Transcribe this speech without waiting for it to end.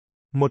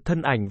Một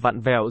thân ảnh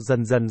vặn vẹo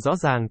dần dần rõ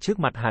ràng trước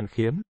mặt Hàn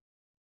Khiếm.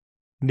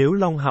 Nếu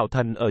Long Hạo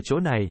Thần ở chỗ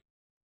này,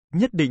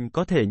 nhất định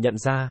có thể nhận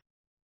ra.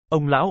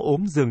 Ông lão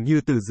ốm dường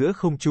như từ giữa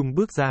không trung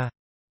bước ra.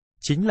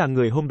 Chính là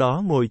người hôm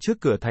đó ngồi trước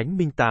cửa Thánh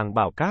Minh Tàng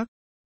Bảo Các.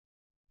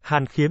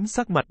 Hàn Khiếm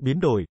sắc mặt biến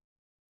đổi.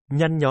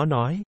 Nhăn nhó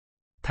nói.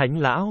 Thánh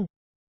lão,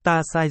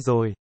 ta sai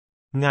rồi.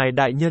 Ngài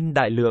đại nhân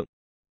đại lượng.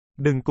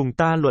 Đừng cùng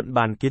ta luận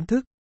bàn kiến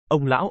thức.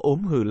 Ông lão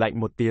ốm hừ lạnh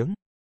một tiếng.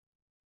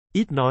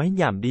 Ít nói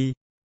nhảm đi.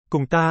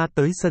 Cùng ta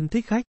tới sân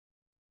thích khách.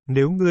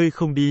 Nếu ngươi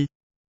không đi,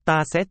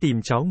 ta sẽ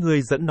tìm cháu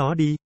ngươi dẫn nó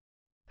đi.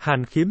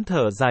 Hàn Khiếm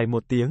thở dài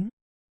một tiếng.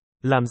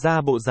 Làm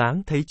ra bộ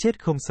dáng thấy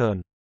chết không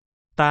sờn.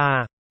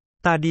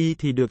 Ta đi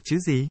thì được chứ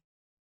gì?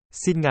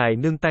 Xin ngài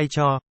nương tay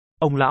cho.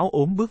 Ông lão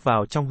ốm bước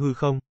vào trong hư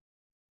không.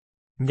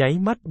 Nháy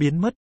mắt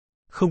biến mất.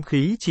 Không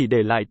khí chỉ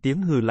để lại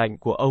tiếng hừ lạnh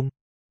của ông.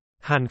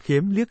 Hàn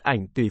Khiếm liếc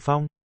ảnh Tùy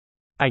Phong.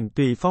 Ảnh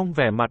Tùy Phong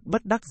vẻ mặt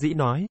bất đắc dĩ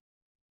nói.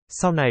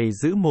 Sau này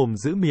giữ mồm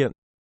giữ miệng.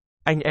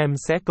 Anh em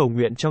sẽ cầu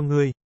nguyện cho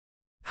ngươi.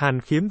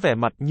 Hàn Khiếm vẻ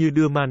mặt như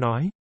đưa ma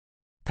nói.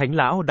 Thánh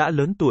lão đã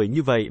lớn tuổi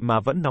như vậy mà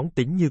vẫn nóng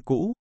tính như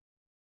cũ.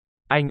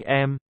 Anh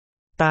em,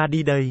 ta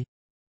đi đây.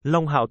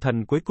 Long Hạo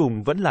Thần cuối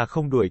cùng vẫn là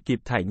không đuổi kịp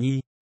Thải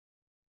Nhi.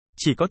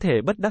 Chỉ có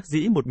thể bất đắc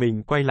dĩ một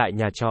mình quay lại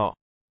nhà trọ.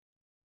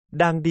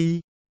 Đang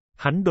đi,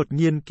 hắn đột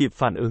nhiên kịp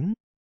phản ứng.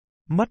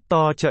 Mắt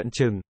to trợn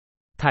trừng.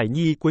 Thải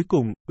Nhi cuối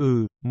cùng,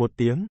 một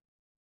tiếng.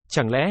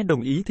 Chẳng lẽ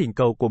đồng ý thỉnh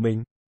cầu của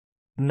mình?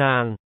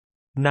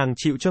 Nàng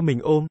chịu cho mình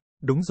ôm,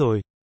 đúng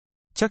rồi.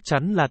 Chắc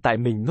chắn là tại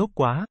mình ngốc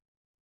quá.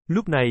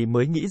 Lúc này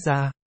mới nghĩ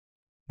ra.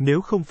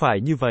 Nếu không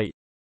phải như vậy,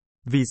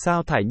 vì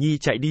sao Thải Nhi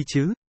chạy đi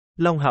chứ?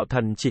 Long Hạo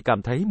Thần chỉ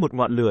cảm thấy một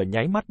ngọn lửa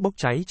nháy mắt bốc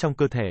cháy trong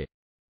cơ thể.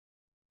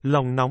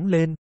 Lòng nóng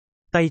lên,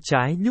 tay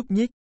trái nhúc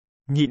nhích,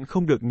 nhịn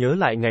không được nhớ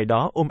lại ngày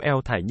đó ôm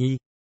eo Thải Nhi.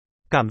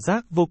 Cảm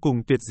giác vô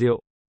cùng tuyệt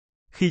diệu.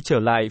 Khi trở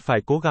lại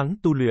phải cố gắng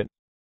tu luyện.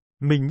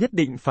 Mình nhất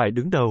định phải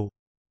đứng đầu.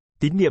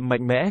 Tín niệm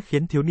mạnh mẽ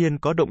khiến thiếu niên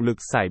có động lực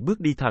sải bước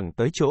đi thẳng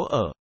tới chỗ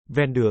ở,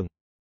 ven đường.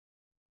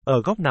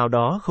 Ở góc nào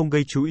đó không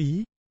gây chú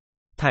ý.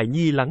 Thải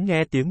Nhi lắng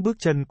nghe tiếng bước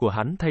chân của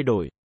hắn thay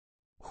đổi.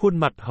 Khuôn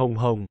mặt hồng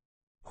hồng,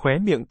 khóe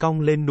miệng cong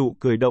lên nụ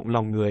cười động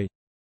lòng người.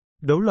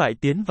 Đấu loại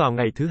tiến vào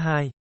ngày thứ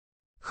 2.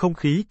 Không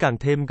khí càng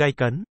thêm gay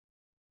cấn.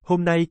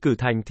 Hôm nay cử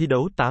thành thi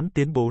đấu 8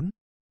 tiến 4.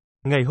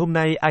 Ngày hôm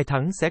nay ai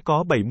thắng sẽ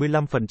có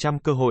 75%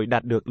 cơ hội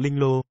đạt được linh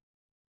lô.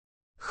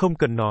 Không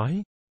cần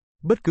nói.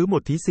 Bất cứ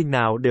một thí sinh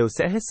nào đều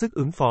sẽ hết sức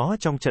ứng phó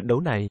trong trận đấu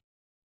này.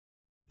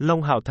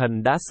 Long Hạo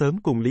Thần đã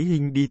sớm cùng Lý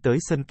Hinh đi tới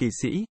sân kỵ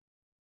sĩ.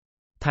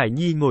 Thải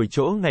Nhi ngồi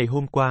chỗ ngày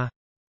hôm qua.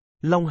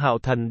 Long Hạo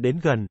Thần đến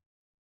gần.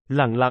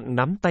 Lẳng lặng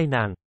nắm tay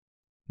nàng.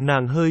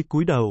 Nàng hơi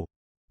cúi đầu.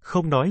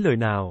 Không nói lời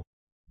nào.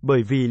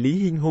 Bởi vì Lý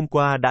Hinh hôm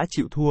qua đã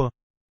chịu thua.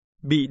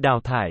 Bị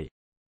đào thải.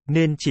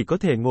 Nên chỉ có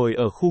thể ngồi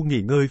ở khu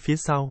nghỉ ngơi phía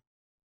sau.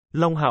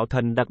 Long Hạo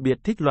Thần đặc biệt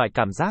thích loại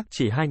cảm giác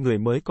chỉ hai người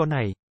mới có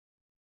này.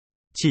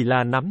 Chỉ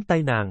là nắm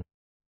tay nàng.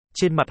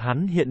 Trên mặt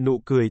hắn hiện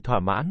nụ cười thỏa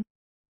mãn.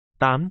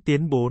 8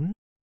 tiến 4.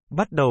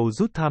 Bắt đầu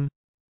rút thăm.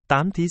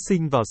 8 thí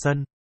sinh vào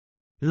sân.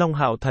 Long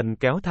Hạo Thần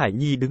kéo Thải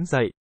Nhi đứng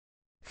dậy.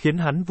 Khiến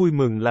hắn vui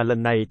mừng là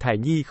lần này Thải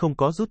Nhi không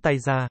có rút tay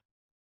ra.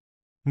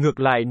 Ngược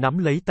lại nắm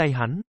lấy tay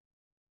hắn.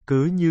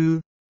 Cứ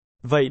như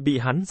vậy bị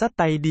hắn dắt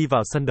tay đi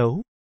vào sân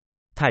đấu.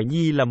 Thải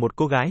Nhi là một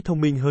cô gái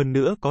thông minh hơn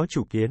nữa có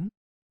chủ kiến.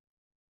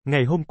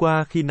 Ngày hôm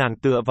qua khi nàng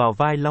tựa vào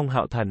vai Long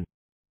Hạo Thần,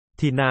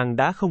 thì nàng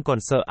đã không còn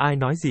sợ ai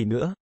nói gì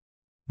nữa.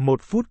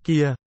 1 phút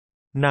kia,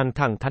 nàng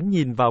thẳng thắn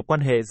nhìn vào quan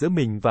hệ giữa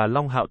mình và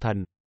Long Hạo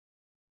Thần.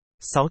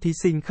 6 thí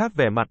sinh khác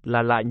vẻ mặt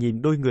là lại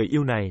nhìn đôi người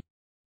yêu này.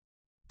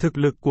 Thực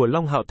lực của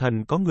Long Hạo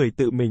Thần có người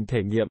tự mình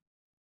thể nghiệm.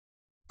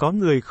 Có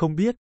người không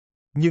biết.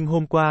 Nhưng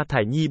hôm qua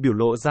Thải Nhi biểu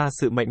lộ ra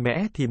sự mạnh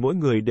mẽ thì mỗi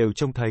người đều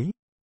trông thấy.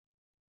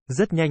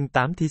 Rất nhanh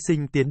 8 thí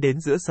sinh tiến đến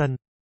giữa sân.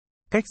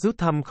 Cách rút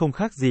thăm không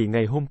khác gì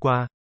ngày hôm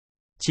qua.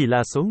 Chỉ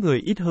là số người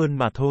ít hơn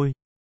mà thôi.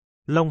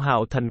 Long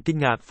Hạo Thần kinh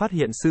ngạc phát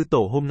hiện sư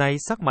tổ hôm nay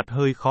sắc mặt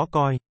hơi khó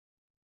coi.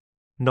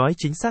 Nói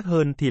chính xác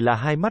hơn thì là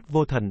hai mắt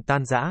vô thần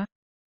tan rã.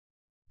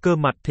 Cơ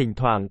mặt thỉnh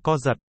thoảng co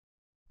giật.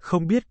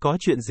 Không biết có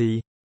chuyện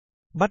gì.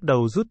 Bắt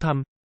đầu rút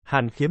thăm,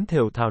 Hàn Khiếm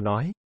thều thào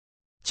nói.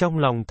 Trong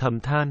lòng thầm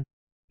than.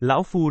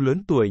 Lão phu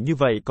lớn tuổi như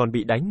vậy còn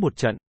bị đánh một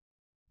trận.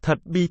 Thật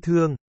bi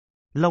thương.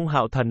 Long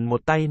Hạo Thần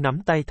một tay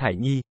nắm tay Thải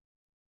Nhi.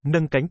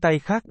 Nâng cánh tay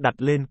khác đặt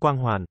lên quang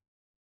hoàn.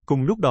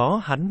 Cùng lúc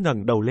đó hắn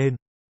ngẩng đầu lên.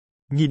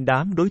 Nhìn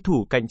đám đối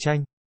thủ cạnh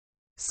tranh.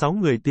 6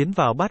 người tiến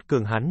vào bát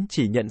cường hắn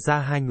chỉ nhận ra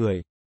 2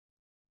 người.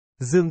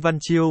 Dương Văn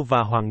Chiêu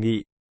và Hoàng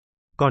Nghị.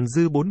 Còn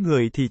dư 4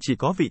 người thì chỉ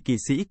có vị kỵ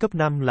sĩ cấp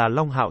 5 là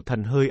Long Hạo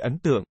Thần hơi ấn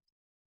tượng.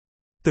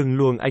 Từng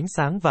luồng ánh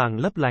sáng vàng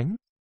lấp lánh.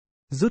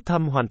 Rút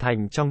thăm hoàn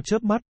thành trong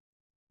chớp mắt.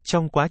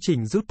 Trong quá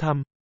trình rút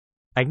thăm,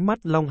 ánh mắt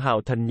Long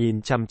Hạo Thần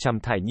nhìn chằm chằm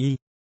Thải Nhi.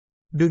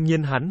 Đương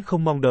nhiên hắn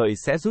không mong đợi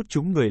sẽ rút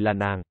trúng người là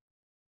nàng.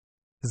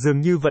 Dường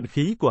như vận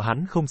khí của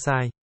hắn không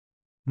sai.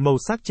 Màu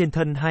sắc trên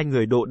thân hai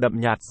người độ đậm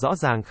nhạt rõ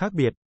ràng khác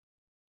biệt.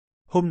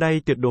 Hôm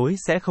nay tuyệt đối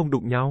sẽ không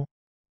đụng nhau.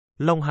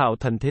 Long Hạo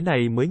Thần thế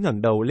này mới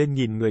ngẩng đầu lên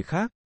nhìn người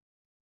khác.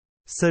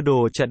 Sơ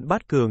đồ trận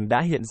bát cường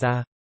đã hiện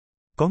ra.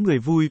 Có người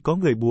vui có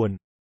người buồn.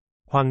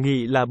 Hoàng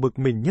Nghị là bực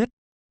mình nhất,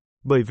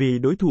 bởi vì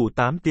đối thủ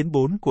 8 tiến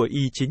 4 của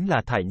y chính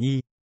là Thải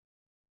Nhi.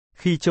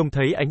 Khi trông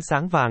thấy ánh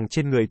sáng vàng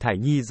trên người Thải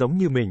Nhi giống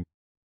như mình,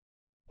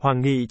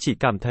 Hoàng Nghị chỉ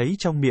cảm thấy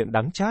trong miệng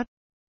đắng chát.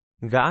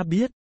 Gã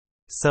biết,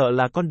 sợ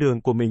là con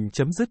đường của mình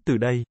chấm dứt từ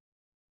đây.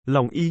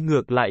 Lòng y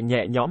ngược lại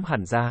nhẹ nhõm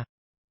hẳn ra.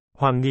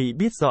 Hoàng Nghị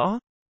biết rõ,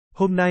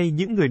 hôm nay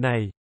những người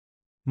này,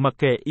 mặc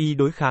kệ y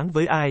đối kháng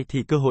với ai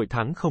thì cơ hội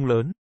thắng không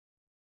lớn.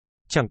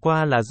 Chẳng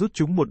qua là rút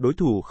chúng một đối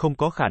thủ không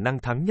có khả năng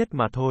thắng nhất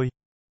mà thôi.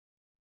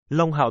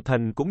 Long Hạo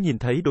Thần cũng nhìn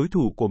thấy đối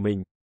thủ của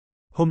mình.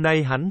 Hôm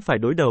nay hắn phải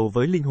đối đầu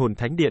với linh hồn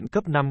thánh điện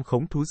cấp 5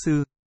 khống thú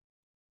sư.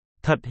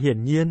 Thật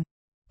hiển nhiên,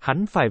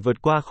 hắn phải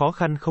vượt qua khó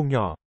khăn không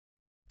nhỏ.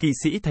 Kỵ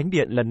sĩ Thánh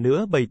Điện lần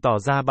nữa bày tỏ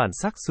ra bản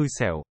sắc xui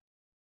xẻo.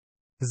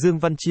 Dương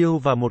Văn Chiêu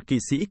và một kỵ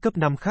sĩ cấp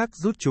 5 khác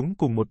rút chúng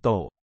cùng một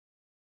tổ.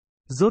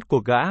 Rốt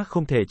cuộc gã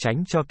không thể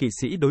tránh cho kỵ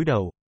sĩ đối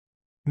đầu.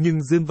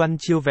 Nhưng Dương Văn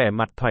Chiêu vẻ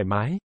mặt thoải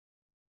mái.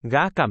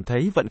 Gã cảm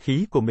thấy vận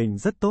khí của mình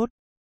rất tốt.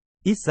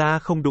 Ít ra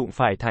không đụng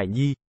phải Thải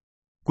Nhi.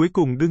 Cuối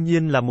cùng đương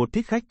nhiên là một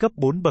thích khách cấp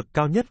 4 bậc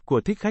cao nhất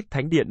của thích khách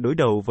Thánh Điện đối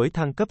đầu với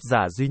thăng cấp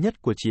giả duy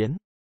nhất của chiến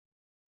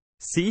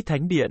sĩ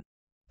Thánh Điện.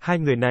 Hai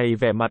người này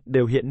vẻ mặt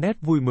đều hiện nét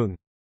vui mừng.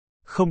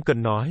 Không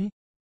cần nói,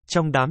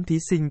 trong đám thí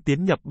sinh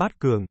tiến nhập bát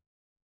cường,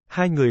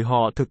 hai người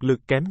họ thực lực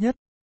kém nhất.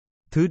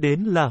 Thứ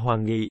đến là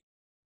Hoàng Nghị.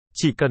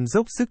 Chỉ cần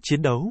dốc sức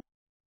chiến đấu,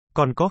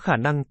 còn có khả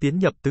năng tiến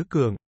nhập tứ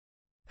cường.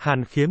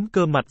 Hàn Khiếm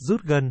cơ mặt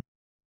rút gân.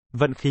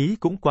 Vận khí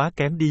cũng quá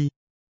kém đi.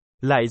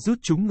 Lại rút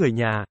chúng người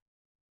nhà.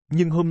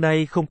 Nhưng hôm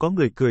nay không có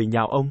người cười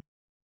nhạo ông.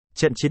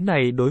 Trận chiến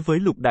này đối với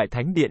Lục Đại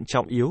Thánh Điện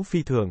trọng yếu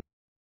phi thường.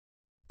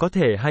 Có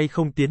thể hay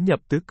không tiến nhập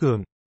tứ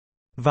cường.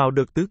 Vào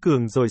được tứ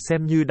cường rồi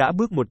xem như đã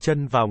bước một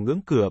chân vào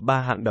ngưỡng cửa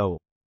 3 hạng đầu.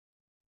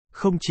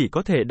 Không chỉ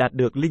có thể đạt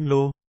được linh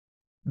lô.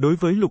 Đối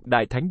với Lục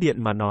Đại Thánh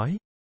Điện mà nói,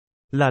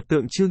 là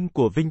tượng trưng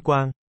của vinh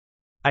quang.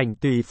 Ảnh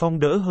Tùy Phong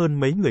đỡ hơn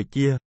mấy người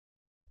kia.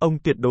 Ông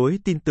tuyệt đối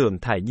tin tưởng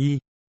Thải Nhi.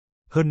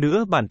 Hơn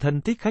nữa bản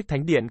thân thích khách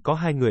Thánh Điện có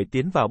 2 người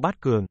tiến vào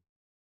bát cường.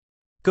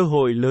 Cơ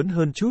hội lớn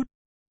hơn chút.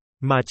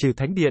 Mà trừ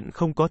Thánh Điện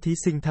không có thí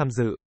sinh tham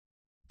dự.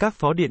 Các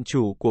phó điện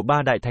chủ của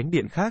 3 đại Thánh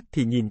Điện khác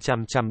thì nhìn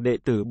chằm chằm đệ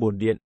tử bổn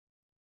điện.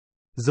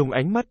 Dùng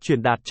ánh mắt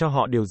truyền đạt cho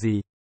họ điều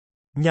gì?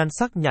 Nhan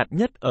sắc nhạt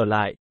nhất ở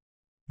lại.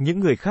 Những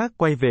người khác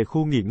quay về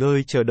khu nghỉ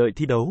ngơi chờ đợi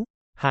thi đấu.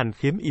 Hàn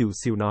Khiếm ỉu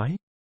xìu nói.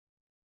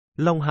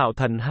 Long Hạo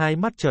Thần hai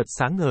mắt chợt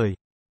sáng ngời.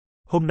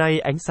 Hôm nay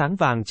ánh sáng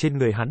vàng trên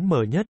người hắn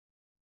mờ nhất.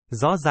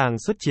 Rõ ràng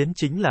xuất chiến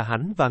chính là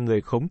hắn và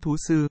người khống thú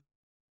sư.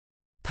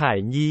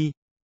 Thải Nhi.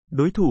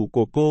 Đối thủ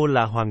của cô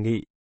là Hoàng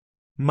Nghị.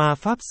 Ma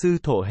Pháp Sư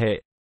thổ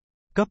hệ.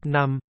 Cấp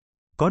 5.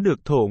 Có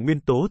được thổ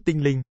nguyên tố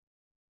tinh linh.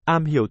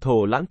 Am hiểu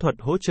thổ lãng thuật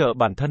hỗ trợ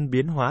bản thân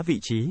biến hóa vị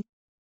trí.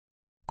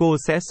 Cô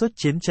sẽ xuất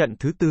chiến trận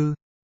thứ 4.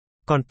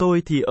 Còn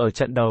tôi thì ở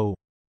trận đầu.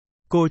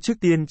 Cô trước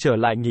tiên trở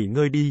lại nghỉ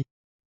ngơi đi.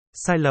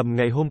 Sai lầm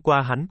ngày hôm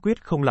qua hắn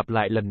quyết không lặp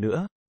lại lần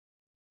nữa.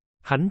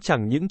 Hắn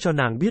chẳng những cho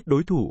nàng biết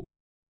đối thủ,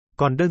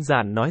 còn đơn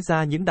giản nói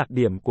ra những đặc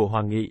điểm của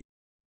Hoàng Nghị.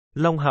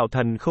 Long Hạo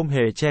Thần không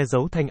hề che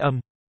giấu thanh âm.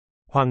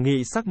 Hoàng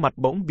Nghị sắc mặt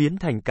bỗng biến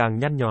thành càng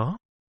nhăn nhó.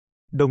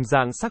 Đồng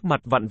dạng sắc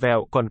mặt vặn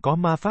vẹo còn có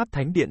ma pháp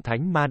Thánh Điện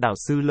Thánh Ma Đạo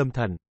Sư Lâm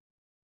Thần.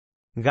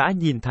 Gã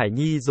nhìn Thải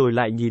Nhi rồi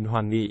lại nhìn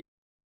Hoàng Nghị.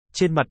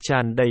 Trên mặt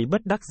tràn đầy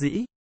bất đắc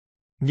dĩ.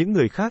 Những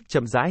người khác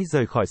chậm rãi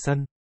rời khỏi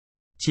sân.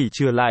 Chỉ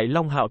trừ lại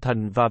Long Hạo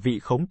Thần và vị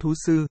khống thú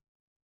sư.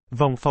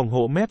 Vòng phòng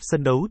hộ mép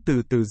sân đấu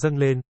từ từ dâng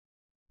lên.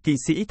 Kỵ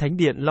sĩ Thánh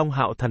Điện Long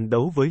Hạo Thần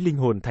đấu với linh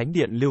hồn Thánh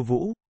Điện Liêu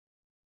Vũ.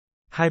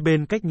 Hai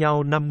bên cách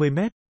nhau 50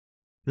 mét.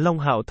 Long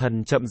Hạo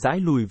Thần chậm rãi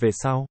lùi về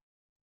sau.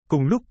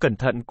 Cùng lúc cẩn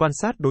thận quan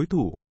sát đối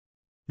thủ.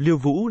 Liêu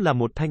Vũ là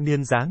một thanh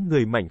niên dáng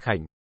người mảnh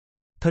khảnh.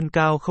 Thân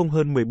cao không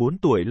hơn 14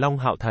 tuổi Long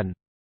Hạo Thần.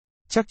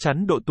 Chắc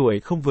chắn độ tuổi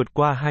không vượt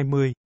qua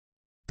 20.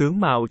 Tướng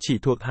mạo chỉ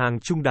thuộc hàng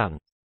trung đẳng.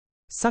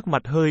 Sắc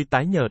mặt hơi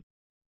tái nhợt.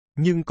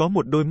 Nhưng có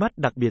một đôi mắt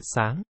đặc biệt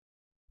sáng.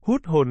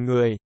 Hút hồn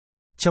người.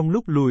 Trong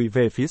lúc lùi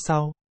về phía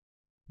sau.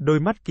 Đôi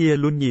mắt kia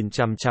luôn nhìn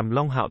chằm chằm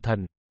Long Hạo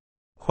Thần.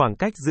 Khoảng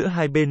cách giữa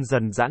hai bên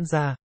dần giãn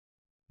ra.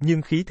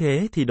 Nhưng khí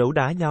thế thì đấu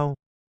đá nhau.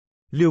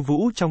 Liêu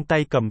Vũ trong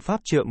tay cầm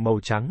pháp trượng màu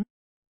trắng.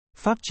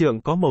 Pháp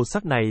trượng có màu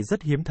sắc này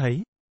rất hiếm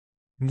thấy.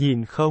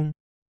 Nhìn không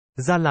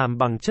ra làm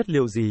bằng chất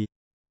liệu gì.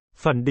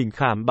 Phần đỉnh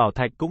khảm bảo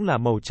thạch cũng là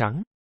màu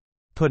trắng.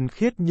 Thuần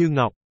khiết như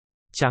ngọc.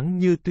 Trắng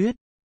như tuyết.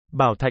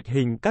 Bảo thạch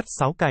hình cắt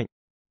 6 cạnh.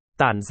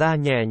 Tản ra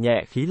nhẹ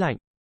nhẹ khí lạnh.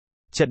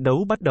 Trận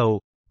đấu bắt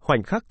đầu.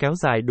 Khoảnh khắc kéo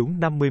dài đúng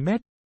 50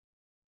 mét.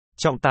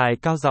 Trọng tài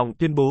cao giọng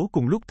tuyên bố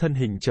cùng lúc thân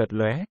hình chợt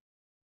lóe.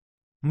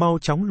 Mau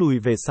chóng lùi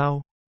về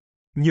sau.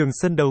 Nhường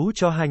sân đấu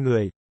cho hai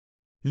người.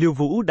 Liêu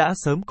Vũ đã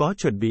sớm có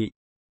chuẩn bị.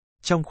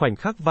 Trong khoảnh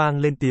khắc vang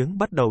lên tiếng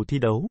bắt đầu thi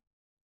đấu.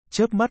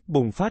 Chớp mắt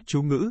bùng phát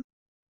chú ngữ.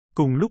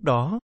 Cùng lúc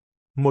đó,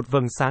 một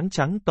vầng sáng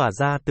trắng tỏa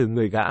ra từ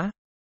người gã.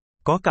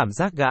 Có cảm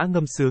giác gã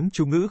ngâm sướng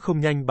chú ngữ không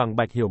nhanh bằng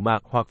Bạch Hiểu Mạc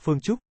hoặc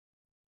Phương Trúc.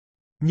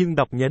 Nhưng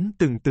đọc nhấn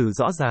từng từ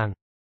rõ ràng.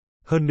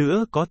 Hơn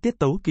nữa có tiết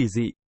tấu kỳ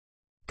dị.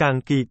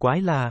 Càng kỳ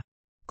quái là,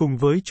 cùng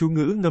với chú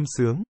ngữ ngâm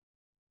sướng,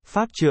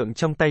 pháp trượng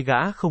trong tay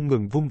gã không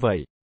ngừng vung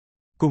vẩy.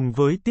 Cùng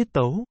với tiết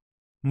tấu,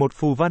 một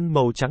phù văn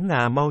màu trắng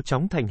ngà mau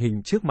chóng thành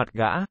hình trước mặt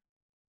gã.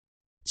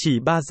 Chỉ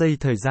 3 giây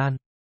thời gian,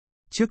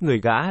 trước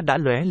người gã đã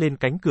lóe lên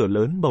cánh cửa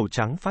lớn màu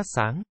trắng phát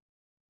sáng.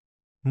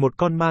 Một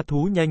con ma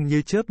thú nhanh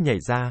như chớp nhảy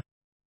ra.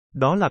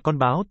 Đó là con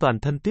báo toàn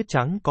thân tuyết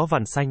trắng có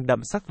vằn xanh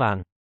đậm sắc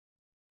vàng.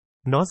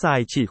 Nó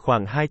dài chỉ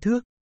khoảng 2 thước.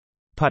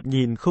 Thoạt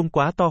nhìn không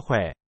quá to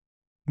khỏe,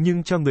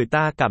 nhưng cho người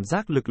ta cảm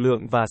giác lực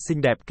lượng và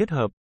xinh đẹp kết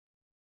hợp.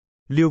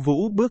 Liêu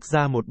Vũ bước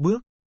ra một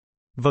bước.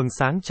 Vầng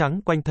sáng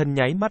trắng quanh thân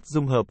nháy mắt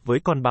dung hợp với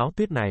con báo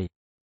tuyết này.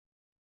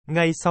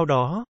 Ngay sau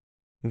đó,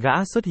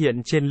 gã xuất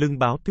hiện trên lưng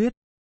báo tuyết.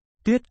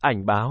 Tuyết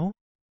ảnh báo,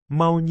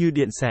 mau như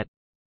điện xẹt,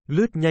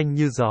 lướt nhanh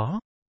như gió,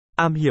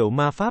 am hiểu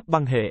ma pháp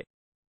băng hệ.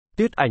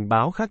 Tuyết ảnh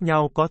báo khác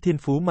nhau có thiên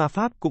phú ma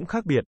pháp cũng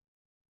khác biệt.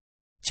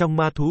 Trong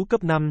ma thú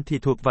cấp 5 thì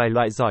thuộc vài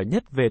loại giỏi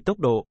nhất về tốc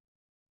độ.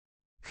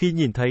 Khi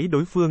nhìn thấy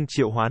đối phương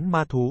triệu hoán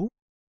ma thú,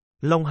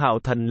 Long Hạo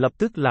Thần lập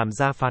tức làm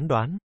ra phán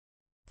đoán.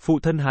 Phụ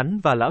thân hắn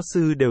và lão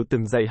sư đều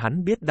từng dạy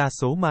hắn biết đa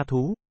số ma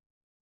thú.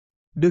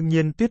 Đương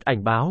nhiên tuyết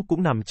ảnh báo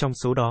cũng nằm trong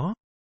số đó.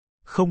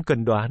 Không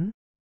cần đoán,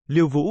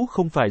 Liêu Vũ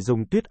không phải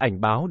dùng tuyết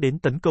ảnh báo đến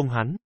tấn công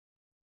hắn,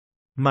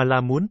 mà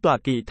là muốn tọa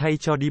kỵ thay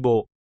cho đi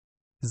bộ.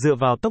 Dựa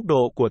vào tốc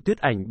độ của tuyết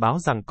ảnh báo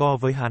giằng co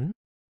với hắn.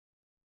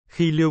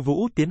 Khi Liêu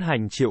Vũ tiến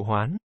hành triệu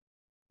hoán,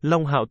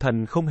 Long Hạo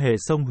Thần không hề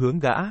xông hướng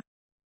gã.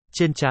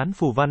 Trên trán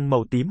phù văn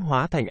màu tím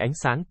hóa thành ánh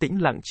sáng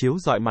tĩnh lặng chiếu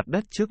rọi mặt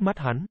đất trước mắt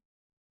hắn.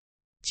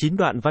 9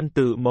 đoạn văn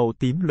tự màu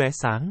tím lóe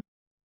sáng.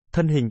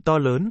 Thân hình to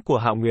lớn của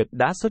Hạo Nguyệt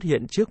đã xuất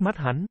hiện trước mắt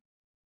hắn.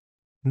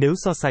 Nếu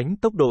so sánh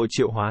tốc độ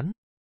triệu hoán,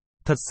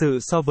 thật sự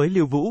so với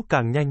Liêu Vũ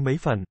càng nhanh mấy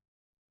phần.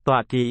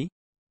 Tọa kỵ.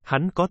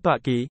 Hắn có tọa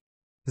kỵ.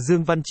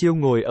 Dương Văn Chiêu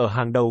ngồi ở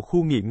hàng đầu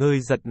khu nghỉ ngơi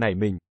giật nảy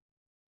mình.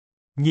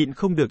 Nhịn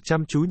không được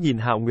chăm chú nhìn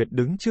Hạo Nguyệt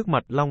đứng trước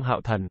mặt Long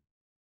Hạo Thần.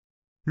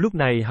 Lúc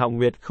này Hạo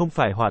Nguyệt không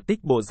phải hỏa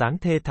tích bộ dáng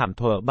thê thảm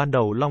thuở ban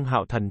đầu Long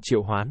Hạo Thần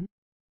triệu hoán.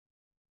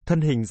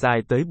 Thân hình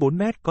dài tới 4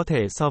 mét có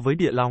thể so với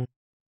địa long.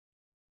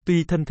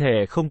 Tuy thân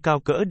thể không cao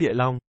cỡ địa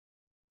long,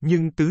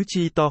 nhưng tứ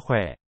chi to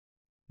khỏe.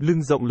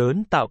 Lưng rộng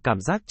lớn tạo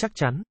cảm giác chắc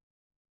chắn.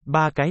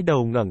 3 cái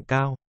đầu ngẩng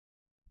cao.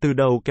 Từ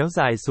đầu kéo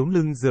dài xuống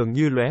lưng dường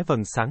như lóe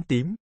vầng sáng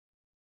tím.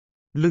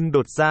 Lưng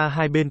đột ra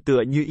hai bên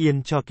tựa như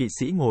yên cho kỵ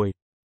sĩ ngồi.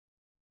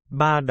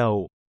 3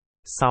 đầu.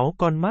 6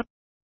 con mắt.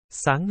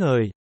 Sáng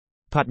ngời.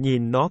 Thoạt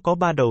nhìn nó có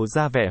 3 đầu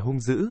ra vẻ hung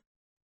dữ.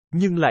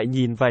 Nhưng lại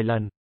nhìn vài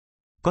lần,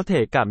 có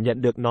thể cảm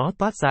nhận được nó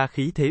toát ra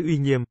khí thế uy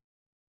nghiêm.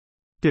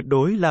 Tuyệt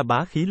đối là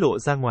bá khí lộ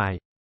ra ngoài.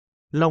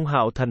 Long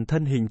Hạo Thần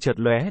thân hình chợt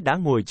lóe đã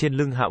ngồi trên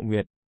lưng Hạo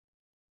Nguyệt.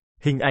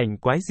 Hình ảnh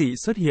quái dị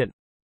xuất hiện.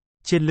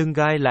 Trên lưng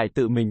gai lại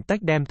tự mình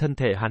tách đem thân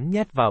thể hắn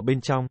nhét vào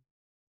bên trong.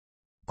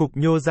 Cục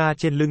nhô ra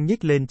trên lưng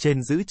nhích lên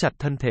trên giữ chặt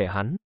thân thể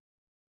hắn.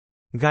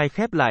 Gai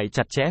khép lại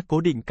chặt chẽ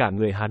cố định cả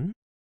người hắn.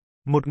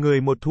 Một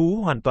người một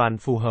thú hoàn toàn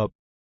phù hợp.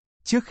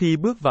 Trước khi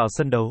bước vào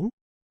sân đấu,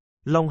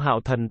 Long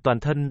Hạo Thần toàn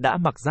thân đã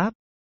mặc giáp.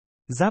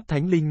 Giáp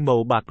thánh linh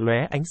màu bạc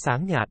lóe ánh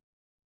sáng nhạt.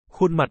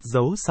 Khuôn mặt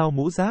giấu sau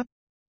mũ giáp.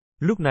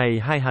 Lúc này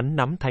hai hắn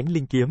nắm thánh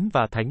linh kiếm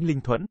và thánh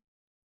linh thuẫn.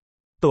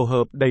 Tổ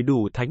hợp đầy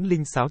đủ thánh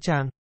linh sáo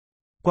trang.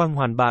 Quang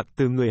hoàn bạc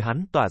từ người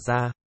hắn tỏa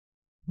ra,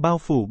 bao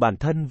phủ bản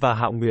thân và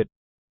Hạo Nguyệt,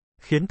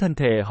 khiến thân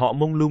thể họ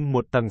mông lung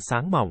một tầng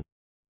sáng mỏng.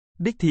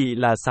 Đích thị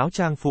là sáo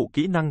trang phụ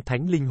kỹ năng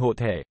thánh linh hộ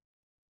thể.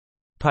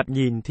 Thoạt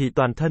nhìn thì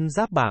toàn thân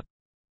giáp bạc,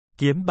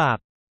 kiếm bạc,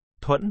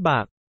 thuẫn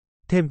bạc,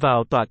 thêm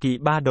vào tọa kỵ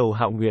 3 đầu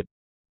Hạo Nguyệt.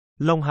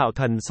 Long Hạo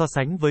Thần so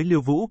sánh với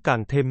Liêu Vũ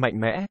càng thêm mạnh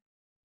mẽ.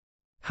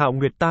 Hạo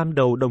Nguyệt tam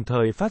đầu đồng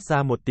thời phát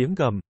ra một tiếng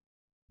gầm.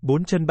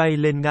 4 chân bay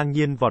lên ngang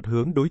nhiên vọt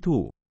hướng đối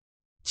thủ.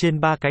 Trên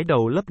 3 cái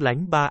đầu lấp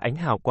lánh 3 ánh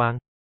hào quang.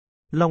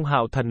 Long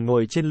Hạo Thần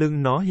ngồi trên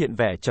lưng nó hiện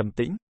vẻ trầm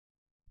tĩnh.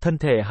 Thân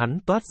thể hắn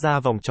toát ra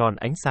vòng tròn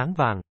ánh sáng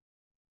vàng.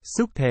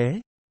 Xúc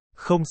thế.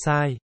 Không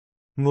sai.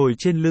 Ngồi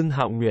trên lưng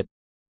Hạo Nguyệt.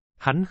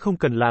 Hắn không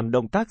cần làm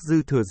động tác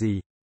dư thừa gì.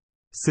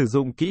 Sử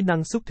dụng kỹ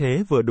năng xúc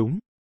thế vừa đúng.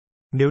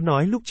 Nếu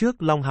nói lúc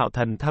trước Long Hạo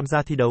Thần tham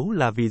gia thi đấu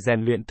là vì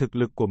rèn luyện thực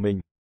lực của mình,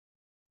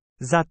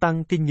 gia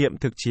tăng kinh nghiệm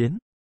thực chiến,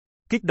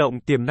 kích động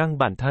tiềm năng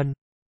bản thân.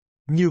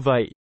 Như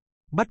vậy,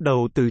 bắt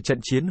đầu từ trận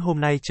chiến hôm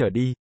nay trở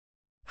đi,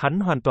 hắn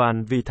hoàn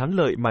toàn vì thắng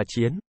lợi mà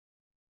chiến.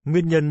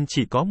 Nguyên nhân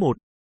chỉ có một.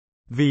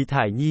 Vì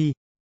Thải Nhi.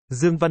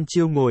 Dương Văn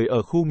Chiêu ngồi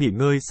ở khu nghỉ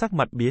ngơi sắc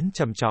mặt biến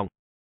trầm trọng.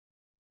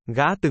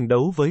 Gã từng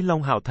đấu với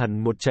Long Hạo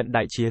Thần một trận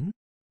đại chiến.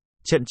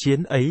 Trận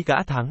chiến ấy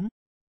gã thắng.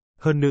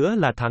 Hơn nữa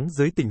là thắng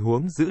dưới tình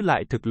huống giữ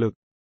lại thực lực.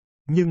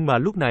 Nhưng mà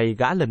lúc này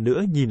gã lần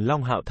nữa nhìn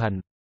Long Hạo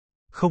Thần.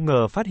 Không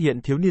ngờ phát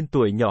hiện thiếu niên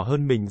tuổi nhỏ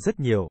hơn mình rất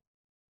nhiều.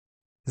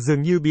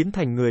 Dường như biến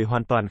thành người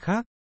hoàn toàn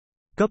khác.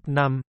 Cấp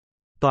 5.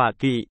 Tọa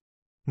kỵ.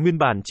 Nguyên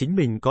bản chính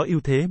mình có ưu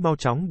thế mau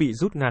chóng bị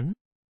rút ngắn.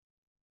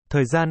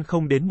 Thời gian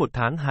không đến 1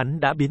 tháng hắn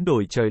đã biến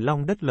đổi trời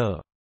long đất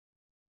lở.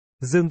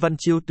 Dương Văn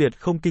Chiêu tuyệt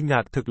không kinh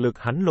ngạc thực lực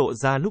hắn lộ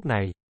ra lúc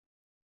này.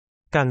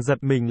 Càng giật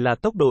mình là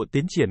tốc độ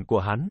tiến triển của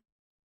hắn.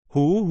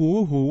 Hú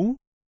hú hú.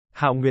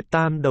 Hạo Nguyệt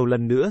tam đầu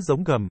lần nữa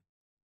giống gầm.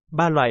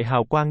 3 loại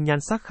hào quang nhan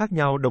sắc khác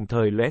nhau đồng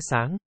thời lóe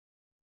sáng.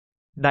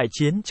 Đại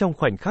chiến trong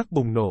khoảnh khắc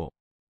bùng nổ.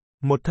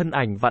 Một thân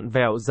ảnh vặn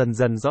vẹo dần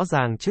dần rõ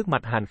ràng trước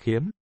mặt Hàn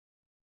Khiếm.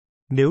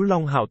 Nếu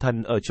Long Hạo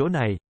Thần ở chỗ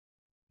này,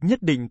 nhất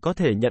định có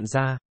thể nhận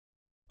ra.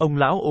 Ông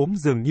lão ốm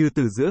dường như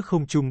từ giữa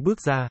không trung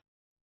bước ra.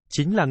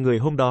 Chính là người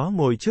hôm đó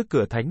ngồi trước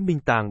cửa Thánh Minh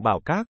Tàng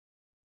Bảo Các.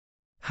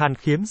 Hàn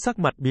Khiếm sắc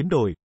mặt biến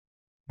đổi.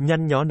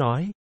 Nhăn nhó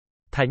nói.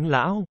 Thánh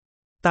lão,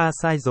 ta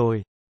sai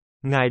rồi.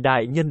 Ngài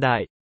đại nhân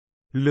đại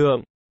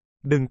lượng,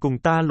 đừng cùng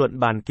ta luận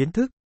bàn kiến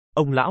thức.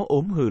 Ông lão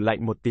ốm hừ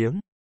lạnh một tiếng.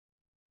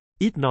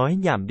 Ít nói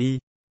nhảm đi.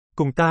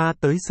 Cùng ta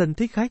tới sân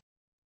thích khách.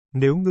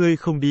 Nếu ngươi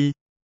không đi,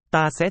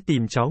 ta sẽ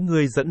tìm cháu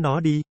ngươi dẫn nó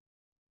đi.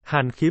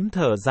 Hàn Khiếm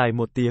thở dài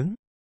một tiếng.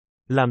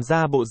 Làm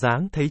ra bộ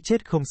dáng thấy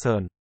chết không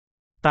sờn.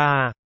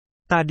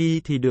 Ta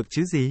đi thì được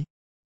chứ gì?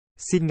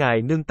 Xin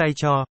ngài nương tay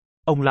cho.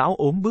 Ông lão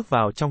ốm bước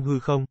vào trong hư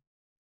không.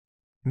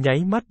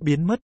 Nháy mắt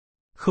biến mất.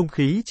 Không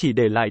khí chỉ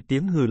để lại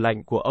tiếng hừ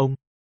lạnh của ông.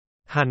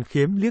 Hàn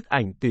Khiếm liếc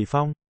Ảnh Tùy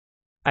Phong.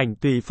 Ảnh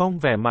Tùy Phong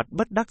vẻ mặt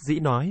bất đắc dĩ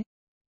nói.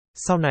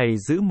 Sau này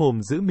giữ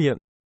mồm giữ miệng.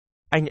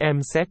 Anh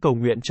em sẽ cầu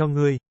nguyện cho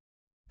ngươi.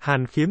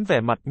 Hàn Khiếm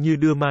vẻ mặt như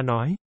đưa ma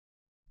nói.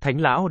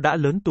 Thánh lão đã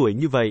lớn tuổi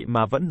như vậy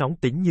mà vẫn nóng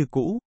tính như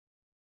cũ.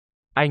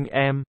 Anh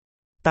em,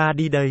 ta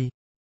đi đây.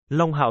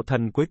 Long Hạo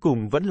Thần cuối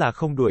cùng vẫn là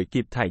không đuổi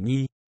kịp Thải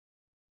Nhi.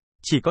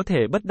 Chỉ có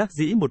thể bất đắc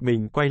dĩ một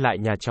mình quay lại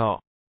nhà trọ.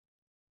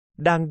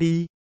 Đang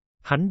đi,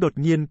 hắn đột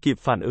nhiên kịp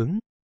phản ứng.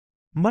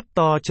 Mắt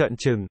to trợn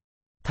trừng.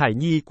 Thải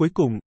Nhi cuối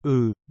cùng,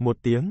 một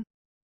tiếng.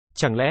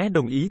 Chẳng lẽ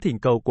đồng ý thỉnh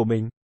cầu của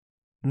mình?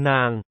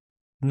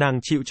 Nàng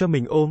chịu cho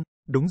mình ôm,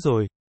 đúng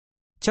rồi.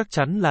 Chắc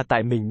chắn là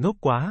tại mình ngốc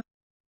quá.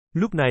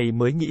 Lúc này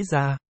mới nghĩ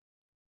ra.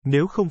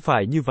 Nếu không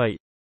phải như vậy,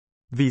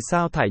 vì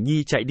sao Thải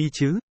Nhi chạy đi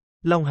chứ?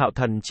 Long Hạo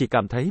Thần chỉ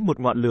cảm thấy một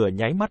ngọn lửa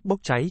nháy mắt bốc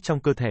cháy trong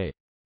cơ thể.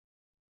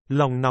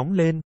 Lòng nóng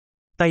lên,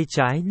 tay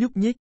trái nhúc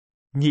nhích,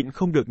 nhịn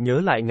không được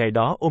nhớ lại ngày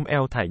đó ôm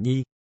eo Thải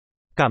Nhi.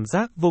 Cảm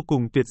giác vô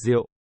cùng tuyệt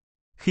diệu.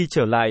 Khi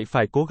trở lại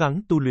phải cố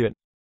gắng tu luyện.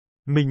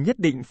 Mình nhất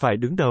định phải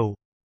đứng đầu.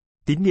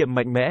 Tín niệm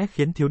mạnh mẽ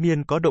khiến thiếu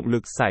niên có động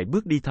lực sải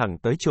bước đi thẳng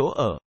tới chỗ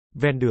ở,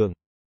 ven đường.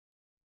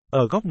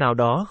 Ở góc nào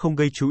đó không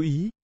gây chú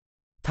ý.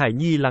 Thải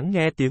Nhi lắng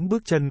nghe tiếng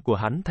bước chân của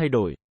hắn thay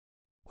đổi.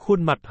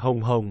 Khuôn mặt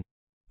hồng hồng,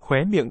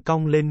 khóe miệng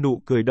cong lên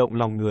nụ cười động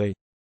lòng người.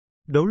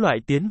 Đấu loại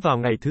tiến vào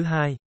ngày thứ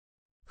 2.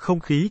 Không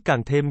khí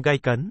càng thêm gay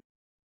cấn.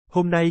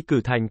 Hôm nay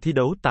cử thành thi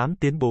đấu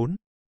 8-4.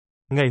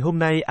 Ngày hôm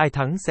nay ai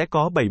thắng sẽ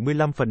có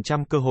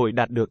 75% cơ hội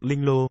đạt được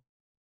linh lô.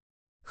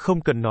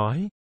 Không cần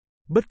nói.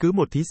 Bất cứ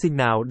một thí sinh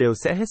nào đều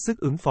sẽ hết sức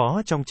ứng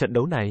phó trong trận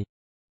đấu này.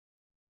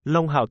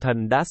 Long Hạo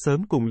Thần đã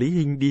sớm cùng Lý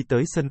Hinh đi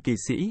tới sân kỵ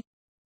sĩ.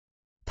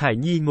 Thải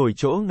Nhi ngồi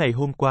chỗ ngày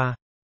hôm qua.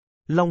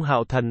 Long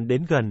Hạo Thần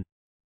đến gần.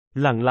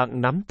 Lẳng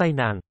lặng nắm tay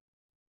nàng.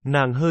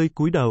 Nàng hơi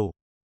cúi đầu.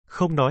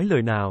 Không nói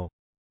lời nào.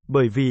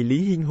 Bởi vì Lý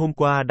Hinh hôm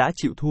qua đã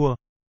chịu thua.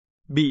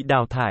 Bị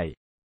đào thải.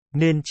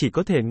 Nên chỉ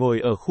có thể ngồi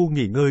ở khu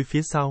nghỉ ngơi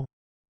phía sau.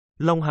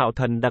 Long Hạo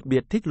Thần đặc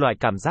biệt thích loại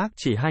cảm giác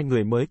chỉ hai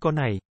người mới có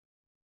này.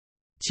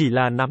 Chỉ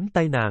là nắm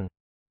tay nàng.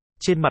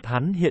 Trên mặt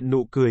hắn hiện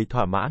nụ cười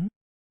thỏa mãn.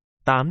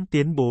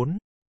 8-4.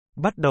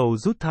 Bắt đầu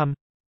rút thăm.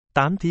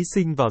 8 thí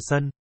sinh vào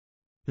sân.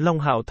 Long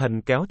Hạo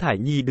Thần kéo Thải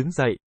Nhi đứng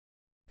dậy.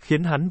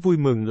 Khiến hắn vui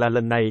mừng là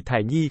lần này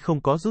Thải Nhi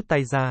không có rút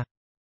tay ra.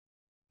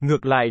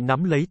 Ngược lại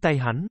nắm lấy tay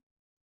hắn.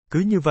 Cứ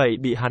như vậy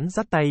bị hắn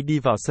dắt tay đi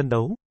vào sân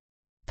đấu.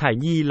 Thải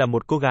Nhi là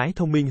một cô gái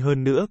thông minh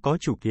hơn nữa có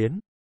chủ kiến.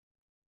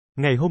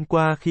 Ngày hôm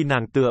qua khi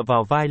nàng tựa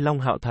vào vai Long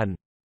Hạo Thần,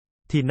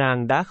 thì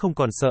nàng đã không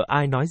còn sợ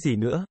ai nói gì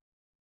nữa.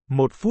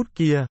 1 phút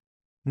kia,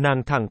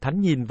 nàng thẳng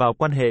thắn nhìn vào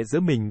quan hệ giữa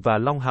mình và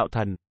Long Hạo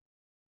Thần.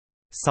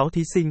 6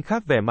 thí sinh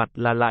khác vẻ mặt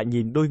là lại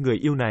nhìn đôi người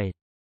yêu này.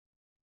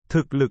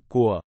 Thực lực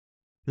của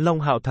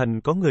Long Hạo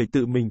Thần có người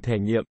tự mình thể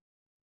nghiệm,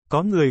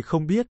 có người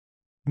không biết.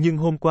 Nhưng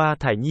hôm qua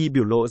Thải Nhi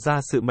biểu lộ ra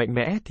sự mạnh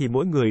mẽ thì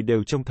mỗi người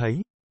đều trông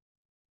thấy.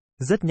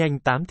 Rất nhanh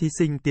 8 thí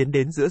sinh tiến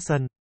đến giữa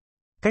sân.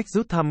 Cách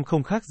rút thăm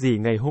không khác gì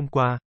ngày hôm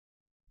qua.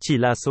 Chỉ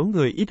là số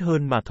người ít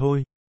hơn mà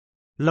thôi.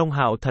 Long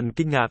Hạo Thần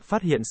kinh ngạc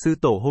phát hiện sư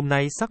tổ hôm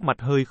nay sắc mặt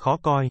hơi khó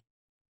coi.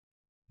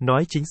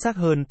 Nói chính xác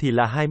hơn thì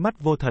là hai mắt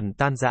vô thần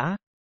tan rã.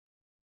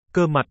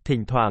 Cơ mặt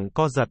thỉnh thoảng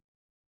co giật.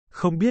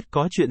 Không biết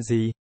có chuyện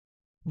gì.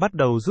 Bắt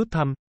đầu rút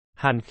thăm,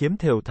 Hàn Khiếm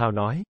thều thào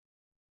nói.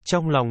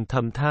 Trong lòng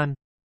thầm than.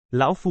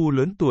 Lão phu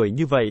lớn tuổi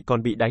như vậy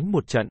còn bị đánh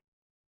một trận.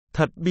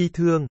 Thật bi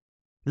thương.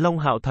 Long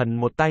Hạo Thần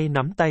một tay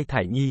nắm tay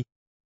Thải Nhi.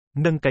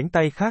 Nâng cánh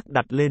tay khác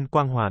đặt lên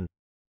quang hoàn.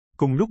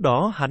 Cùng lúc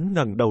đó hắn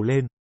ngẩng đầu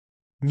lên.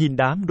 Nhìn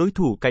đám đối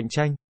thủ cạnh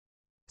tranh.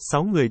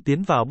 6 người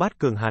tiến vào bát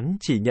cường hắn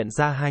chỉ nhận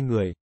ra 2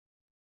 người.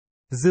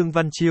 Dương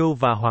Văn Chiêu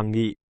và Hoàng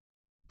Nghị.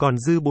 Còn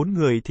dư 4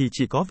 người thì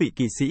chỉ có vị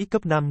kỵ sĩ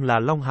cấp 5 là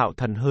Long Hạo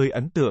Thần hơi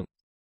ấn tượng.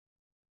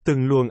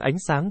 Từng luồng ánh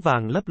sáng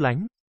vàng lấp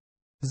lánh.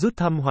 Rút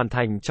thăm hoàn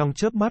thành trong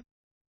chớp mắt.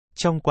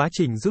 Trong quá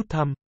trình rút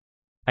thăm,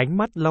 ánh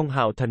mắt Long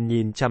Hạo Thần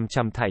nhìn chằm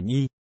chằm Thải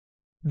Nhi.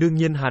 Đương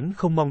nhiên hắn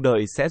không mong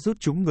đợi sẽ rút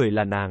trúng người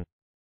là nàng.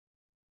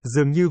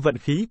 Dường như vận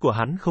khí của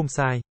hắn không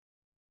sai.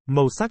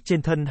 Màu sắc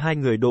trên thân hai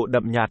người độ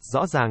đậm nhạt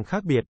rõ ràng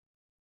khác biệt.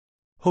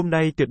 Hôm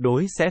nay tuyệt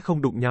đối sẽ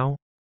không đụng nhau.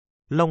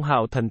 Long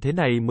Hạo Thần thế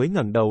này mới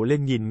ngẩng đầu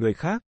lên nhìn người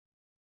khác.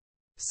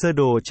 Sơ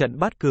đồ trận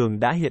bát cường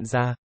đã hiện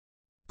ra.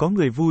 Có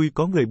người vui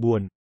có người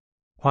buồn.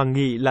 Hoàng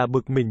Nghị là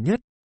bực mình nhất.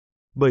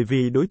 Bởi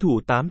vì đối thủ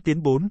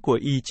 8-4 của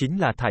y chính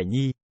là Thải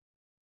Nhi.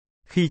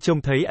 Khi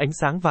trông thấy ánh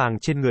sáng vàng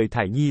trên người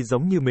Thải Nhi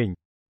giống như mình,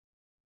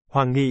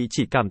 Hoàng Nghị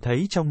chỉ cảm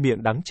thấy trong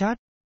miệng đắng chát.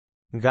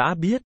 Gã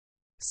biết,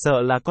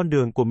 sợ là con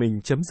đường của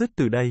mình chấm dứt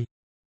từ đây.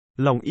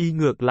 Lòng y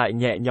ngược lại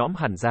nhẹ nhõm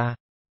hẳn ra.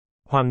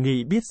 Hoàng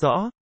Nghị biết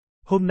rõ,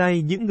 hôm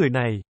nay những người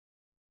này,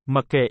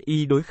 mặc kệ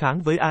y đối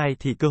kháng với ai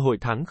thì cơ hội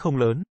thắng không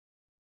lớn.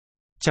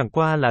 Chẳng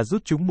qua là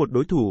rút chúng một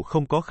đối thủ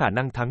không có khả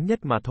năng thắng nhất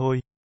mà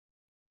thôi.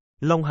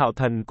 Long Hạo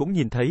Thần cũng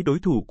nhìn thấy đối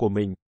thủ của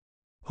mình.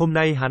 Hôm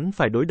nay hắn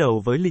phải đối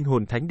đầu với linh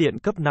hồn thánh điện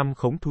cấp 5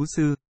 khống thú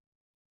sư.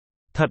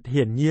 Thật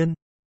hiển nhiên,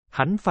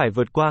 hắn phải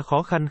vượt qua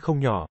khó khăn không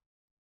nhỏ.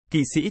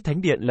 Kỵ sĩ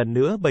Thánh Điện lần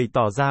nữa bày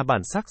tỏ ra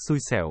bản sắc xui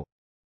xẻo.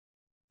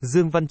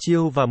 Dương Văn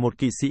Chiêu và một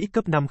kỵ sĩ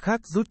cấp 5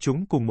 khác rút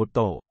chúng cùng một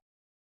tổ.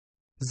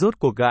 Rốt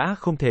cuộc gã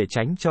không thể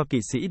tránh cho kỵ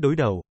sĩ đối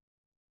đầu.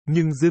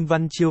 Nhưng Dương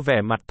Văn Chiêu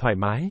vẻ mặt thoải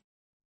mái.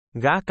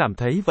 Gã cảm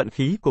thấy vận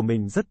khí của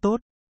mình rất tốt.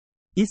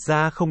 Ít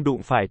ra không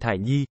đụng phải Thải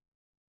Nhi.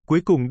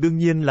 Cuối cùng đương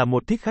nhiên là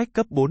một thích khách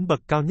cấp 4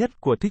 bậc cao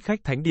nhất của thích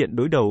khách Thánh Điện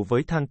đối đầu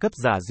với thang cấp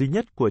giả duy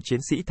nhất của chiến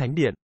sĩ Thánh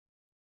Điện.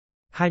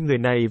 Hai người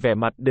này vẻ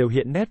mặt đều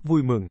hiện nét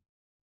vui mừng.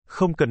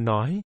 Không cần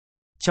nói.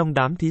 Trong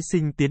đám thí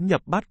sinh tiến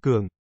nhập bát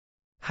cường,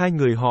 hai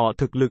người họ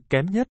thực lực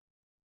kém nhất.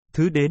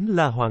 Thứ đến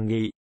là Hoàng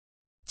Nghị.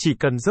 Chỉ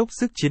cần dốc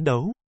sức chiến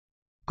đấu,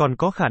 còn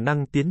có khả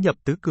năng tiến nhập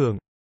tứ cường.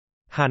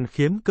 Hàn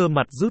Khiếm cơ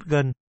mặt rút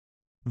gân.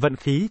 Vận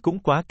khí cũng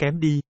quá kém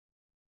đi.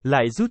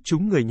 Lại rút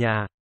chúng người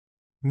nhà.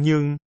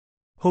 Nhưng,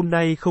 hôm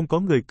nay không có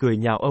người cười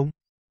nhạo ông.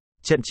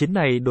 Trận chiến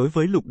này đối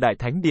với Lục Đại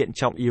Thánh Điện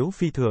trọng yếu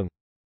phi thường.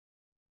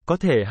 Có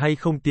thể hay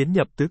không tiến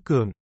nhập tứ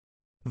cường.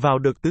 Vào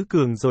được tứ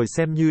cường rồi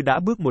xem như đã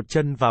bước một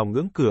chân vào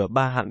ngưỡng cửa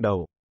 3 hạng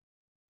đầu.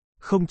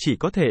 Không chỉ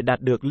có thể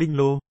đạt được linh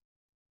lô.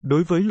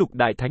 Đối với Lục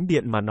Đại Thánh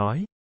Điện mà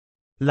nói,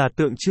 là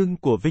tượng trưng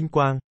của vinh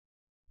quang.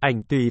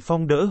 Ảnh Tùy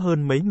Phong đỡ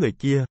hơn mấy người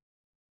kia.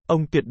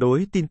 Ông tuyệt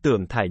đối tin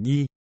tưởng Thải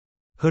Nhi.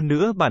 Hơn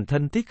nữa bản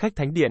thân thích khách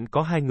Thánh Điện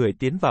có 2 người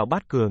tiến vào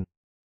bát cường.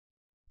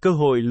 Cơ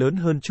hội lớn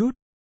hơn chút.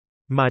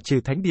 Mà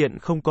trừ Thánh Điện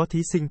không có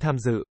thí sinh tham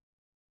dự.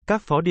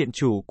 Các phó điện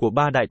chủ của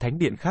 3 đại thánh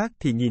điện khác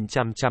thì nhìn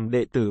chằm chằm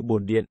đệ tử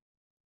bổn điện.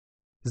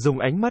 Dùng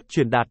ánh mắt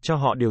truyền đạt cho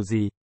họ điều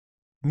gì?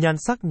 Nhan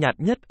sắc nhạt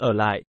nhất ở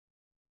lại.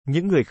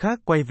 Những người khác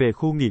quay về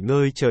khu nghỉ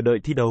ngơi chờ đợi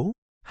thi đấu.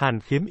 Hàn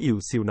Khiếm ỉu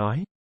xìu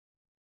nói.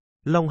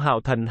 Long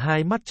Hạo Thần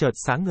hai mắt chợt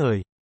sáng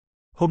ngời.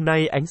 Hôm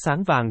nay ánh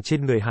sáng vàng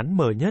trên người hắn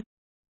mờ nhất.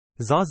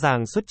 Rõ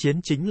ràng xuất chiến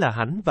chính là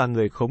hắn và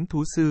người khống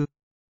thú sư.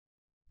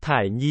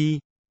 Thải Nhi.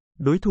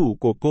 Đối thủ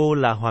của cô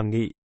là Hoàng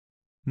Nghị.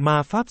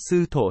 Ma Pháp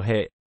Sư thổ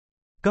hệ.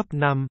 Cấp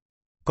 5.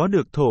 Có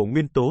được thổ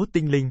nguyên tố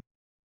tinh linh.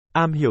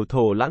 Am hiểu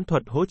thổ lãng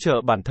thuật hỗ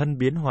trợ bản thân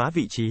biến hóa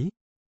vị trí.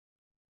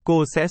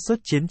 Cô sẽ xuất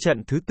chiến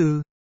trận thứ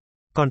 4.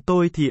 Còn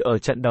tôi thì ở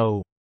trận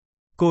đầu.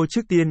 Cô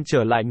trước tiên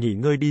trở lại nghỉ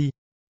ngơi đi.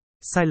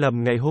 Sai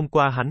lầm ngày hôm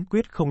qua hắn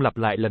quyết không lặp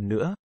lại lần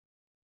nữa.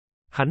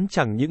 Hắn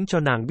chẳng những cho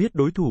nàng biết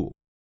đối thủ,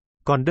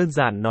 còn đơn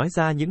giản nói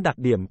ra những đặc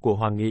điểm của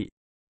Hoàng Nghị.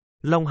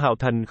 Long Hạo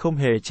Thần không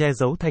hề che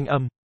giấu thanh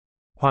âm.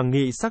 Hoàng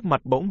Nghị sắc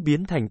mặt bỗng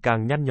biến thành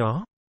càng nhăn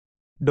nhó.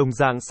 Đồng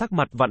dạng sắc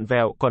mặt vặn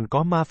vẹo còn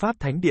có ma pháp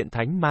thánh điện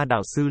thánh ma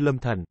đạo sư Lâm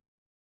Thần.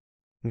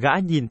 Gã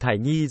nhìn Thải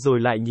Nhi rồi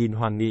lại nhìn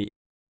Hoàng Nghị.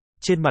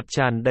 Trên mặt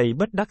tràn đầy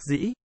bất đắc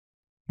dĩ.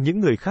 Những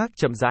người khác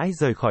chậm rãi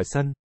rời khỏi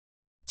sân.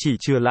 Chỉ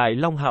trừ lại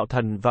Long Hạo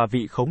Thần và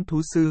vị khống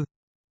thú sư.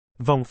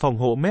 Vòng phòng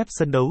hộ mép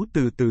sân đấu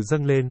từ từ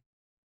dâng lên.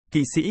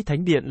 Kỵ sĩ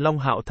Thánh Điện Long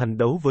Hạo Thần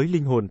đấu với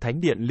linh hồn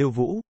Thánh Điện Liêu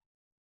Vũ.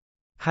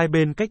 Hai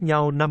bên cách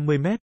nhau 50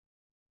 mét.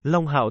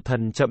 Long Hạo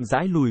Thần chậm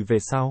rãi lùi về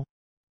sau.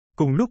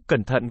 Cùng lúc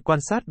cẩn thận quan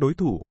sát đối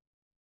thủ.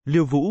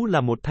 Liêu Vũ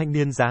là một thanh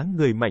niên dáng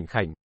người mảnh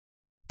khảnh.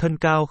 Thân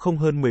cao không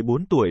hơn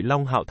 14 tuổi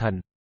Long Hạo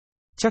Thần.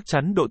 Chắc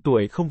chắn độ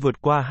tuổi không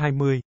vượt qua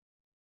 20.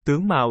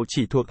 Tướng mạo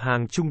chỉ thuộc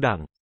hàng trung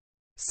đẳng.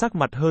 Sắc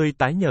mặt hơi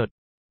tái nhợt.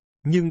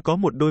 Nhưng có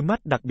một đôi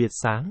mắt đặc biệt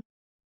sáng.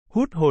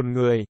 Hút hồn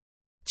người.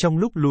 Trong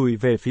lúc lùi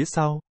về phía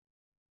sau.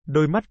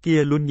 Đôi mắt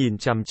kia luôn nhìn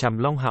chằm chằm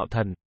Long Hạo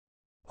Thần.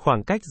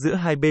 Khoảng cách giữa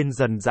hai bên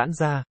dần giãn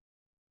ra.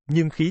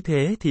 Nhưng khí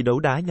thế thì đấu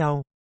đá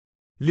nhau.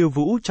 Liêu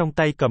Vũ trong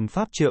tay cầm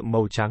pháp trượng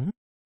màu trắng.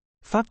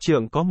 Pháp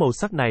trượng có màu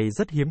sắc này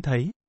rất hiếm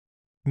thấy.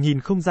 Nhìn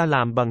không ra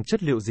làm bằng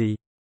chất liệu gì.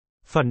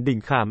 Phần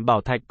đỉnh khảm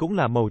bảo thạch cũng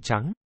là màu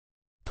trắng.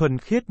 Thuần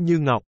khiết như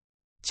ngọc.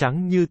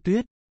 Trắng như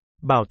tuyết.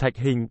 Bảo thạch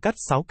hình cắt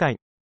 6 cạnh.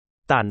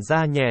 Tản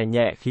ra nhẹ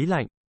nhẹ khí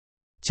lạnh.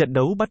 Trận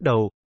đấu bắt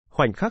đầu.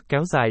 Khoảnh khắc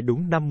kéo dài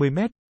đúng 50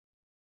 mét.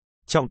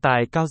 Trọng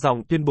tài cao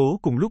giọng tuyên bố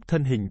cùng lúc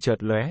thân hình chợt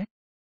lóe.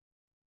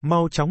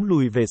 Mau chóng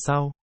lùi về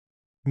sau.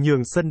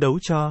 Nhường sân đấu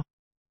cho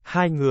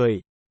hai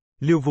người.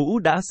 Liêu Vũ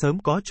đã sớm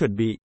có chuẩn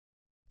bị.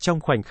 Trong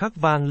khoảnh khắc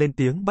vang lên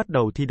tiếng bắt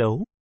đầu thi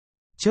đấu.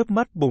 Chớp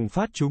mắt bùng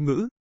phát chú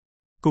ngữ.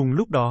 Cùng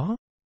lúc đó,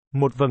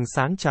 một vầng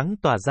sáng trắng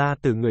tỏa ra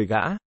từ người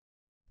gã.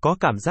 Có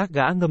cảm giác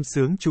gã ngâm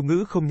sướng chú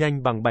ngữ không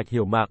nhanh bằng Bạch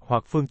Hiểu Mạc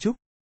hoặc Phương Trúc.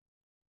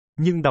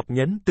 Nhưng đọc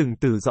nhấn từng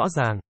từ rõ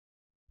ràng.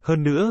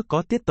 Hơn nữa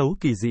có tiết tấu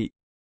kỳ dị.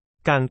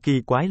 Càng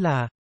kỳ quái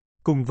là,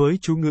 cùng với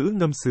chú ngữ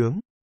ngâm sướng,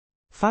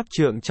 pháp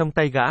trượng trong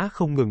tay gã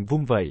không ngừng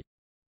vung vẩy.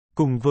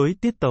 Cùng với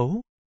tiết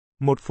tấu,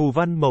 một phù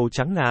văn màu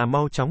trắng ngà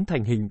mau chóng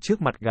thành hình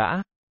trước mặt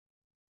gã.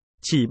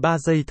 Chỉ 3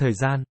 giây thời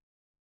gian,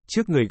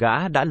 trước người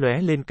gã đã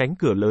lóe lên cánh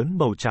cửa lớn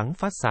màu trắng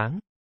phát sáng.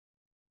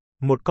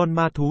 Một con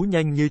ma thú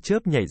nhanh như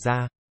chớp nhảy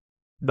ra.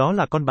 Đó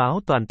là con báo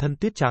toàn thân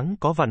tuyết trắng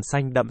có vằn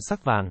xanh đậm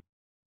sắc vàng.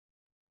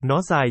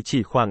 Nó dài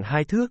chỉ khoảng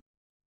 2 thước.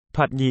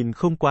 Thoạt nhìn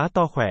không quá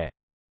to khỏe,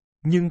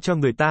 nhưng cho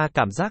người ta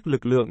cảm giác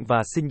lực lượng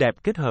và xinh đẹp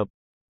kết hợp.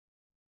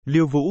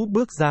 Liêu Vũ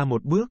bước ra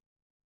một bước.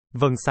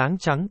 Vầng sáng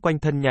trắng quanh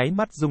thân nháy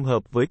mắt dung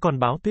hợp với con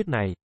báo tuyết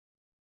này.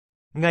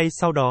 Ngay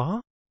sau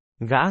đó,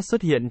 gã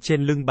xuất hiện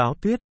trên lưng báo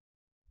tuyết.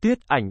 Tuyết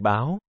ảnh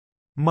báo,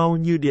 mau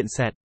như điện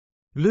xẹt,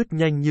 lướt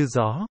nhanh như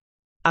gió,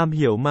 am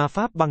hiểu ma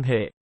pháp băng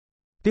hệ.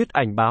 Tuyết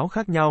ảnh báo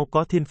khác nhau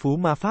có thiên phú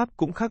ma pháp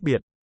cũng khác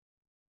biệt.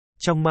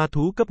 Trong ma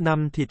thú cấp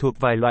 5 thì thuộc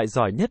vài loại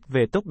giỏi nhất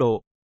về tốc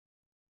độ.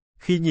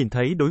 Khi nhìn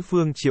thấy đối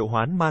phương triệu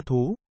hoán ma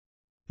thú,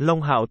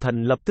 Long Hạo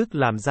Thần lập tức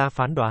làm ra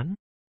phán đoán.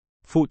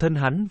 Phụ thân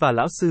hắn và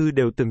lão sư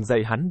đều từng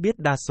dạy hắn biết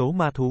đa số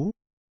ma thú.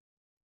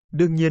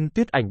 Đương nhiên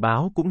tuyết ảnh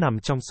báo cũng nằm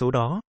trong số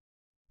đó.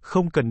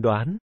 Không cần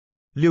đoán,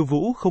 Liêu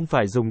Vũ không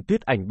phải dùng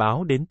tuyết ảnh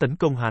báo đến tấn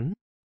công hắn,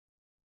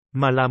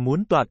 mà là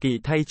muốn tọa kỵ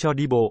thay cho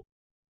đi bộ.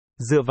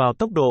 Dựa vào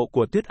tốc độ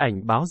của tuyết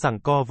ảnh báo giằng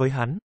co với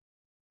hắn.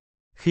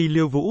 Khi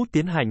Liêu Vũ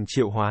tiến hành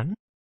triệu hoán,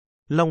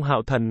 Long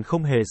Hạo Thần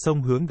không hề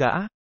xông hướng gã.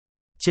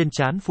 Trên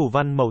trán phù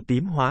văn màu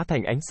tím hóa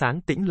thành ánh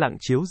sáng tĩnh lặng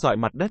chiếu rọi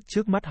mặt đất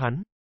trước mắt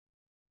hắn.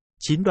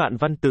 9 đoạn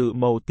văn tự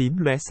màu tím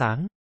lóe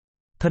sáng.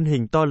 Thân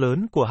hình to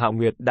lớn của Hạo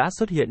Nguyệt đã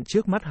xuất hiện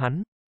trước mắt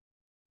hắn.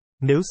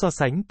 Nếu so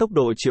sánh tốc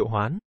độ triệu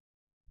hoán,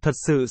 thật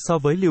sự so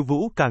với Liêu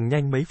Vũ càng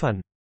nhanh mấy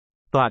phần.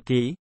 Tọa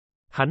kỵ.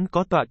 Hắn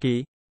có tọa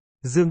kỵ.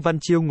 Dương Văn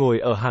Chiêu ngồi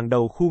ở hàng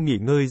đầu khu nghỉ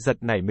ngơi giật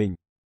nảy mình.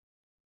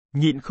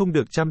 Nhịn không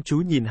được chăm chú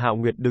nhìn Hạo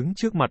Nguyệt đứng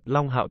trước mặt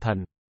Long Hạo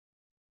Thần.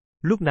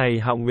 Lúc này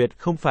Hạo Nguyệt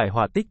không phải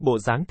hỏa tích bộ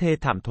dáng thê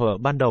thảm thuở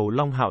ban đầu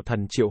Long Hạo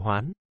Thần triệu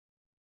hoán.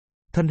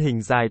 Thân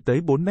hình dài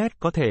tới 4 mét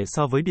có thể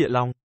so với địa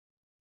long.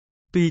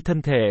 Tuy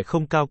thân thể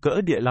không cao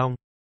cỡ địa long,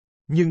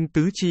 nhưng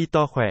tứ chi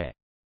to khỏe.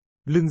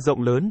 Lưng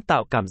rộng lớn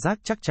tạo cảm giác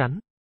chắc chắn.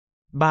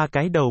 3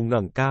 cái đầu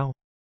ngẩng cao.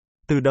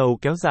 Từ đầu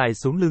kéo dài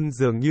xuống lưng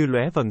dường như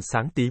lóe vầng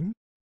sáng tím.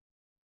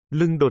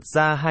 Lưng đột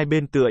ra hai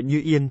bên tựa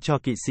như yên cho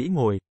kỵ sĩ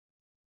ngồi.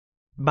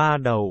 3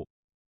 đầu.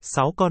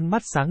 6 con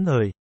mắt sáng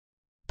ngời.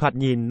 Thoạt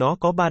nhìn nó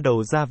có 3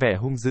 đầu ra vẻ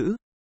hung dữ.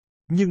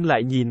 Nhưng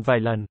lại nhìn vài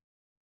lần,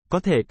 có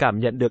thể cảm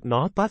nhận được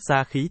nó toát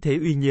ra khí thế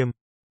uy nghiêm.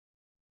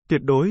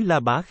 Tuyệt đối là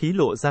bá khí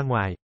lộ ra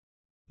ngoài.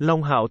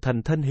 Long Hạo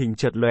Thần thân hình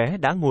chợt lóe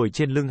đã ngồi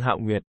trên lưng Hạo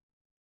Nguyệt.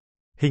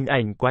 Hình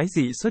ảnh quái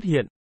dị xuất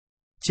hiện.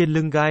 Trên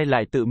lưng gai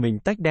lại tự mình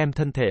tách đem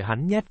thân thể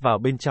hắn nhét vào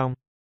bên trong.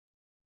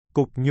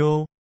 Cục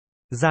nhô.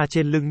 Da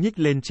trên lưng nhích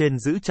lên trên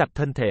giữ chặt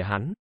thân thể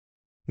hắn.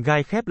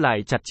 Gai khép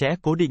lại chặt chẽ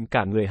cố định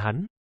cả người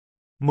hắn.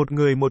 Một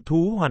người một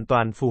thú hoàn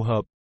toàn phù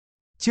hợp.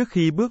 Trước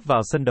khi bước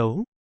vào sân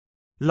đấu,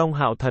 Long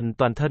Hạo Thần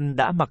toàn thân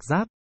đã mặc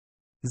giáp.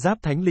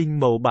 Giáp thánh linh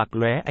màu bạc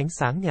lóe ánh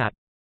sáng nhạt.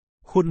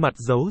 Khuôn mặt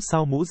giấu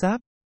sau mũ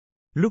giáp.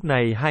 Lúc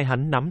này hai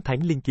hắn nắm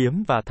thánh linh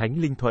kiếm và thánh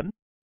linh thuẫn.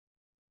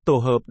 Tổ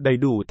hợp đầy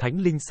đủ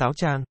thánh linh sáo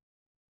trang.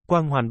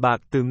 Quang hoàn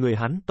bạc từ người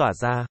hắn tỏa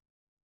ra,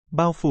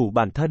 bao phủ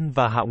bản thân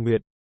và Hạo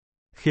Nguyệt,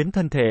 khiến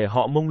thân thể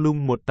họ mông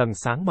lung một tầng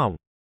sáng mỏng.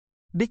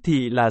 Đích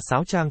thị là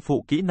sáo trang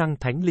phụ kỹ năng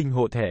thánh linh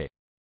hộ thể.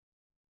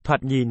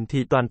 Thoạt nhìn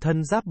thì toàn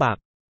thân giáp bạc,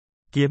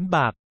 kiếm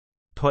bạc,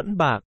 thuẫn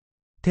bạc,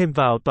 thêm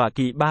vào tọa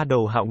kỵ 3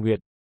 đầu Hạo Nguyệt.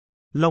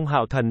 Long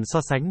Hạo Thần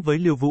so sánh với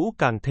Liêu Vũ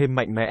càng thêm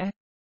mạnh mẽ.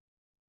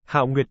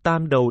 Hạo Nguyệt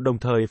tam đầu đồng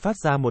thời phát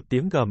ra một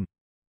tiếng gầm.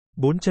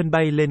 4 chân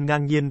bay lên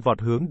ngang nhiên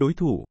vọt hướng đối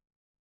thủ.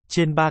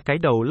 Trên 3 cái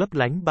đầu lấp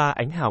lánh 3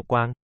 ánh hào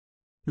quang.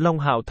 Long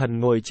Hạo Thần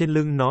ngồi trên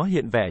lưng nó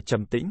hiện vẻ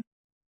trầm tĩnh.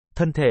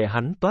 Thân thể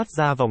hắn toát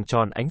ra vòng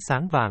tròn ánh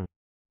sáng vàng.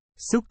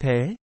 Xúc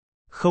thế.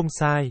 Không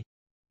sai.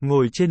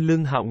 Ngồi trên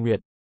lưng Hạo Nguyệt.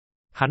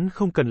 Hắn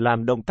không cần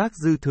làm động tác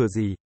dư thừa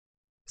gì.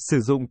 Sử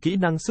dụng kỹ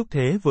năng xúc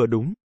thế vừa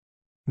đúng.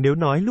 Nếu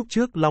nói lúc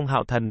trước Long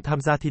Hạo Thần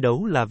tham gia thi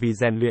đấu là vì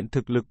rèn luyện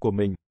thực lực của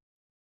mình,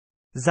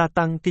 gia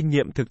tăng kinh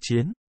nghiệm thực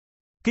chiến,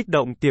 kích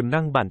động tiềm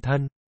năng bản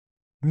thân.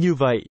 Như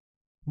vậy,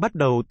 bắt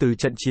đầu từ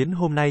trận chiến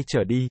hôm nay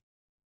trở đi,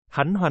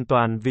 hắn hoàn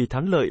toàn vì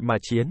thắng lợi mà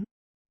chiến.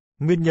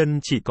 Nguyên nhân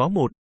chỉ có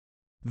một.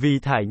 Vì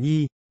Thải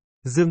Nhi.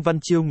 Dương Văn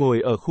Chiêu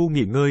ngồi ở khu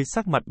nghỉ ngơi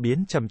sắc mặt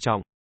biến trầm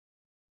trọng.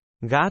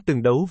 Gã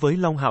từng đấu với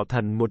Long Hạo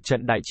Thần một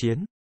trận đại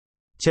chiến.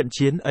 Trận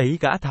chiến ấy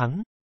gã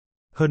thắng.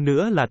 Hơn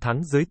nữa là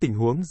thắng dưới tình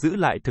huống giữ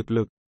lại thực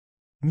lực.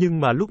 Nhưng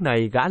mà lúc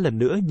này gã lần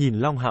nữa nhìn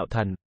Long Hạo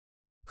Thần.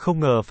 Không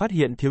ngờ phát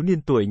hiện thiếu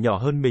niên tuổi nhỏ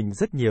hơn mình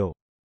rất nhiều.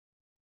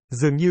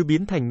 Dường như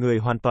biến thành người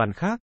hoàn toàn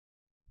khác.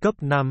 Cấp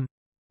 5.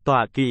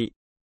 Tọa kỵ.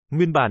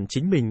 Nguyên bản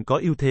chính mình có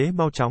ưu thế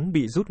mau chóng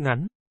bị rút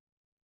ngắn.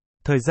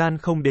 Thời gian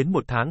không đến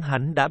 1 tháng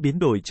hắn đã biến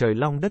đổi trời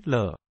long đất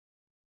lở.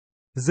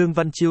 Dương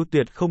Văn Chiêu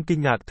tuyệt không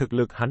kinh ngạc thực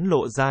lực hắn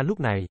lộ ra lúc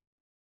này.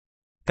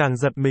 Càng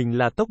giật mình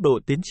là tốc độ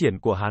tiến triển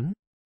của hắn.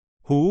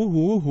 Hú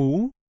hú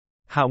hú.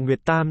 Hạo Nguyệt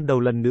tam đầu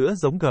lần nữa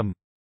giống gầm.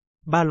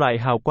 3 loại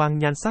hào quang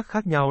nhan sắc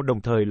khác nhau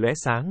đồng thời lóe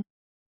sáng.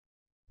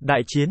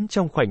 Đại chiến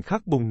trong khoảnh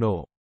khắc bùng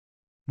nổ.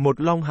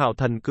 Một Long Hạo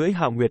Thần cưỡi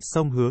Hạo Nguyệt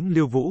xông hướng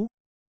Liêu Vũ.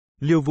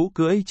 Liêu Vũ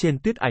cưỡi trên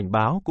tuyết ảnh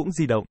báo cũng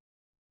di động.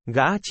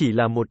 Gã chỉ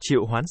là một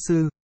triệu hoán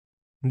sư.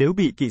 Nếu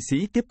bị kỵ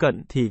sĩ tiếp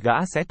cận thì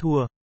gã sẽ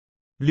thua.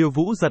 Liêu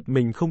Vũ giật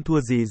mình không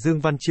thua gì Dương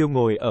Văn Chiêu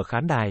ngồi ở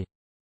khán đài.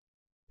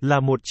 Là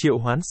một triệu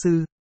hoán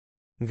sư.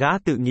 Gã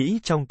tự nghĩ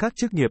trong các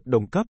chức nghiệp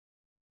đồng cấp,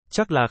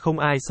 chắc là không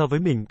ai so với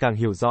mình càng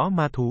hiểu rõ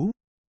ma thú.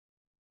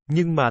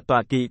 Nhưng mà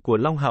tọa kỵ của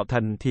Long Hạo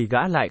Thần thì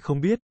gã lại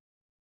không biết.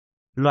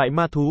 Loại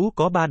ma thú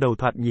có 3 đầu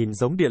thoạt nhìn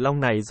giống địa long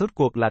này rốt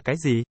cuộc là cái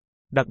gì?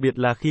 Đặc biệt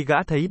là khi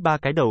gã thấy 3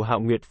 cái đầu Hạo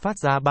Nguyệt phát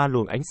ra 3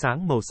 luồng ánh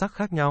sáng màu sắc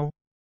khác nhau.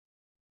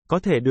 Có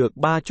thể được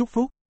 3 chúc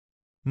phúc.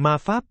 Ma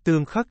pháp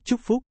tương khắc chúc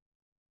phúc.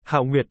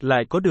 Hạo Nguyệt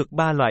lại có được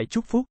 3 loại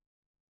chúc phúc.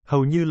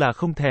 Hầu như là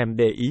không thèm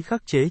để ý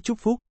khắc chế chúc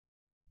phúc.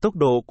 Tốc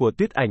độ của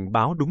tuyết ảnh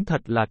báo đúng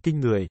thật là kinh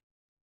người.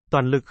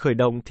 Toàn lực khởi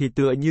động thì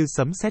tựa như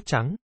sấm sét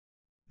trắng.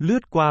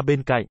 Lướt qua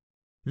bên cạnh.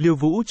 Liêu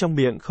Vũ trong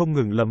miệng không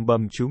ngừng lầm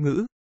bầm chú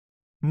ngữ.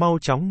 Mau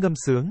chóng ngâm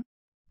sướng.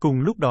 Cùng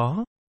lúc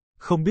đó,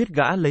 không biết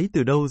gã lấy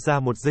từ đâu ra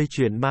một dây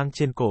chuyền mang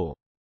trên cổ.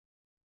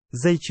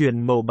 Dây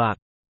chuyền màu bạc,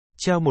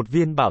 treo một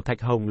viên bảo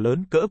thạch hồng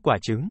lớn cỡ quả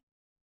trứng.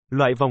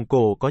 Loại vòng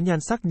cổ có nhan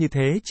sắc như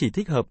thế chỉ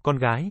thích hợp con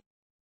gái.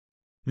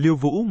 Liêu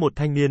Vũ một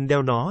thanh niên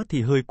đeo nó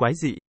thì hơi quái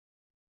dị.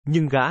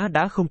 Nhưng gã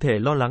đã không thể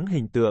lo lắng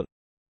hình tượng.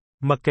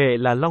 Mặc kệ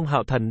là Long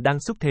Hạo Thần đang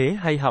xúc thế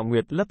hay Hạo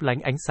Nguyệt lấp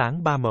lánh ánh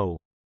sáng 3 màu.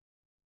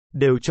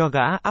 Đều cho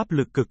gã áp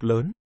lực cực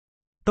lớn.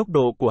 Tốc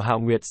độ của Hạo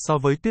Nguyệt so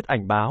với tuyết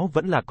ảnh báo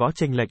vẫn là có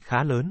chênh lệch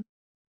khá lớn.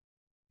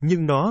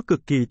 Nhưng nó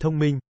cực kỳ thông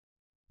minh.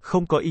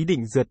 Không có ý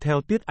định rượt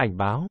theo tuyết ảnh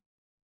báo.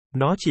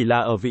 Nó chỉ là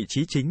ở vị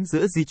trí chính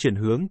giữa di chuyển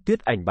hướng tuyết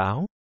ảnh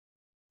báo.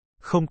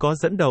 Không có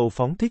dẫn đầu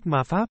phóng thích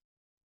ma pháp.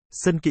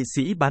 Sân kỵ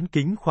sĩ bán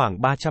kính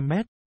khoảng 300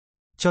 mét.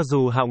 Cho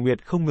dù Hạo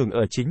Nguyệt không ngừng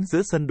ở chính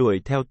giữa sân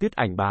đuổi theo tuyết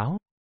ảnh báo.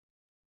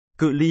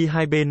 Cự ly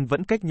hai bên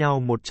vẫn cách nhau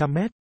 100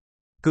 mét.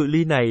 Cự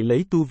ly này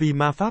lấy tu vi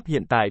ma pháp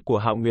hiện tại của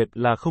Hạo Nguyệt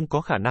là không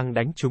có khả năng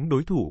đánh trúng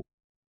đối thủ.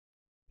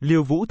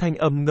 Liêu Vũ thanh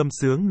âm ngâm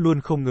sướng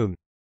luôn không ngừng.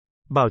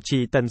 Bảo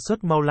trì tần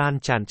suất mau lan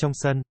tràn trong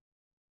sân.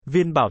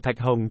 Viên bảo thạch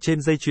hồng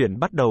trên dây chuyền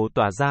bắt đầu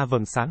tỏa ra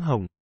vầng sáng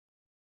hồng.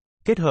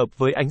 Kết hợp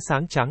với ánh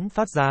sáng trắng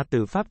phát ra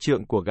từ pháp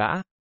trượng của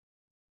gã.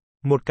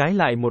 Một cái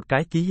lại một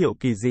cái ký hiệu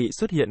kỳ dị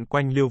xuất hiện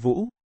quanh Liêu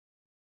Vũ.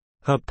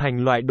 Hợp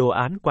thành loại đồ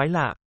án quái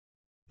lạ.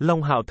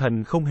 Long Hạo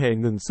Thần không hề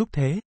ngừng xúc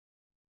thế.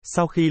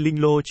 Sau khi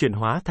linh lô chuyển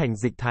hóa thành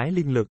dịch thái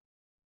linh lực,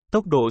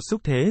 tốc độ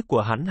xúc thế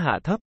của hắn hạ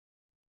thấp.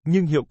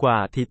 Nhưng hiệu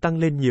quả thì tăng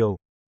lên nhiều.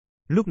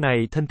 Lúc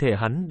này thân thể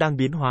hắn đang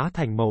biến hóa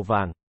thành màu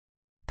vàng.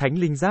 Thánh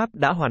linh giáp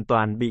đã hoàn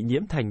toàn bị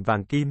nhiễm thành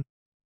vàng kim.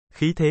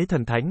 Khí thế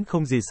thần thánh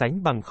không gì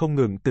sánh bằng không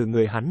ngừng từ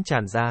người hắn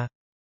tràn ra.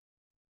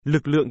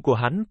 Lực lượng của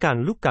hắn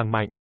càng lúc càng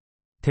mạnh.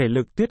 Thể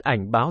lực tuyết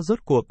ảnh báo rốt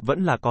cuộc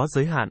vẫn là có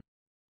giới hạn.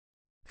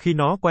 Khi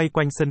nó quay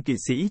quanh sân kỵ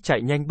sĩ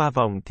chạy nhanh 3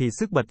 vòng thì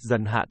sức bật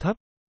dần hạ thấp.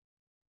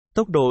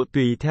 Tốc độ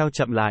tùy theo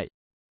chậm lại.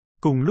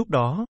 Cùng lúc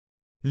đó,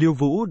 Liêu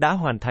Vũ đã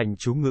hoàn thành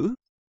chú ngữ.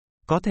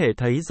 Có thể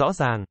thấy rõ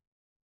ràng.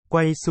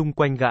 Quay xung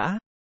quanh gã.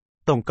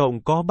 Tổng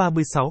cộng có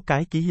 36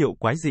 cái ký hiệu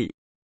quái dị.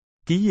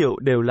 Ký hiệu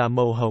đều là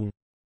màu hồng.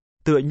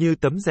 Tựa như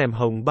tấm rèm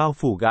hồng bao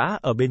phủ gã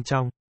ở bên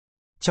trong.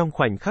 Trong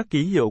khoảnh khắc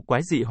ký hiệu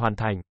quái dị hoàn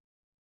thành.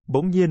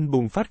 Bỗng nhiên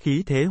bùng phát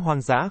khí thế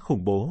hoang dã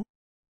khủng bố.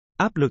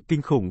 Áp lực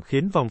kinh khủng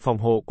khiến vòng phòng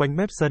hộ quanh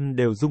mép sân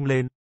đều rung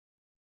lên.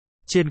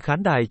 Trên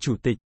khán đài chủ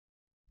tịch,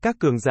 các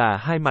cường giả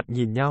hai mặt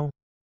nhìn nhau.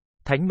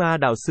 Thánh ma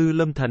đạo sư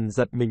Lâm Thần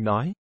giật mình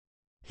nói.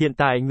 Hiện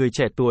tại người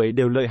trẻ tuổi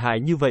đều lợi hại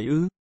như vậy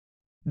ư?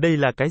 Đây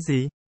là cái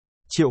gì?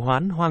 Triệu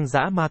hoán hoang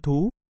dã ma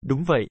thú,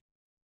 đúng vậy.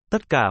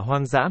 Tất cả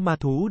hoang dã ma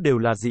thú đều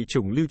là dị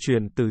chủng lưu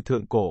truyền từ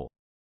thượng cổ.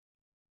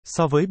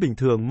 So với bình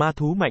thường ma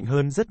thú mạnh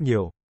hơn rất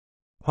nhiều.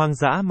 Hoang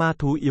dã ma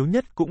thú yếu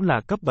nhất cũng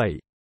là cấp 7.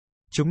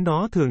 Chúng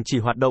nó thường chỉ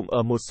hoạt động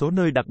ở một số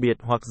nơi đặc biệt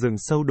hoặc rừng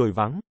sâu đồi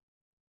vắng.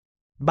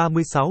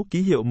 36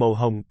 ký hiệu màu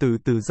hồng từ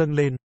từ dâng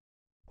lên.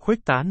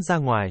 Khuếch tán ra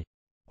ngoài.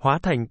 Hóa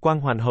thành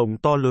quang hoàn hồng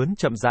to lớn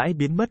chậm rãi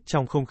biến mất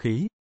trong không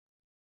khí.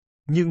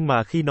 Nhưng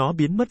mà khi nó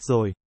biến mất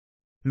rồi,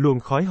 luồng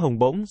khói hồng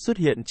bỗng xuất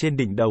hiện trên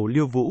đỉnh đầu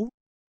Liêu Vũ.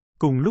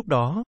 Cùng lúc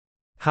đó,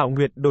 Hạo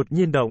Nguyệt đột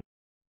nhiên động.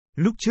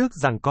 Lúc trước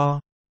giằng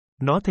co,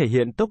 nó thể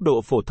hiện tốc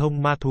độ phổ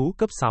thông ma thú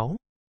cấp 6.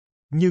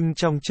 Nhưng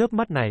trong chớp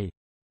mắt này,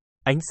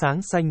 ánh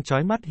sáng xanh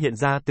chói mắt hiện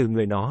ra từ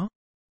người nó,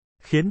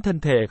 khiến thân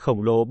thể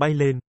khổng lồ bay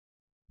lên.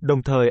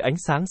 Đồng thời ánh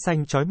sáng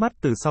xanh chói mắt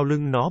từ sau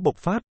lưng nó bộc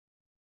phát.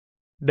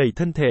 Đẩy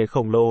thân thể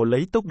khổng lồ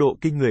lấy tốc độ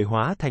kinh người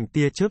hóa thành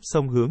tia chớp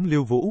xông hướng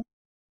Liêu Vũ.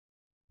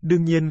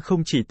 Đương nhiên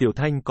không chỉ Tiểu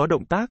Thanh có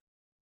động tác.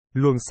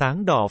 Luồng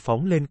sáng đỏ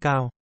phóng lên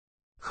cao.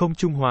 Không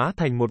trung hóa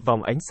thành một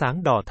vòng ánh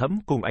sáng đỏ thẫm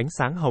cùng ánh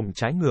sáng hồng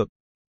trái ngược.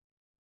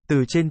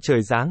 Từ trên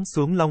trời giáng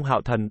xuống Long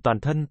Hạo Thần toàn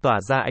thân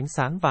tỏa ra ánh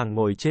sáng vàng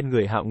ngồi trên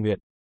người Hạo Nguyệt.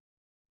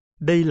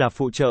 Đây là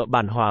phụ trợ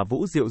bản hỏa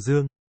vũ diệu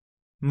dương.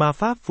 Ma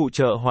pháp phụ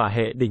trợ hỏa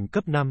hệ đỉnh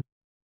cấp 5.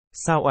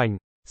 Sao ảnh,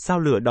 sao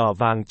lửa đỏ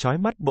vàng chói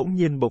mắt bỗng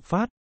nhiên bộc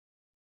phát.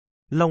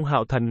 Long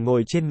Hạo Thần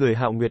ngồi trên người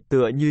Hạo Nguyệt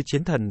tựa như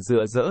chiến thần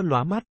rực rỡ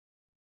lóa mắt.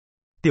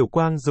 Tiểu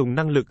Quang dùng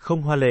năng lực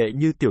không hoa lệ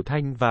như Tiểu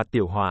Thanh và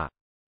Tiểu Hỏa.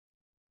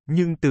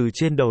 Nhưng từ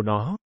trên đầu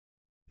nó,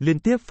 liên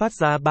tiếp phát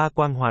ra 3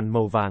 quang hoàn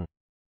màu vàng.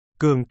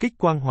 Cường kích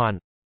quang hoàn,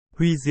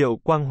 huy diệu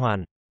quang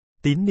hoàn,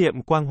 tín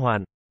niệm quang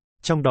hoàn.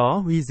 Trong đó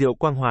huy diệu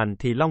quang hoàn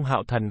thì Long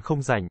Hạo Thần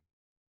không rảnh.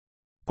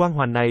 Quang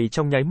hoàn này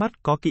trong nháy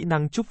mắt có kỹ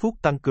năng chúc phúc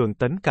tăng cường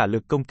tấn cả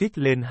lực công kích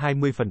lên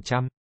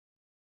 20%.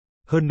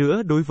 Hơn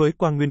nữa đối với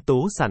quang nguyên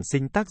tố sản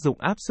sinh tác dụng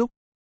áp xúc.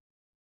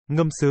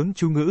 Ngâm sướng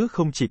chú ngữ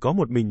không chỉ có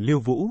một mình Liêu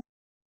Vũ.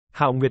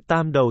 Hạo Nguyệt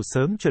Tam Đầu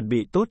sớm chuẩn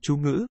bị tốt chú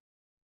ngữ.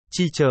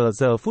 Chi chờ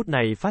giờ phút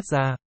này phát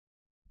ra.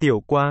 Tiểu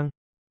quang,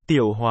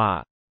 tiểu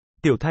hỏa,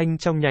 tiểu thanh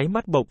trong nháy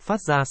mắt bộc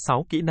phát ra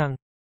 6 kỹ năng.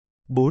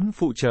 4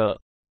 phụ trợ,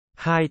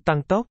 2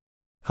 tăng tốc,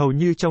 hầu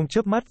như trong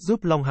chớp mắt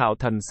giúp Long Hạo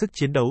Thần sức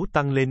chiến đấu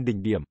tăng lên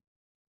đỉnh điểm.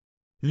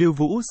 Liêu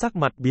Vũ sắc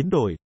mặt biến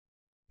đổi.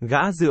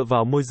 Gã dựa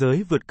vào môi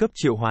giới vượt cấp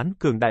triệu hoán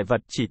cường đại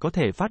vật chỉ có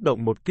thể phát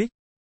động một kích.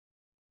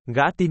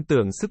 Gã tin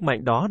tưởng sức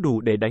mạnh đó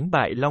đủ để đánh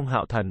bại Long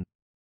Hạo Thần.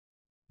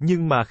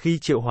 Nhưng mà khi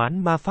triệu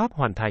hoán ma pháp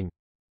hoàn thành,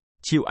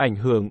 chịu ảnh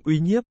hưởng uy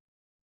nhiếp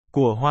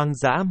của hoang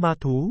dã ma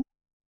thú,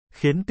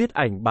 khiến tuyết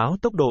ảnh báo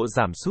tốc độ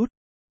giảm sút,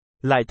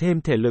 lại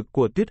thêm thể lực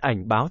của tuyết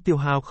ảnh báo tiêu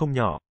hao không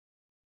nhỏ.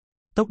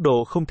 Tốc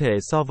độ không thể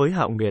so với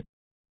Hạo Nguyệt.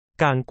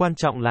 Càng quan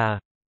trọng là,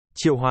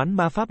 triệu hoán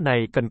ma pháp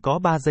này cần có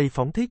 3 giây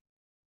phóng thích.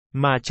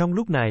 Mà trong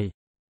lúc này,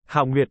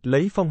 Hạo Nguyệt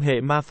lấy phong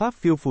hệ ma pháp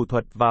phiêu phù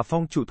thuật và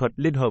phong trụ thuật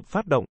liên hợp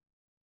phát động.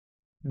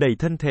 Đẩy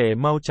thân thể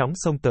mau chóng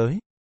xông tới.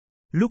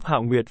 Lúc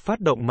Hạo Nguyệt phát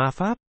động ma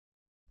pháp,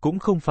 cũng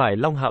không phải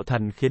Long Hạo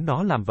Thần khiến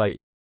nó làm vậy,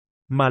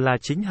 mà là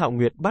chính Hạo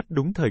Nguyệt bắt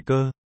đúng thời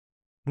cơ.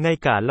 Ngay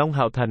cả Long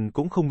Hạo Thần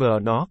cũng không ngờ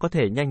nó có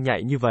thể nhanh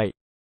nhạy như vậy.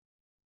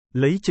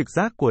 Lấy trực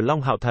giác của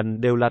Long Hạo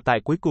Thần đều là tại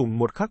cuối cùng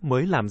một khắc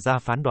mới làm ra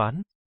phán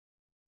đoán.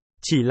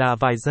 Chỉ là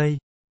vài giây,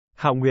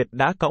 Hạo Nguyệt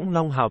đã cõng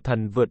Long Hạo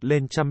Thần vượt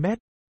lên 100 mét.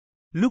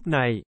 Lúc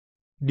này,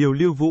 điều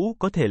Liêu Vũ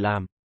có thể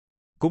làm,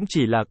 cũng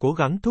chỉ là cố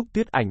gắng thúc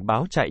tuyết ảnh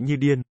báo chạy như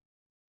điên.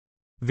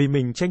 Vì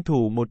mình tranh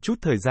thủ một chút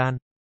thời gian,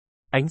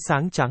 ánh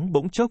sáng trắng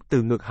bỗng chốc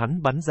từ ngực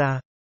hắn bắn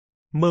ra.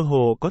 Mơ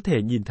hồ có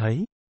thể nhìn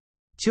thấy.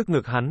 Trước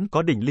ngực hắn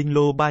có đỉnh linh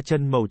lô 3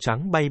 chân màu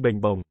trắng bay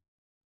bềnh bồng.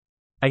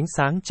 Ánh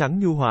sáng trắng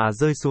nhu hòa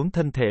rơi xuống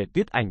thân thể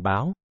tuyết ảnh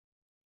báo,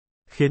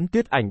 khiến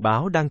tuyết ảnh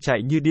báo đang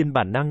chạy như điên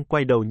bản năng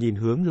quay đầu nhìn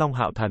hướng Long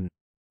Hạo Thần.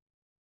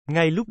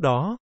 Ngay lúc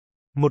đó,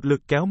 một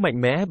lực kéo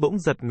mạnh mẽ bỗng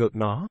giật ngược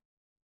nó.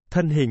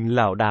 Thân hình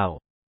lảo đảo,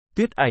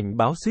 tuyết ảnh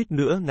báo suýt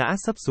nữa ngã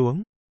sấp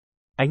xuống.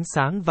 Ánh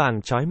sáng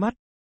vàng chói mắt,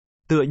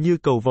 tựa như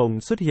cầu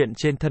vồng xuất hiện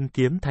trên thân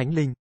kiếm thánh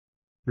linh.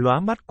 Lóa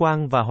mắt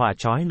quang và hỏa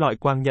chói lọi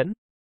quang nhẫn.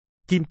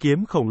 Kim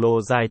kiếm khổng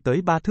lồ dài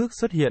tới 3 thước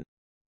xuất hiện.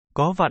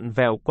 Có vặn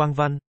vẹo quang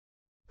văn.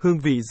 Hương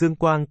vị dương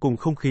quang cùng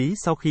không khí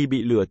sau khi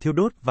bị lửa thiêu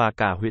đốt và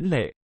cả huyễn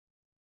lệ.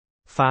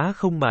 Phá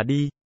không mà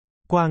đi.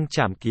 Quang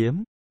chảm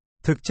kiếm.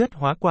 Thực chất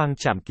hóa quang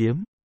chảm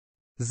kiếm.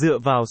 Dựa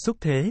vào xúc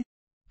thế.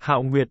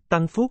 Hạo Nguyệt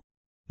tăng phúc.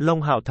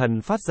 Long Hạo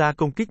Thần phát ra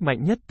công kích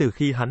mạnh nhất từ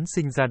khi hắn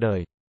sinh ra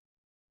đời.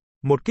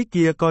 Một kích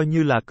kia coi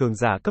như là cường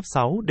giả cấp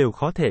 6 đều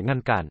khó thể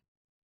ngăn cản.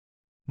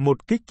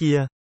 Một kích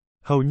kia,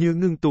 hầu như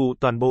ngưng tụ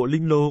toàn bộ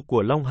linh lô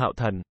của Long Hạo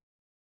Thần.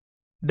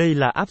 Đây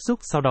là áp xúc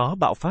sau đó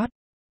bạo phát.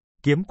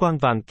 Kiếm quang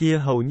vàng kia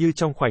hầu như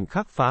trong khoảnh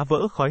khắc phá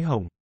vỡ khói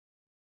hồng.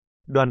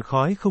 Đoàn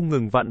khói không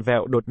ngừng vặn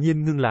vẹo đột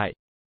nhiên ngưng lại.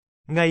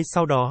 Ngay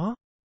sau đó,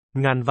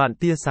 ngàn vạn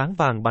tia sáng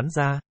vàng bắn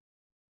ra.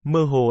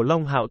 Mơ hồ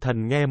Long Hạo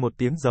Thần nghe một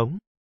tiếng giống.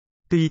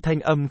 Tuy thanh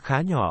âm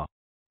khá nhỏ,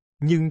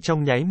 nhưng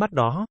trong nháy mắt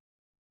đó,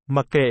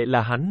 mặc kệ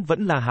là hắn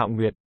vẫn là Hạo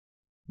Nguyệt,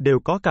 đều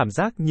có cảm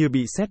giác như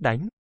bị sét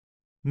đánh.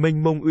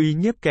 Mênh mông uy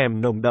nhiếp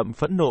kèm nồng đậm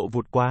phẫn nộ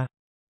vụt qua.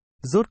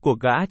 Rốt cuộc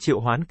gã triệu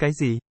hoán cái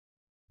gì?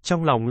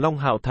 Trong lòng Long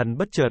Hạo Thần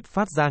bất chợt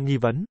phát ra nghi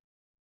vấn.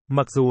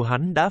 Mặc dù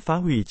hắn đã phá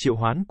hủy triệu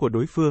hoán của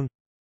đối phương,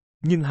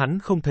 nhưng hắn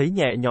không thấy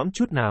nhẹ nhõm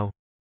chút nào.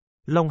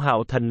 Long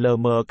Hạo Thần lờ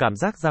mờ cảm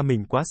giác ra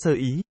mình quá sơ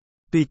ý,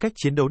 tuy cách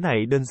chiến đấu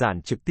này đơn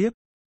giản trực tiếp,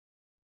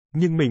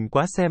 nhưng mình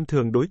quá xem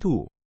thường đối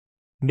thủ.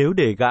 Nếu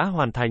để gã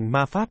hoàn thành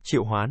ma pháp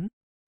triệu hoán,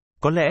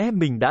 có lẽ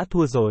mình đã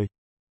thua rồi.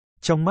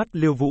 Trong mắt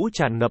Liêu Vũ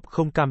tràn ngập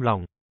không cam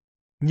lòng,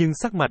 nhưng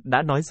sắc mặt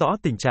đã nói rõ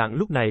tình trạng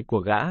lúc này của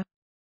gã.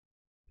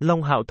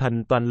 Long Hạo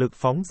Thần toàn lực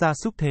phóng ra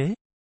xúc thế.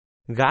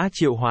 Gã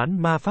triệu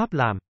hoán ma pháp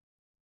làm.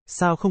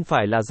 Sao không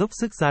phải là dốc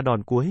sức ra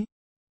đòn cuối?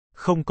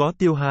 Không có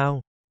tiêu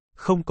hao,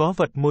 không có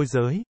vật môi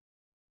giới.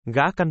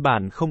 Gã căn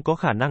bản không có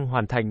khả năng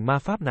hoàn thành ma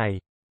pháp này.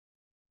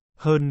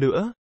 Hơn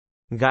nữa,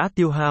 gã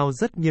tiêu hao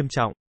rất nghiêm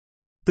trọng.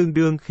 Tương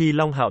đương khi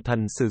Long Hạo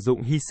Thần sử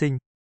dụng hy sinh,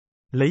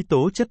 lấy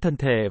tố chất thân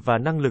thể và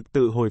năng lực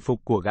tự hồi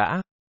phục của gã.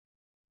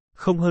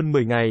 Không hơn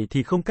 10 ngày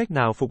thì không cách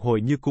nào phục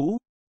hồi như cũ.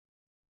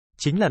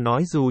 Chính là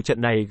nói dù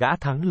trận này gã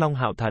thắng Long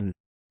Hạo Thần,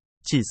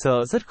 chỉ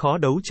sợ rất khó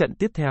đấu trận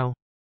tiếp theo.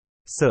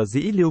 Sở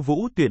dĩ Liêu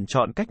Vũ tuyển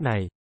chọn cách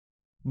này,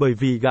 bởi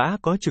vì gã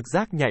có trực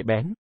giác nhạy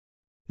bén.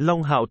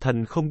 Long Hạo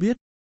Thần không biết,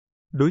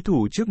 đối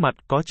thủ trước mặt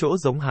có chỗ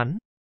giống hắn,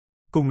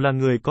 cùng là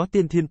người có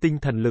tiên thiên tinh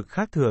thần lực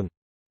khác thường.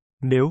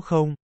 Nếu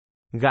không,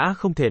 gã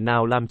không thể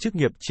nào làm chức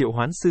nghiệp triệu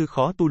hoán sư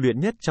khó tu luyện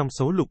nhất trong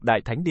số Lục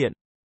Đại Thánh Điện.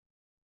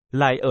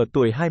 Lại ở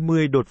tuổi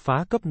 20 đột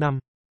phá cấp 5.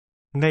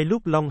 Ngay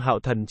lúc Long Hạo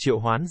Thần triệu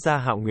hoán ra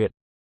Hạo Nguyệt,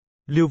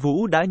 Liêu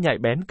Vũ đã nhạy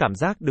bén cảm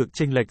giác được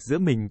chênh lệch giữa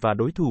mình và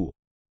đối thủ.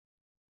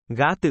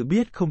 Gã tự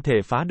biết không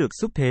thể phá được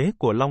xúc thế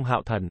của Long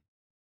Hạo Thần.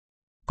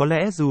 Có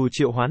lẽ dù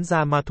triệu hoán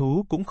ra ma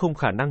thú cũng không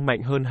khả năng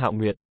mạnh hơn Hạo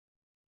Nguyệt.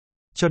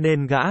 Cho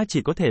nên gã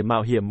chỉ có thể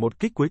mạo hiểm một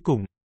kích cuối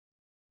cùng.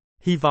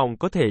 Hy vọng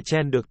có thể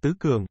chen được tứ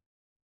cường.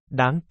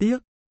 Đáng tiếc,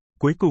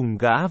 cuối cùng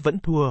gã vẫn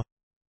thua.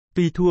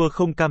 Tuy thua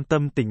không cam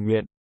tâm tình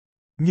nguyện,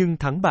 nhưng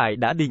thắng bại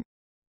đã định.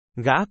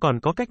 Gã còn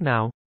có cách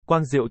nào?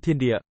 Quang diệu thiên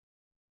địa.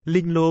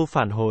 Linh lô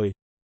phản hồi.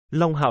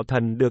 Long Hạo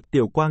Thần được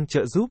tiểu quang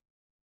trợ giúp.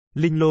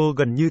 Linh lô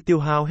gần như tiêu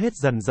hao hết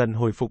dần dần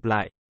hồi phục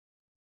lại.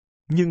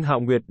 Nhưng Hạo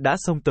Nguyệt đã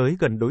xông tới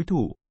gần đối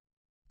thủ.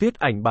 Tuyết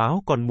Ảnh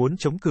Báo còn muốn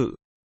chống cự.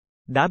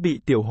 Đã bị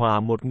tiểu hòa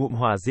một ngụm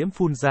hỏa diễm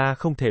phun ra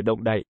không thể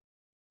động đậy.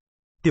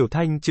 Tiểu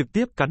Thanh trực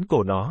tiếp cắn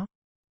cổ nó.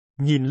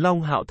 Nhìn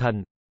Long Hạo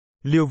Thần.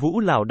 Liêu Vũ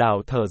lảo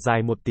đảo thở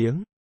dài một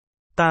tiếng.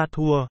 Ta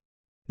thua.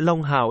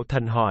 Long Hạo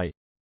Thần hỏi.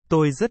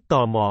 Tôi rất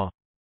tò mò.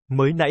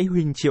 Mới nãy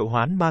huynh triệu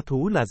hoán ma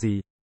thú là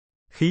gì?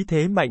 Khí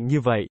thế mạnh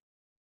như vậy.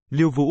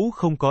 Liêu Vũ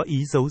không có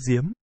ý giấu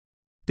giếm.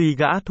 Tuy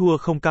gã thua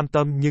không cam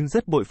tâm nhưng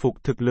rất bội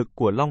phục thực lực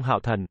của Long Hạo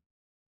Thần.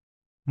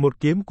 Một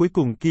kiếm cuối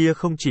cùng kia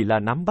không chỉ là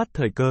nắm bắt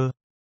thời cơ.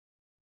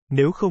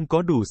 Nếu không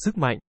có đủ sức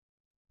mạnh,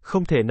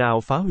 không thể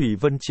nào phá hủy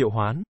Vân triệu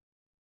hoán.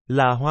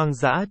 Là hoang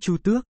dã chu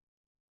tước.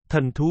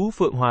 Thần thú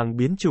Phượng Hoàng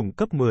biến chủng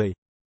cấp 10.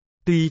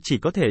 Tuy chỉ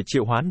có thể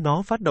triệu hoán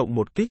nó phát động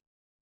một kích,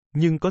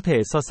 nhưng có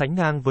thể so sánh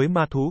ngang với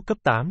ma thú cấp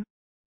 8.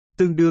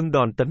 Tương đương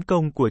đòn tấn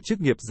công của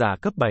chức nghiệp giả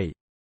cấp 7.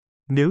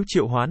 Nếu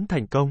triệu hoán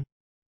thành công,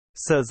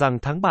 sợ rằng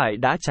thắng bại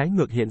đã trái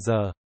ngược hiện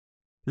giờ.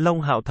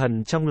 Long Hạo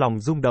Thần trong lòng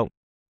rung động.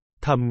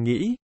 Thầm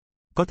nghĩ,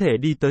 có thể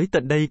đi tới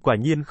tận đây quả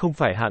nhiên không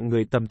phải hạng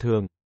người tầm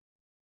thường.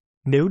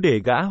 Nếu để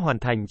gã hoàn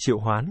thành triệu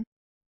hoán,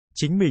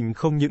 chính mình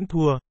không những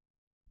thua,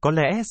 có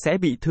lẽ sẽ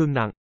bị thương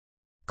nặng.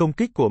 Công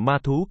kích của ma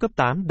thú cấp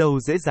 8 đâu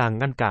dễ dàng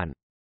ngăn cản.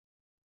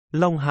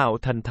 Long Hạo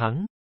Thần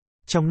thắng.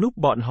 Trong lúc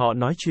bọn họ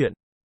nói chuyện,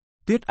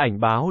 Tuyết Ảnh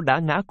Báo đã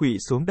ngã quỵ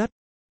xuống đất.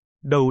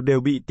 Đầu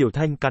đều bị Tiểu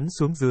Thanh cắn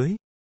xuống dưới.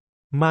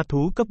 Ma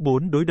thú cấp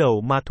 4 đối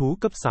đầu ma thú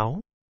cấp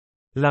 6.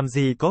 Làm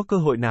gì có cơ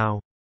hội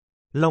nào.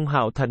 Long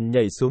Hạo Thần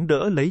nhảy xuống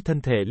đỡ lấy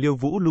thân thể Liêu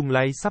Vũ lung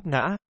lay sắp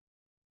ngã.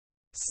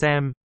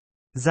 Xem.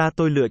 Ra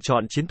tôi lựa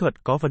chọn chiến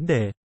thuật có vấn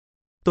đề.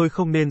 Tôi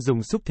không nên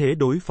dùng xúc thế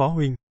đối phó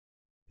huynh.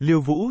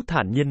 Liêu Vũ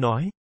thản nhiên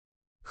nói.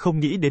 Không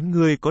nghĩ đến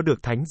ngươi có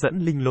được thánh dẫn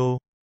linh lô.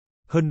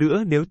 Hơn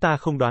nữa nếu ta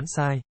không đoán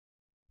sai,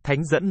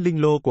 thánh dẫn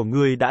linh lô của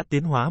ngươi đã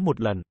tiến hóa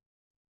một lần.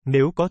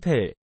 Nếu có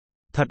thể,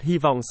 thật hy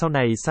vọng sau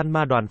này săn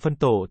ma đoàn phân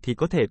tổ thì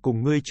có thể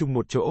cùng ngươi chung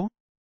một chỗ.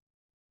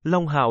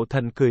 Long Hạo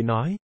Thần cười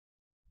nói.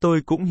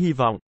 Tôi cũng hy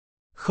vọng.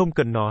 Không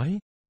cần nói.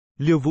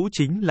 Liêu Vũ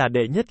chính là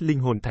đệ nhất linh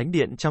hồn thánh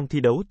điện trong thi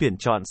đấu tuyển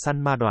chọn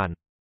săn ma đoàn.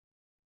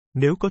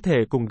 Nếu có thể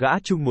cùng gã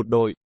chung một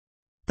đội,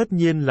 tất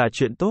nhiên là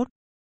chuyện tốt.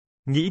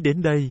 Nghĩ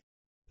đến đây,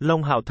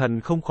 Long Hạo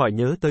Thần không khỏi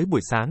nhớ tới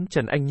buổi sáng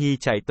Trần Anh Nhi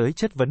chạy tới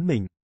chất vấn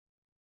mình.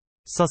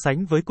 So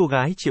sánh với cô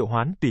gái triệu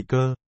hoán tùy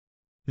cơ,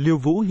 Liêu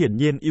Vũ hiển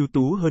nhiên ưu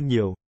tú hơn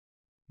nhiều.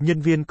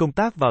 Nhân viên công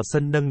tác vào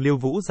sân nâng Liêu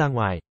Vũ ra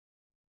ngoài.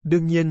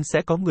 Đương nhiên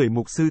sẽ có người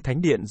mục sư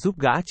thánh điện giúp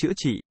gã chữa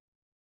trị.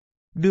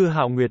 Đưa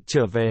Hạo Nguyệt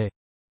trở về.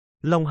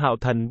 Long Hạo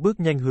Thần bước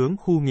nhanh hướng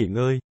khu nghỉ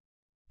ngơi.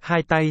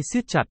 Hai tay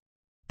siết chặt.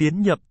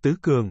 Tiến nhập tứ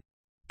cường.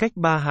 Cách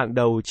 3 hạng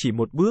đầu chỉ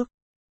một bước.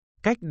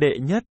 Cách đệ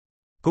nhất.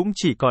 Cũng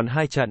chỉ còn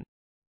 2 trận.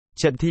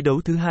 Trận thi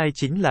đấu thứ 2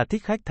 chính là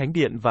thích khách thánh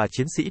điện và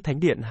chiến sĩ thánh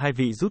điện, hai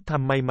vị rút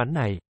thăm may mắn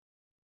này.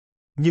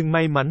 Nhưng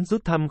may mắn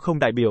rút thăm không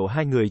đại biểu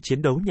hai người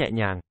chiến đấu nhẹ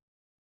nhàng.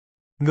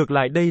 Ngược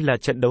lại đây là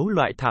trận đấu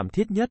loại thảm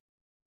thiết nhất.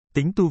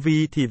 Tính tu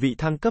vi thì vị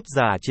thăng cấp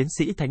giả chiến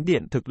sĩ thánh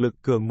điện thực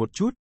lực cường một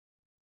chút.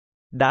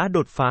 Đã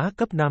đột phá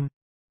cấp 5.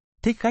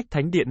 Thích khách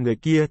thánh điện người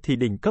kia thì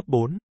đỉnh cấp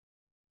 4.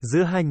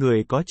 Giữa hai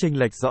người có chênh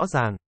lệch rõ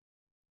ràng.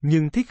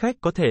 Nhưng thích khách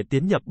có thể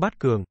tiến nhập bát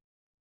cường.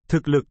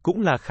 Thực lực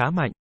cũng là khá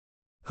mạnh.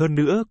 Hơn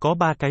nữa có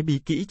 3 cái bí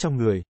kỹ trong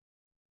người.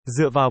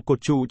 Dựa vào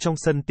cột trụ trong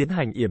sân tiến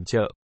hành yểm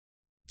trợ.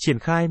 Triển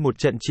khai một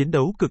trận chiến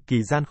đấu cực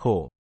kỳ gian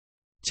khổ.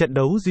 Trận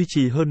đấu duy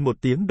trì hơn 1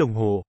 tiếng đồng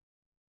hồ.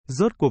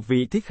 Rốt cuộc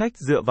vị thích khách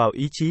dựa vào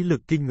ý chí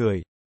lực kinh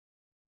người.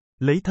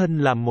 Lấy thân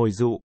làm mồi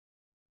dụ.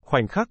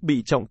 Khoảnh khắc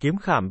bị trọng kiếm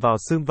khảm vào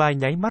xương vai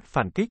nháy mắt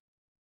phản kích.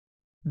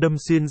 Đâm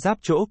xuyên giáp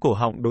chỗ cổ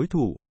họng đối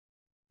thủ.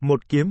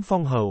 Một kiếm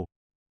phong hầu.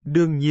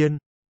 Đương nhiên,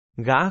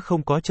 gã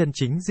không có chân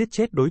chính giết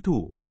chết đối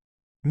thủ.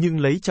 Nhưng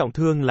lấy trọng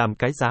thương làm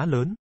cái giá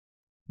lớn.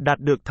 Đạt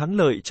được thắng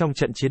lợi trong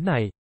trận chiến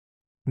này.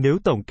 Nếu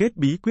tổng kết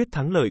bí quyết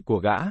thắng lợi của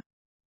gã,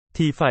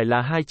 thì phải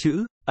là 2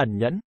 chữ, ẩn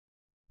nhẫn.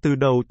 Từ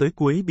đầu tới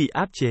cuối bị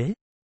áp chế.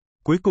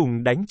 Cuối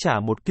cùng đánh trả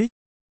một kích.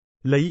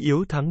 Lấy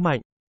yếu thắng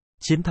mạnh.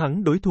 Chiến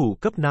thắng đối thủ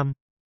cấp 5.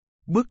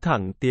 Bước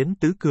thẳng tiến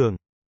tứ cường.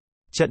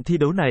 Trận thi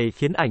đấu này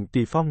khiến Ảnh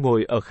Tùy Phong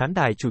ngồi ở khán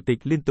đài chủ tịch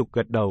liên tục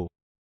gật đầu.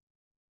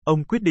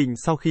 Ông quyết định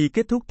sau khi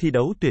kết thúc thi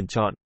đấu tuyển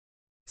chọn,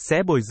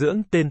 sẽ bồi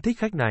dưỡng tên thích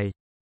khách này.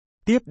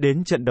 Tiếp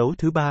đến trận đấu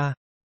thứ 3,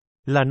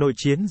 là nội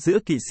chiến giữa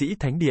Kỵ Sĩ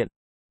Thánh Điện.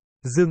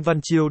 Dương Văn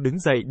Chiêu đứng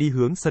dậy đi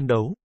hướng sân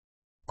đấu.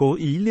 Cố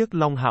ý liếc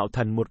Long Hạo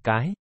Thần một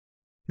cái.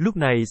 Lúc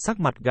này sắc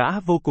mặt gã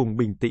vô cùng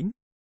bình tĩnh.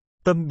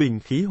 Tâm bình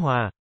khí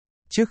hòa.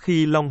 Trước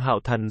khi Long Hạo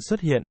Thần xuất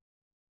hiện,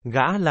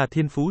 gã là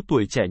thiên phú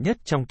tuổi trẻ nhất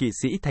trong Kỵ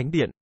Sĩ Thánh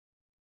Điện.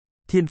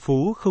 Thiên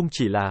phú không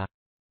chỉ là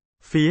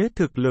phía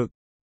thực lực,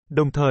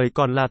 đồng thời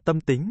còn là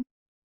tâm tính.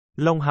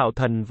 Long Hạo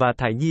Thần và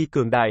Thải Nhi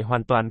cường đại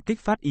hoàn toàn kích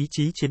phát ý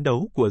chí chiến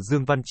đấu của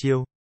Dương Văn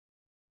Chiêu.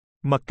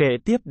 Mặc kệ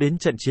tiếp đến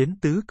trận chiến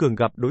tứ cường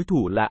gặp đối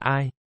thủ là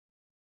ai,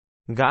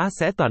 gã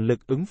sẽ toàn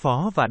lực ứng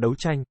phó và đấu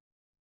tranh.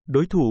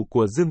 Đối thủ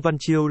của Dương Văn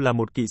Chiêu là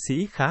một kỵ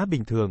sĩ khá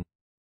bình thường.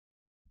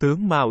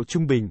 Tướng mạo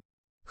trung bình,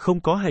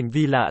 không có hành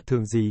vi lạ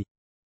thường gì.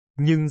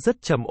 nhưng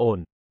rất trầm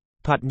ổn.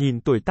 Thoạt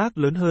nhìn tuổi tác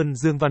lớn hơn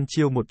Dương Văn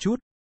Chiêu một chút.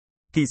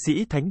 Kỵ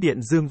sĩ Thánh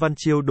Điện Dương Văn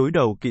Chiêu đối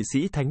đầu Kỵ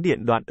sĩ Thánh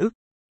Điện Đoạn Ức.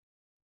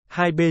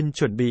 Hai bên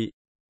chuẩn bị,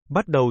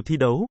 bắt đầu thi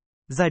đấu.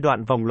 Giai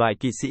đoạn vòng loại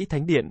Kỵ sĩ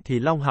Thánh Điện thì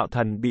Long Hạo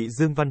Thần bị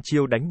Dương Văn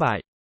Chiêu đánh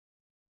bại.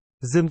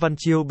 Dương Văn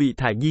Chiêu bị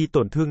thải nhi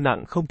tổn thương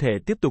nặng không thể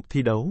tiếp tục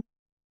thi đấu.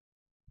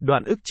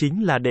 Đoạn Ức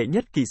chính là đệ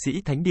nhất Kỵ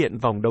sĩ Thánh Điện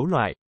vòng đấu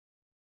loại.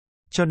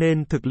 Cho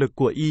nên thực lực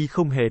của y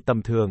không hề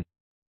tầm thường.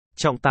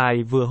 Trọng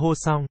tài vừa hô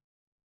xong,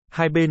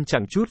 hai bên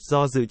chẳng chút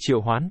do dự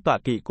triệu hoán tọa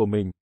kỵ của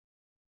mình.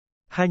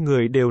 Hai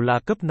người đều là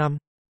cấp 5.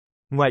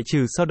 Ngoại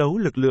trừ so đấu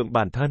lực lượng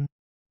bản thân.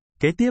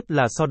 Kế tiếp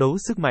là so đấu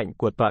sức mạnh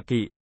của tọa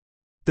kỵ.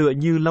 Tựa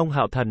như Long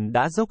Hạo Thần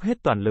đã dốc hết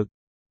toàn lực.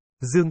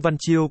 Dương Văn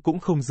Chiêu cũng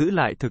không giữ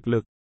lại thực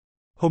lực.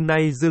 Hôm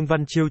nay Dương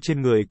Văn Chiêu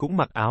trên người cũng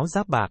mặc áo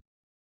giáp bạc.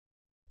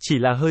 Chỉ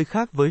là hơi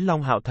khác với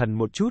Long Hạo Thần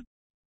một chút.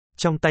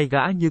 Trong tay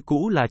gã như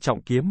cũ là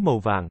trọng kiếm màu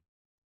vàng.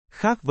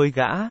 Khác với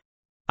gã,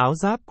 áo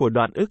giáp của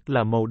Đoạn Ức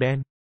là màu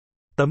đen.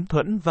 Tấm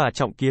thuẫn và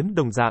trọng kiếm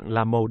đồng dạng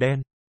là màu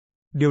đen.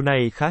 Điều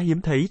này khá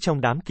hiếm thấy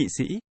trong đám kỵ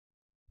sĩ.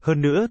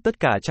 Hơn nữa tất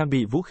cả trang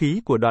bị vũ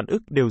khí của Đoạn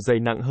Ức đều dày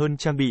nặng hơn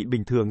trang bị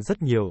bình thường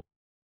rất nhiều.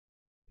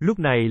 Lúc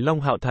này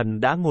Long Hạo Thần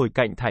đã ngồi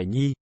cạnh Thải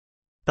Nhi.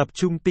 Tập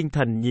trung tinh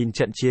thần nhìn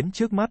trận chiến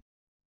trước mắt.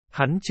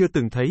 Hắn chưa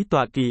từng thấy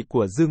tọa kỵ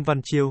của Dương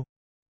Văn Chiêu.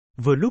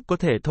 Vừa lúc có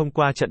thể thông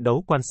qua trận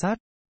đấu quan sát.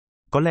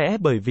 Có lẽ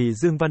bởi vì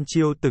Dương Văn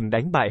Chiêu từng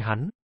đánh bại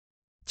hắn.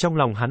 Trong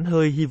lòng hắn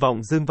hơi hy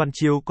vọng Dương Văn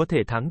Chiêu có thể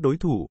thắng đối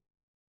thủ.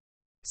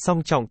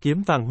 Song trọng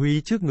kiếm vàng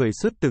huy trước người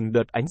xuất từng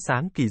đợt ánh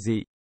sáng kỳ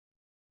dị.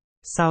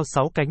 Sao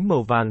 6 cánh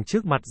màu vàng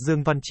trước mặt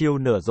Dương Văn Chiêu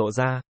nở rộ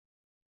ra.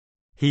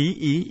 Hí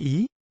ý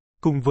ý,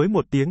 cùng với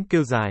một tiếng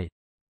kêu dài.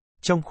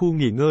 Trong khu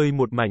nghỉ ngơi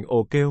một mảnh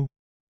ồ kêu.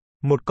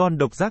 Một con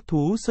độc giác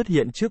thú xuất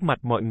hiện trước mặt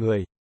mọi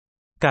người.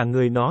 Cả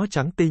người nó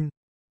trắng tinh.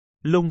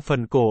 Lông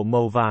phần cổ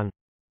màu vàng.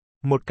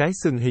 Một cái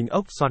sừng hình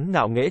ốc xoắn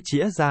ngạo nghễ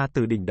chĩa ra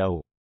từ đỉnh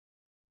đầu.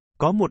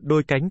 Có một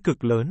đôi cánh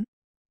cực lớn.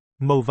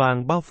 Màu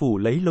vàng bao phủ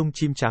lấy lông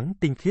chim trắng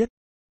tinh khiết.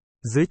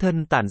 Dưới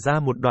thân tản ra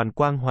một đoàn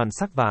quang hoàn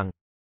sắc vàng.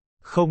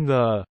 Không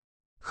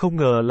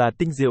ngờ là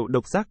tinh diệu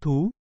độc giác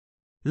thú.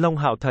 Long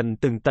Hạo Thần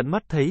từng tận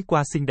mắt thấy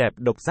qua xinh đẹp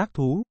độc giác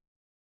thú.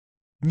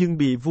 Nhưng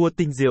bị vua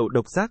tinh diệu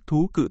độc giác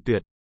thú cự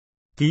tuyệt.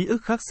 Ký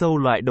ức khắc sâu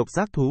loại độc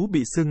giác thú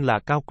bị xưng là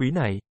cao quý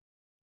này.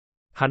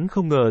 Hắn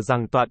không ngờ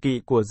rằng tọa kỵ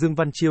của Dương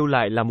Văn Chiêu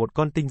lại là một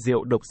con tinh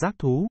diệu độc giác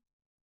thú.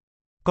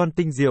 Con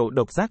tinh diệu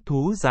độc giác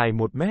thú dài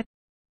 1 mét,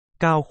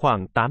 cao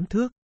khoảng 8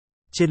 thước.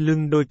 Trên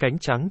lưng đôi cánh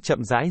trắng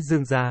chậm rãi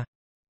dương ra.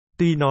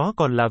 Tuy nó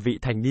còn là vị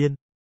thành niên,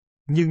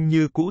 nhưng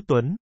như cũ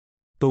tuấn,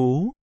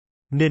 tú,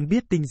 nên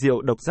biết tinh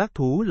diệu độc giác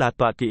thú là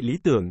tọa kỵ lý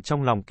tưởng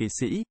trong lòng kỵ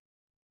sĩ.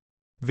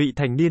 Vị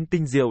thành niên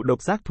tinh diệu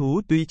độc giác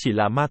thú tuy chỉ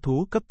là ma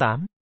thú cấp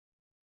 8,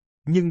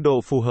 nhưng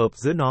độ phù hợp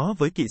giữa nó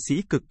với kỵ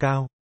sĩ cực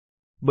cao.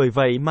 Bởi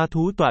vậy ma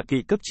thú tọa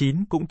kỵ cấp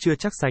 9 cũng chưa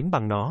chắc sánh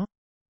bằng nó.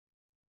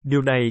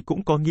 Điều này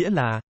cũng có nghĩa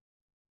là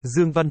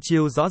Dương Văn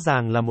Chiêu rõ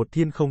ràng là một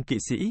thiên không kỵ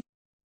sĩ.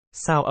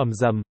 Sao ầm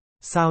rầm,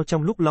 sao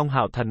trong lúc Long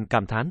Hạo Thần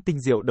cảm thán tinh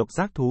diệu độc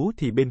giác thú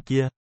thì bên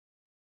kia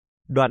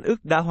Đoạn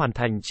Ức đã hoàn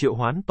thành triệu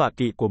hoán tọa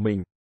kỵ của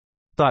mình.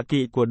 Tọa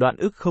kỵ của Đoạn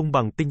Ức không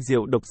bằng tinh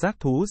diệu độc giác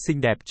thú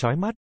xinh đẹp chói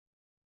mắt,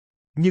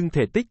 nhưng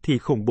thể tích thì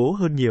khủng bố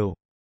hơn nhiều.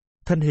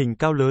 Thân hình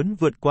cao lớn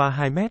vượt qua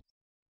 2 mét,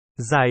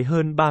 dài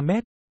hơn 3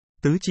 mét,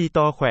 tứ chi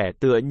to khỏe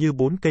tựa như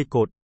 4 cây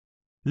cột.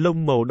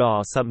 Lông màu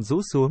đỏ sậm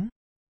rũ xuống,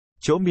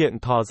 chỗ miệng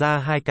thò ra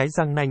 2 cái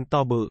răng nanh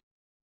to bự.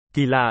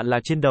 Kỳ lạ là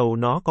trên đầu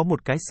nó có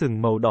một cái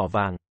sừng màu đỏ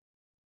vàng.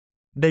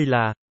 Đây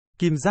là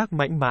kim giác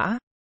mãnh mã,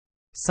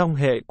 song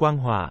hệ quang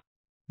hỏa,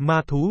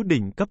 ma thú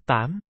đỉnh cấp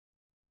 8.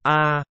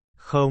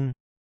 Không,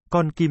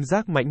 con kim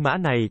giác mãnh mã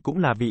này cũng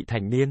là vị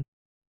thành niên.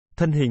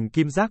 Thân hình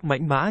kim giác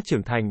mãnh mã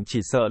trưởng thành chỉ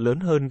sợ lớn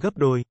hơn gấp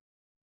đôi.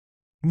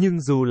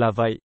 Nhưng dù là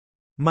vậy,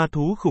 ma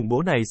thú khủng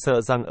bố này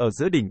sợ rằng ở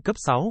giữa đỉnh cấp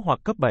 6 hoặc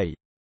cấp 7.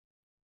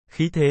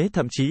 Khí thế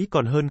thậm chí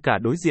còn hơn cả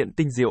đối diện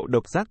tinh diệu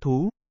độc giác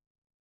thú.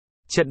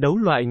 Trận đấu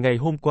loại ngày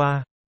hôm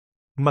qua,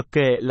 mặc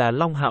kệ là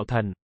Long Hạo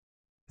Thần,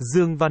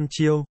 Dương Văn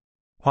Chiêu,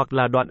 hoặc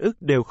là Đoạn Ức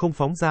đều không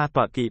phóng ra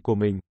tọa kỵ của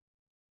mình.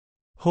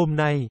 Hôm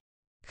nay,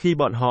 khi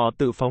bọn họ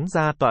tự phóng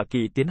ra tọa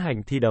kỵ tiến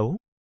hành thi đấu,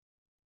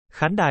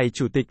 khán đài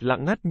chủ tịch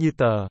lặng ngắt như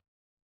tờ.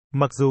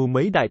 Mặc dù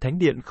mấy đại thánh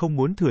điện không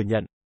muốn thừa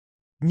nhận,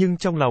 nhưng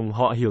trong lòng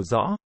họ hiểu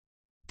rõ,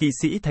 Kỵ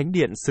sĩ Thánh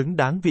Điện xứng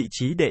đáng vị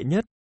trí đệ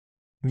nhất.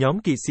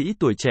 Nhóm kỵ sĩ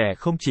tuổi trẻ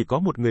không chỉ có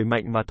một người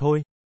mạnh mà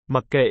thôi,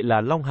 mặc kệ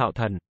là Long Hạo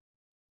Thần,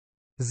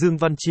 Dương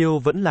Văn Chiêu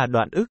vẫn là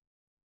Đoạn Ức,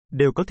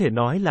 đều có thể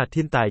nói là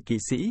thiên tài kỵ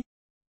sĩ.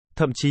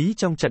 Thậm chí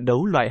trong trận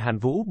đấu loại Hàn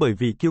Vũ bởi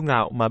vì kiêu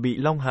ngạo mà bị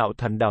Long Hạo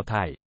Thần đào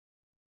thải.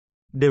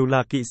 Đều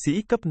là kỵ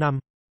sĩ cấp 5.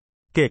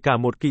 Kể cả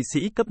một kỵ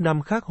sĩ cấp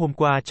 5 khác hôm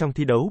qua trong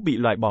thi đấu bị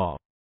loại bỏ.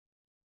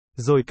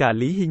 Rồi cả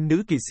Lý Hinh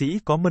nữ kỵ sĩ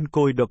có mân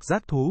côi độc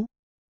giác thú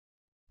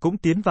cũng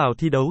tiến vào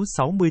thi đấu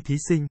 60 thí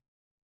sinh.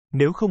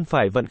 Nếu không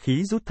phải vận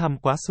khí rút thăm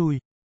quá xui,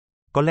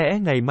 có lẽ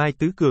ngày mai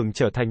tứ cường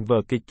trở thành vở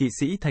kịch Kỵ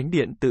sĩ Thánh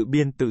Điện tự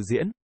biên tự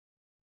diễn.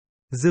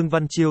 Dương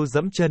Văn Chiêu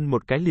dẫm chân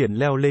một cái liền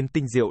leo lên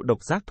tinh diệu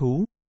độc giác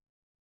thú.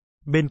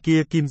 Bên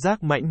kia kim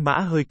giác mãnh mã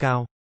hơi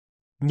cao.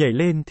 Nhảy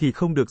lên thì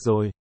không được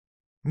rồi.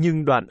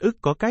 Nhưng Đoạn ức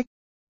có cách.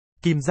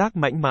 Kim giác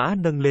mãnh mã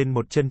nâng lên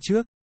một chân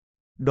trước.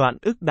 Đoạn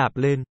ức đạp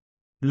lên.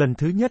 Lần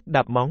thứ nhất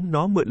đạp móng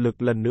nó mượn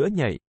lực lần nữa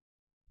nhảy.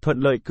 Thuận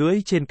lợi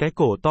cưỡi trên cái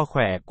cổ to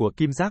khỏe của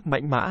kim giác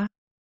mãnh mã.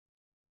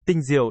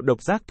 Tinh diệu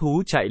độc giác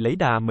thú chạy lấy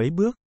đà mấy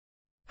bước.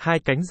 Hai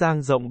cánh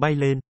dang rộng bay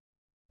lên.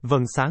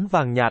 Vầng sáng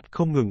vàng nhạt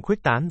không ngừng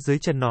khuếch tán dưới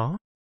chân nó.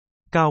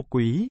 Cao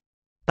quý,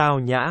 tao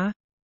nhã,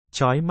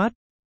 chói mắt,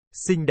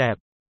 xinh đẹp.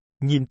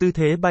 Nhìn tư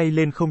thế bay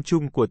lên không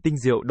trung của tinh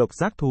diệu độc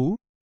giác thú.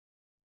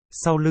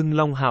 Sau lưng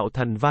Long Hạo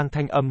Thần vang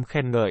thanh âm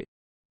khen ngợi.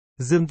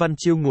 Dương Văn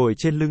Chiêu ngồi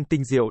trên lưng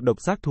tinh diệu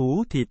độc giác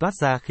thú thì toát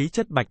ra khí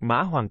chất bạch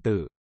mã hoàng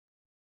tử.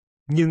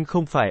 Nhưng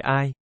không phải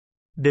ai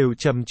đều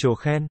trầm trồ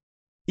khen.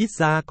 Ít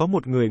ra có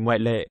một người ngoại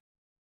lệ.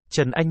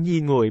 Trần Anh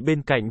Nhi ngồi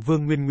bên cạnh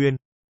Vương Nguyên Nguyên.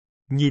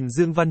 Nhìn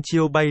Dương Văn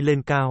Chiêu bay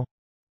lên cao.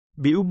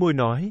 Bĩu môi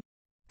nói.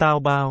 Tao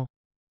bao.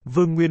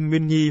 Vương Nguyên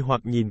Nguyên nghi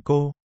hoặc nhìn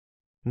cô.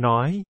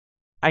 Nói.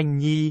 Anh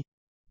Nhi.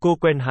 Cô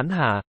quen hắn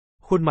hả?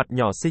 Khuôn mặt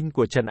nhỏ xinh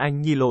của Trần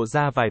Anh Nhi lộ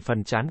ra vài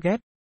phần chán ghét.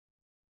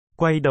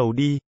 Quay đầu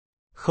đi.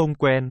 Không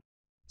quen.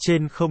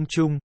 Trên không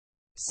trung.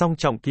 Song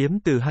trọng kiếm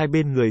từ hai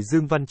bên người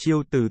Dương Văn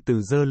Chiêu từ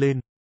từ giơ lên.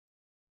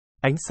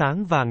 Ánh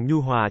sáng vàng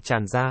nhu hòa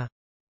tràn ra.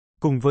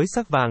 Cùng với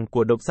sắc vàng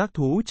của độc giác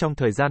thú trong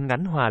thời gian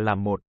ngắn hòa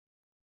làm một.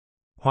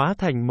 Hóa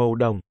thành màu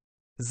đồng.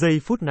 Giây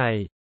phút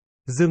này,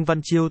 Dương Văn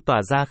Chiêu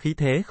tỏa ra khí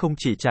thế không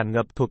chỉ tràn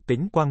ngập thuộc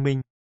tính quang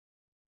minh.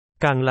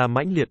 Càng là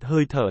mãnh liệt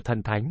hơi thở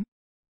thần thánh.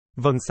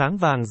 Vầng sáng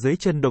vàng dưới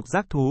chân độc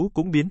giác thú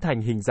cũng biến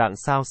thành hình dạng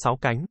sao sáu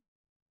cánh.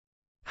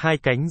 Hai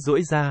cánh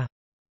duỗi ra.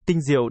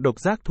 Tinh diệu độc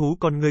giác thú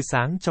con ngươi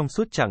sáng trong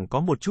suốt chẳng có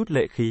một chút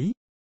lệ khí.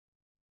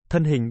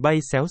 Thân hình bay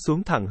xéo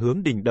xuống thẳng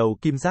hướng đỉnh đầu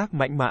kim giác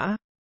mãnh mã.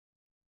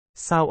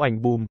 Sao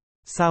ảnh bùm,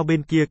 sao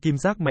bên kia kim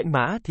giác mãnh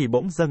mã thì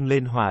bỗng dâng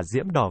lên hỏa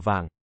diễm đỏ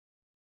vàng.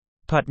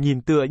 Thoạt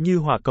nhìn tựa như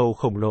hỏa cầu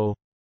khổng lồ.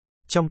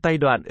 Trong tay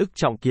Đoạn ức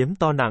trọng kiếm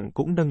to nặng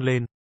cũng nâng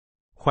lên.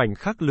 Khoảnh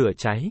khắc lửa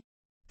cháy.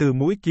 Từ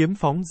mũi kiếm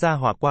phóng ra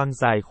hỏa quang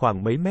dài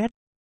khoảng mấy mét.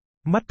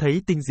 Mắt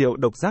thấy tinh diệu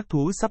độc giác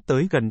thú sắp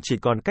tới gần chỉ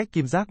còn cách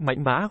kim giác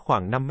mãnh mã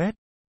khoảng 5 mét.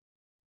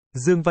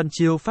 Dương Văn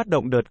Chiêu phát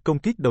động đợt công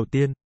kích đầu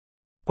tiên.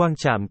 Quang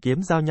trảm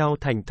kiếm giao nhau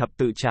thành thập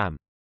tự trảm.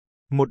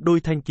 Một đôi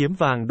thanh kiếm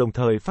vàng đồng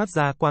thời phát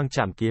ra quang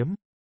trảm kiếm.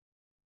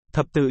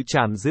 Thập tự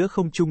trảm giữa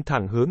không trung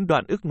thẳng hướng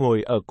Đoạn ức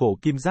ngồi ở cổ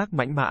kim giác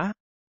mãnh mã.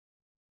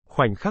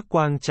 Khoảnh khắc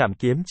quang trảm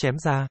kiếm chém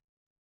ra.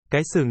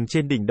 Cái sừng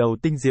trên đỉnh đầu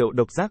tinh diệu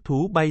độc giác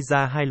thú bay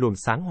ra hai luồng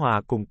sáng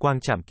hòa cùng quang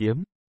trảm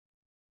kiếm.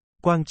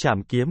 Quang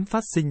trảm kiếm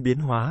phát sinh biến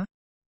hóa.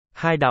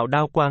 Hai đạo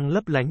đao quang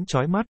lấp lánh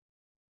chói mắt.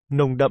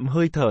 Nồng đậm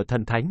hơi thở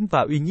thần thánh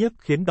và uy nhiếp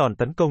khiến đòn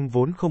tấn công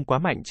vốn không quá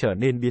mạnh trở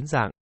nên biến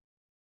dạng.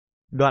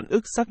 Đoạn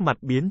ức sắc mặt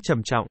biến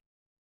trầm trọng.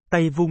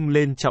 Tay vung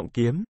lên trọng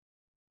kiếm.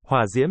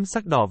 Hỏa diễm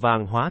sắc đỏ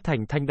vàng hóa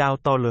thành thanh đao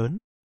to lớn.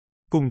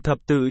 Cùng thập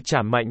tự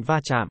trảm mạnh va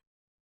chạm.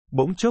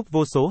 Bỗng chốc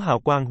vô số hào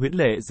quang huyễn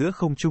lệ giữa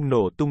không trung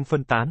nổ tung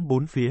phân tán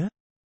bốn phía.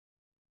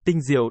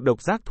 Tinh diệu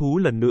độc giác thú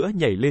lần nữa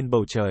nhảy lên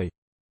bầu trời.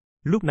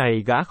 Lúc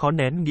này gã khó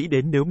nén nghĩ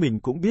đến nếu mình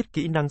cũng biết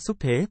kỹ năng xúc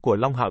thế của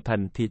Long Hạo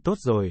Thần thì tốt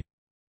rồi.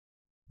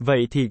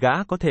 Vậy thì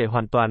gã có thể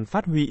hoàn toàn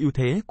phát huy ưu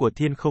thế của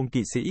thiên không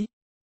kỵ sĩ.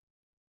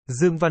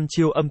 Dương Văn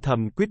Chiêu âm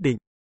thầm quyết định.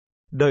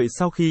 Đợi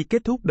sau khi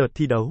kết thúc đợt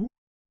thi đấu.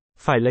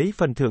 Phải lấy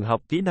phần thưởng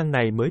học kỹ năng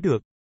này mới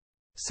được.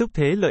 Xúc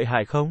thế lợi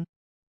hại không?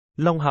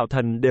 Long Hạo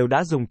Thần đều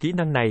đã dùng kỹ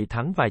năng này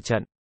thắng vài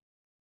trận.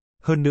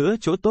 Hơn nữa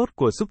chỗ tốt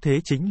của xúc thế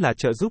chính là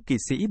trợ giúp kỵ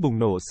sĩ bùng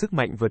nổ sức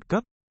mạnh vượt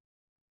cấp.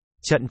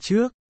 Trận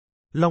trước,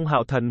 Long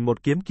Hạo Thần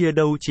một kiếm kia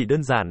đâu chỉ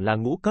đơn giản là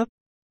ngũ cấp.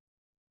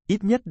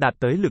 Ít nhất đạt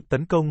tới lực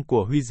tấn công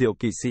của huy diệu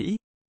kỵ sĩ.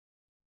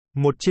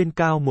 Một trên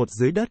cao một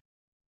dưới đất.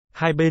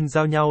 Hai bên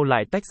giao nhau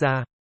lại tách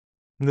ra.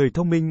 Người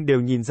thông minh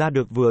đều nhìn ra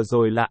được vừa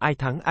rồi là ai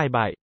thắng ai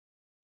bại.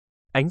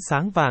 Ánh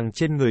sáng vàng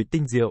trên người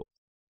tinh diệu.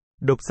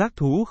 Độc giác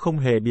thú không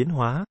hề biến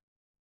hóa.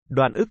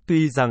 Đoạn ức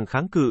tuy rằng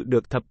kháng cự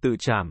được thập tự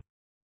trảm.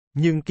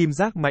 Nhưng kim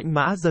giác mãnh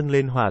mã dâng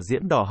lên hỏa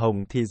diễm đỏ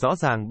hồng thì rõ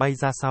ràng bay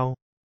ra sau.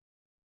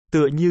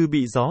 Tựa như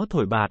bị gió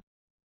thổi bạt.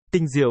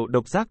 Tinh diệu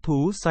độc giác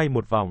thú xoay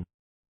một vòng.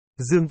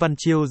 Dương Văn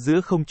Chiêu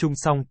giữa không trung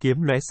song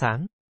kiếm lóe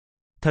sáng.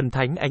 Thần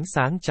thánh ánh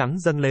sáng trắng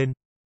dâng lên.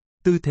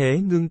 Tư thế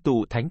ngưng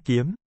tụ thánh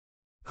kiếm.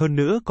 Hơn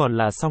nữa còn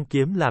là song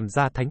kiếm làm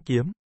ra thánh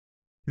kiếm.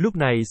 Lúc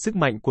này sức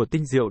mạnh của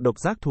tinh diệu độc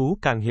giác thú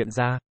càng hiện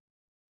ra.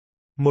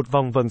 Một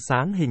vòng vầng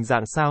sáng hình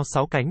dạng sao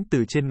sáu cánh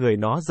từ trên người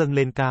nó dâng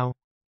lên cao.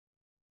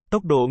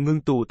 Tốc độ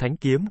ngưng tụ thánh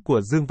kiếm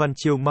của Dương Văn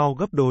Chiêu mau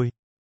gấp đôi.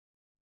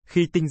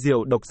 Khi tinh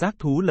diệu độc giác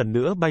thú lần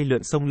nữa bay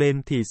lượn sông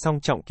lên thì song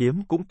trọng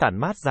kiếm cũng tản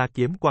mát ra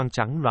kiếm quang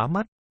trắng lóa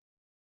mắt.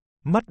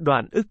 Mắt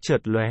Đoạn ức chợt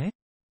lóe.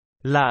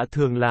 Lạ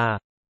thường là,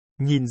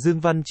 nhìn Dương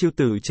Văn Chiêu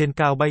từ trên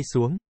cao bay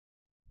xuống.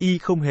 Y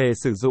không hề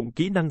sử dụng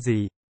kỹ năng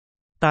gì.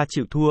 Ta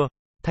chịu thua,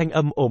 thanh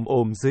âm ồm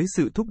ồm dưới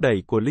sự thúc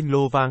đẩy của linh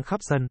lô vang khắp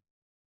sân.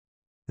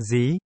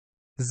 Dí.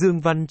 Dương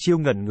Văn Chiêu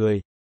ngẩn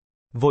người.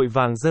 Vội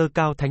vàng giơ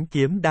cao thánh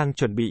kiếm đang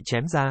chuẩn bị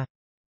chém ra.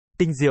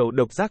 Tinh diệu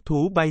độc giác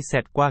thú bay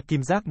xẹt qua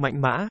kim giác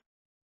mãnh mã.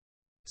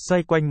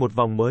 Xoay quanh một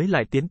vòng mới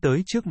lại tiến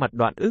tới trước mặt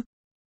Đoạn ức.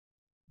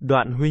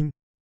 Đoạn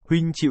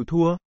huynh chịu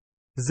thua.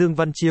 Dương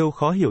Văn Chiêu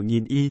khó hiểu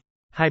nhìn y,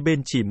 hai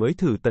bên chỉ mới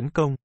thử tấn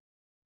công.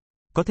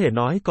 Có thể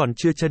nói còn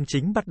chưa chân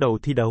chính bắt đầu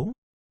thi đấu.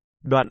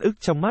 Đoạn Ức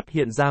trong mắt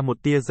hiện ra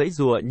một tia giãy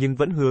giụa nhưng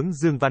vẫn hướng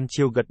Dương Văn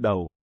Chiêu gật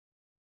đầu.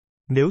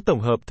 Nếu tổng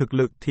hợp thực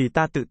lực thì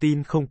ta tự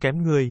tin không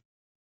kém ngươi.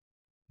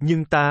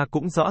 Nhưng ta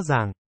cũng rõ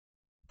ràng,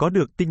 có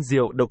được tinh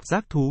diệu độc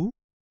giác thú,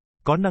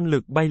 có năng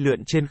lực bay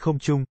lượn trên không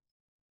trung.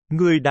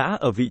 Ngươi đã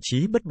ở vị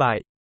trí bất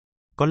bại.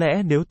 Có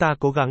lẽ nếu ta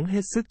cố gắng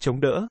hết sức chống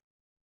đỡ,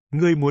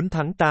 ngươi muốn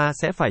thắng ta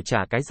sẽ phải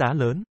trả cái giá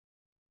lớn.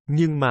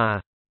 Nhưng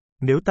mà,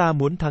 nếu ta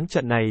muốn thắng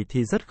trận này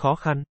thì rất khó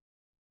khăn.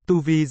 Tu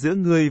vi giữa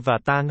ngươi và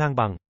ta ngang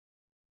bằng.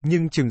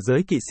 Nhưng chừng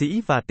giới kỵ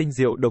sĩ và tinh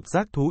diệu độc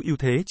giác thú ưu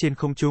thế trên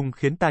không trung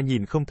khiến ta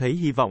nhìn không thấy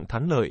hy vọng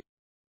thắng lợi.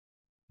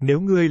 Nếu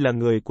ngươi là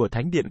người của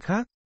thánh điện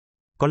khác,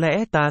 có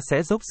lẽ ta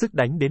sẽ dốc sức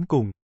đánh đến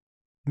cùng.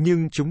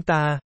 Nhưng chúng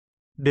ta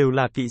đều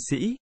là kỵ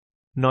sĩ.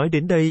 Nói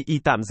đến đây y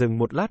tạm dừng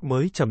một lát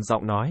mới trầm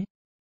giọng nói.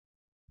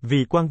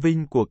 Vì quang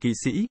vinh của kỵ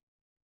sĩ.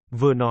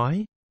 Vừa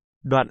nói,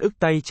 Đoạn Ức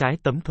tay trái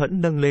tấm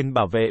thuẫn nâng lên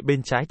bảo vệ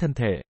bên trái thân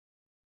thể.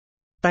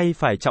 Tay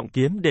phải trọng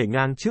kiếm để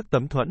ngang trước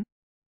tấm thuẫn.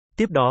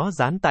 Tiếp đó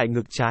dán tại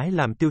ngực trái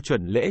làm tiêu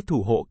chuẩn lễ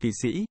thủ hộ kỵ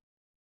sĩ.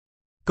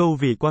 Câu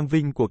vì quang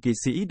vinh của kỵ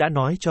sĩ đã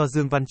nói cho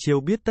Dương Văn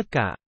Chiêu biết tất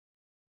cả.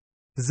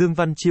 Dương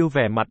Văn Chiêu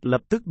vẻ mặt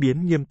lập tức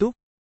biến nghiêm túc.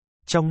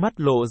 Trong mắt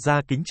lộ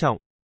ra kính trọng.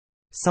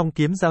 Song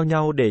kiếm giao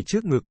nhau để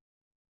trước ngực.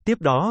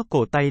 Tiếp đó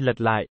cổ tay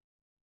lật lại.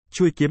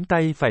 Chuôi kiếm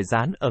tay phải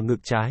dán ở ngực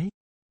trái.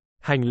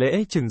 Hành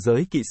lễ chừng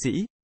giới kỵ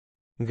sĩ.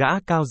 Gã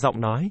cao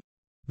giọng nói.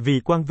 Vì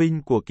quang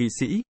vinh của kỵ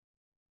sĩ.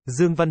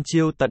 Dương Văn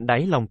Chiêu tận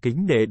đáy lòng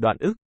kính nể Đoạn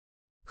Ức.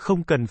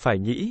 Không cần phải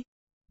nghĩ.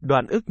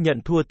 Đoạn Ức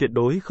nhận thua tuyệt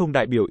đối không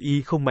đại biểu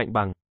y không mạnh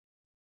bằng.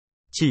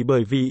 Chỉ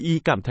bởi vì y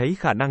cảm thấy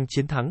khả năng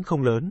chiến thắng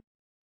không lớn,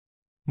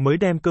 mới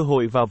đem cơ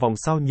hội vào vòng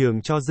sau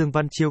nhường cho Dương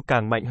Văn Chiêu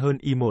càng mạnh hơn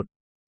y một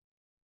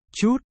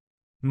chút,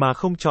 mà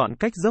không chọn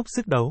cách dốc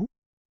sức đấu.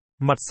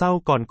 Mặt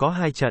sau còn có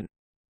 2 trận.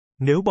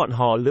 Nếu bọn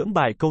họ lưỡng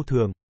bại câu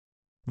thường,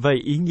 vậy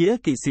ý nghĩa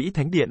kỵ sĩ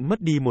Thánh Điện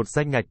mất đi một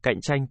danh ngạch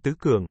cạnh tranh tứ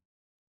cường.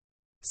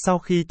 Sau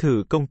khi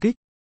thử công kích,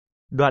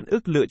 Đoạn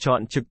Ức lựa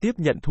chọn trực tiếp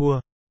nhận thua,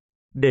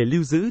 để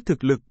lưu giữ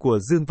thực lực của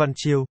Dương Văn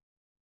Chiêu.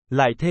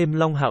 Lại thêm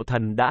Long Hạo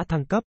Thần đã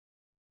thăng cấp.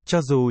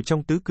 Cho dù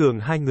trong tứ cường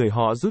 2 người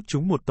họ rút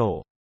chúng một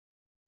tổ,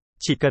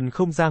 chỉ cần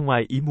không ra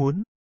ngoài ý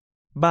muốn,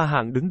 3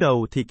 hạng đứng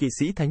đầu thì kỵ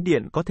sĩ Thánh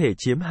Điện có thể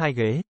chiếm 2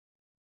 ghế.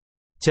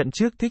 Trận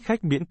trước thích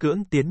khách miễn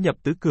cưỡng tiến nhập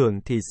tứ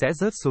cường thì sẽ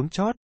rớt xuống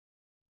chót.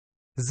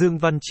 Dương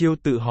Văn Chiêu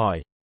tự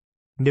hỏi,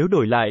 nếu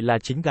đổi lại là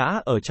chính gã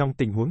ở trong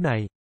tình huống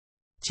này,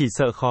 chỉ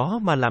sợ khó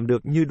mà làm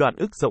được như Đoạn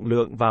Ức rộng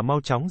lượng và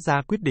mau chóng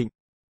ra quyết định.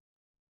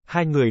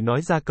 2 người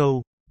nói ra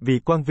câu, vì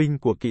quang vinh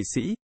của kỵ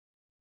sĩ,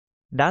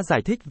 đã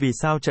giải thích vì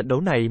sao trận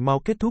đấu này mau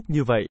kết thúc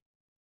như vậy.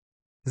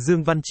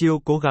 Dương Văn Chiêu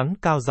cố gắng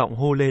cao giọng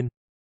hô lên,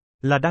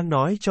 là đang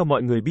nói cho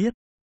mọi người biết,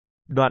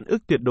 Đoạn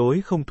Ức tuyệt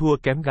đối không thua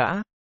kém gã.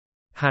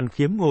 Hàn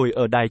Khiếm ngồi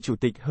ở đài chủ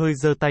tịch hơi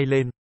giơ tay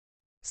lên,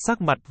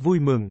 sắc mặt vui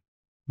mừng.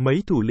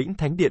 Mấy thủ lĩnh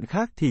thánh điện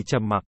khác thì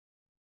trầm mặc.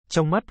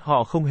 Trong mắt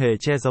họ không hề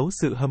che giấu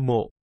sự hâm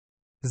mộ.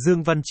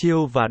 Dương Văn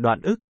Chiêu và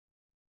Đoạn Ức,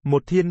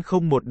 một thiên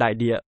không một đại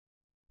địa.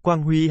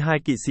 Quang huy 2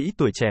 kỵ sĩ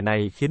tuổi trẻ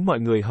này khiến mọi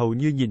người hầu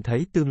như nhìn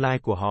thấy tương lai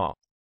của họ.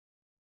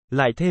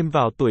 Lại thêm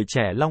vào tuổi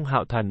trẻ Long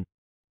Hạo Thần.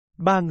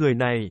 3 người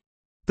này,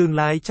 tương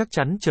lai chắc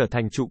chắn trở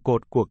thành trụ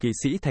cột của kỵ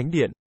sĩ Thánh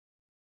Điện.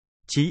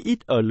 Chí ít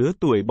ở lứa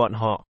tuổi bọn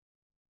họ,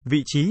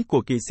 vị trí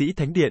của kỵ sĩ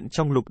Thánh Điện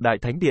trong Lục Đại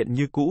Thánh Điện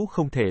như cũ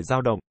không thể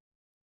dao động.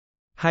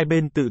 Hai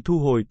bên tự thu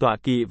hồi tọa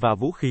kỵ và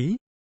vũ khí.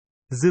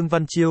 Dương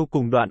Văn Chiêu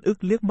cùng Đoạn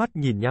Ức liếc mắt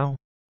nhìn nhau.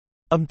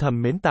 Âm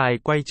thầm mến tài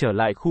quay trở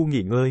lại khu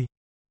nghỉ ngơi.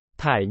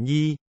 Thải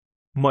Nhi,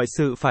 mọi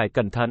sự phải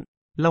cẩn thận,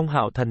 Long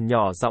Hạo Thần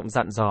nhỏ giọng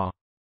dặn dò.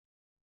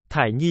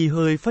 Thải Nhi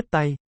hơi phất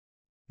tay.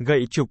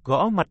 Gậy trục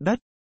gõ mặt đất.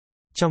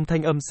 Trong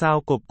thanh âm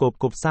sao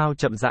cộp sao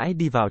chậm rãi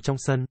đi vào trong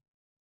sân.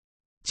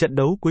 Trận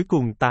đấu cuối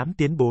cùng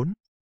 8-4.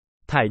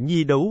 Thải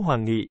Nhi đấu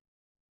Hoàng Nghị.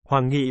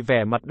 Hoàng Nghị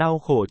vẻ mặt đau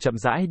khổ chậm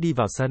rãi đi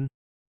vào sân.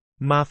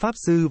 Ma Pháp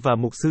Sư và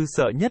Mục Sư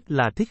sợ nhất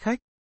là thích khách.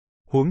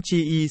 Huống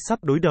chi y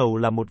sắp đối đầu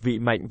là một vị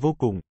mạnh vô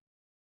cùng.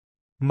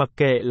 Mặc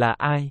kệ là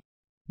ai,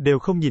 đều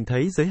không nhìn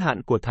thấy giới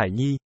hạn của Thải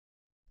Nhi.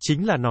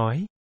 Chính là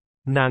nói,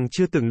 nàng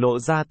chưa từng lộ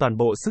ra toàn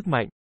bộ sức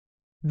mạnh.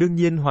 Đương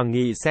nhiên Hoàng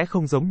Nghị sẽ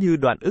không giống như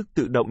Đoạn Ức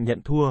tự động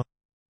nhận thua.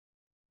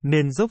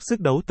 Nên dốc sức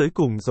đấu tới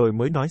cùng rồi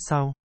mới nói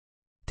sau.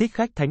 Thích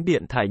khách Thánh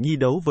Điện Thải Nhi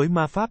đấu với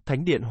Ma Pháp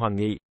Thánh Điện Hoàng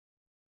Nghị.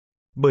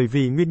 Bởi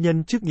vì nguyên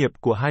nhân chức nghiệp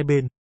của hai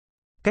bên,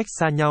 cách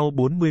xa nhau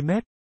 40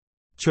 mét.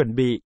 Chuẩn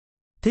bị,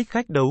 thích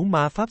khách đấu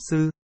Ma Pháp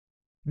Sư.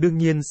 Đương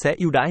nhiên sẽ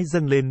ưu đãi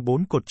dâng lên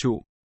 4 cột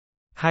trụ.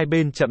 Hai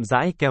bên chậm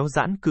rãi kéo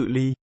giãn cự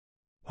ly.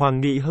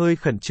 Hoàng Nghị hơi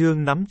khẩn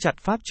trương nắm chặt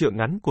pháp trượng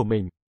ngắn của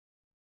mình.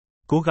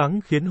 Cố gắng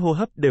khiến hô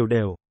hấp đều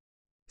đều.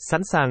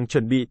 Sẵn sàng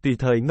chuẩn bị tùy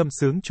thời ngâm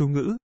sướng chú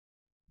ngữ.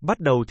 Bắt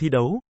đầu thi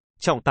đấu,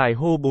 trọng tài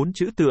hô 4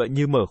 chữ tựa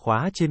như mở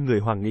khóa trên người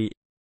Hoàng Nghị.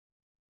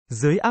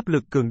 Dưới áp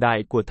lực cường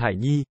đại của Thải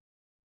Nhi,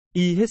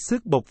 y hết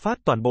sức bộc phát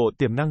toàn bộ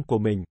tiềm năng của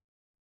mình.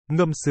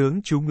 Ngâm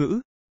sướng chú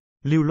ngữ,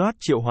 lưu loát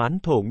triệu hoán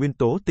thổ nguyên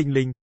tố tinh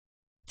linh.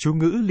 Chú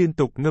ngữ liên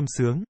tục ngâm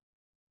sướng.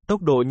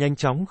 Tốc độ nhanh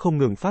chóng không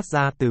ngừng phát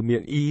ra từ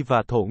miệng y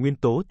và thổ nguyên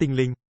tố tinh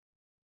linh.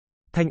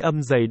 Thanh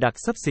âm dày đặc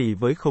xấp xỉ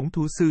với khống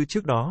thú sư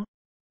trước đó.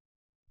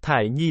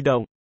 Thải Nhi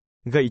động,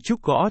 gậy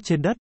trúc gõ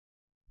trên đất.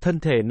 Thân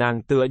thể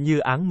nàng tựa như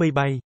áng mây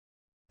bay.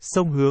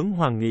 Xông hướng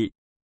Hoàng Nghị.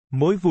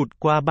 Mỗi vụt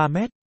qua 3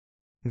 mét.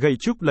 Gậy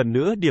trúc lần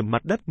nữa điểm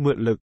mặt đất mượn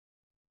lực.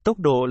 Tốc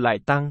độ lại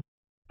tăng.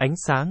 Ánh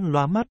sáng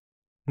lóa mắt.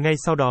 Ngay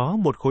sau đó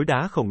một khối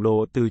đá khổng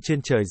lồ từ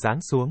trên trời giáng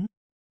xuống.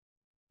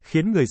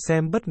 Khiến người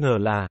xem bất ngờ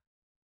là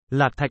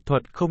Lạc Thạch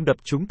thuật không đập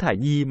trúng Thải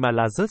Nhi mà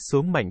là rớt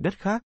xuống mảnh đất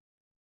khác.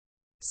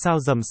 Sao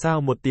rầm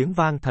sao một tiếng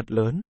vang thật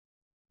lớn.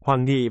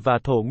 Hoàng Nghị và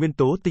thổ nguyên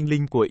tố tinh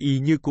linh của y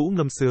như cũ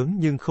ngâm sướng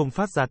nhưng không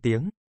phát ra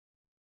tiếng.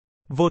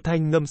 Vô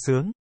thanh ngâm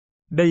sướng.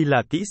 Đây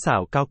là kỹ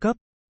xảo cao cấp.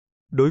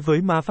 Đối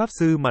với ma pháp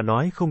sư mà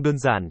nói không đơn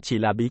giản chỉ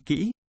là bí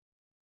kỹ.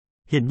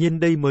 Hiển nhiên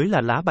đây mới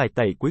là lá bài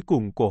tẩy cuối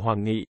cùng của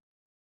Hoàng Nghị.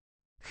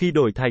 Khi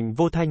đổi thành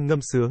vô thanh ngâm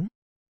sướng,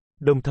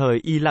 đồng thời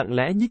y lặng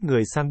lẽ nhích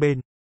người sang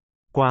bên.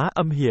 Quá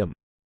âm hiểm.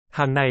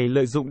 Hàng này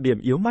lợi dụng điểm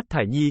yếu mắt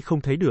Thải Nhi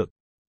không thấy được.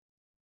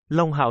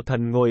 Long Hạo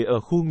Thần ngồi ở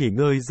khu nghỉ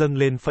ngơi dâng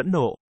lên phẫn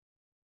nộ.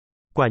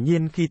 Quả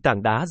nhiên khi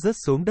tảng đá rớt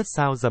xuống đất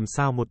sao rầm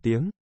sao một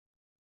tiếng.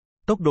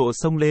 Tốc độ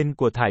xông lên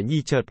của Thải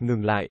Nhi chợt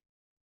ngừng lại.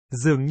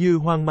 Dường như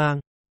hoang mang.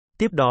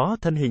 Tiếp đó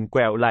thân hình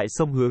quẹo lại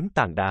xông hướng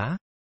tảng đá.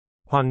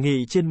 Hoàng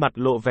Nghị trên mặt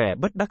lộ vẻ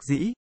bất đắc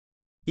dĩ.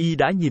 Y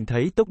đã nhìn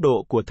thấy tốc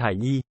độ của Thải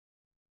Nhi.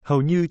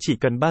 Hầu như chỉ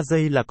cần 3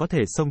 giây là có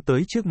thể xông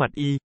tới trước mặt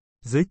y.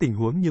 Dưới tình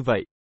huống như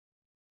vậy,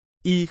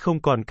 y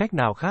không còn cách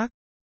nào khác.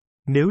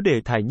 Nếu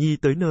để Thải Nhi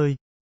tới nơi,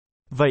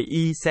 vậy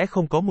y sẽ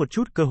không có một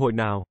chút cơ hội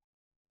nào.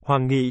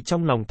 Hoàng Nghị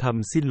trong lòng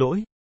thầm xin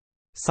lỗi.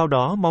 Sau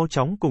đó mau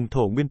chóng cùng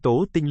thổ nguyên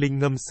tố tinh linh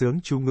ngâm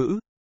sướng chú ngữ.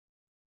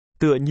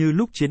 Tựa như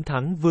lúc chiến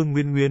thắng Vương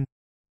Nguyên Nguyên.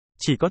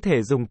 Chỉ có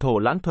thể dùng thổ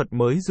lãng thuật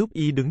mới giúp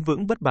y đứng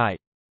vững bất bại.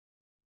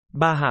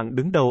 3 hạng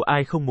đứng đầu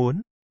ai không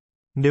muốn.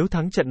 Nếu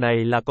thắng trận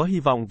này là có hy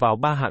vọng vào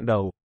 3 hạng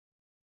đầu.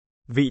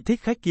 Vị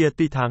thích khách kia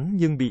tuy thắng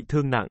nhưng bị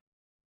thương nặng.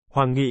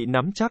 Hoàng Nghị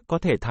nắm chắc có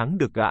thể thắng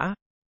được gã.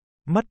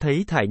 Mắt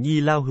thấy Thải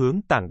Nhi lao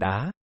hướng tảng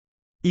đá.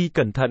 Y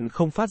cẩn thận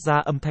không phát ra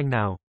âm thanh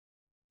nào.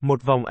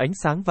 Một vòng ánh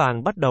sáng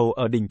vàng bắt đầu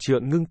ở đỉnh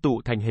trượng ngưng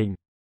tụ thành hình.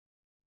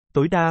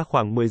 Tối đa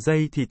khoảng 10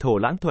 giây thì thổ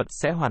lãng thuật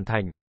sẽ hoàn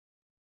thành.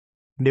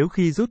 Nếu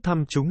khi rút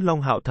thăm trúng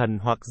Long Hạo Thần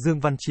hoặc Dương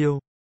Văn Chiêu,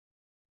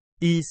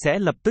 y sẽ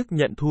lập tức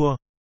nhận thua.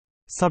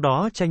 Sau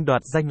đó tranh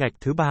đoạt danh ngạch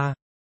thứ 3.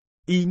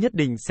 Y nhất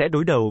định sẽ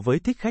đối đầu với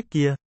thích khách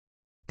kia.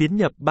 Tiến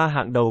nhập 3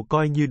 hạng đầu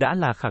coi như đã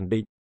là khẳng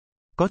định.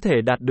 Có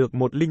thể đạt được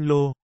một linh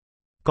lô.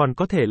 Còn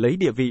có thể lấy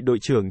địa vị đội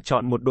trưởng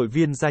chọn một đội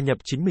viên gia nhập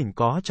chính mình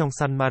có trong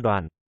săn ma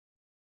đoàn.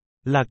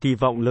 Là kỳ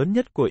vọng lớn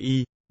nhất của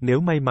y, nếu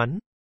may mắn.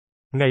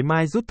 Ngày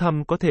mai rút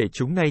thăm có thể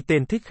trúng ngay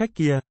tên thích khách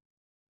kia.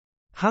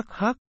 Hắc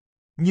hắc.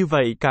 Như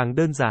vậy càng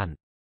đơn giản.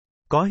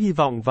 Có hy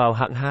vọng vào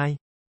hạng 2.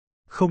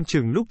 Không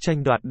chừng lúc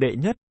tranh đoạt đệ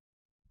nhất.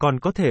 Còn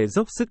có thể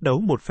dốc sức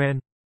đấu một phen.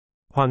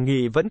 Hoàng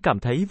Nghị vẫn cảm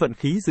thấy vận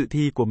khí dự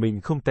thi của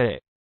mình không tệ.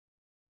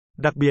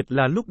 Đặc biệt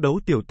là lúc đấu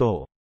tiểu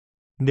tổ.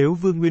 Nếu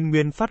Vương Nguyên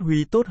Nguyên phát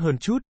huy tốt hơn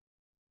chút,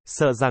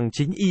 sợ rằng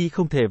chính y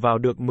không thể vào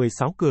được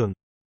 16 cường.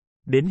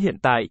 Đến hiện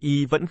tại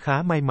y vẫn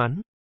khá may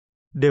mắn.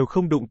 Đều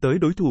không đụng tới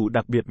đối thủ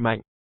đặc biệt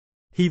mạnh.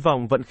 Hy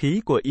vọng vận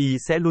khí của y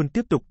sẽ luôn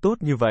tiếp tục tốt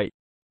như vậy.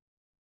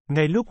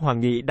 Ngay lúc Hoàng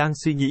Nghị đang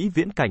suy nghĩ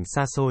viễn cảnh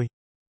xa xôi,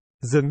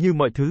 dường như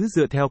mọi thứ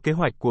dựa theo kế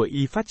hoạch của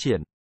y phát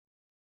triển,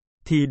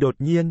 thì đột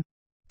nhiên,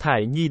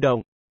 Thải Nhi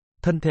động,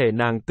 thân thể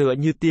nàng tựa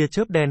như tia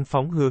chớp đen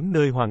phóng hướng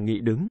nơi Hoàng Nghị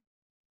đứng.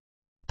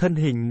 Thân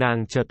hình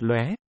nàng chợt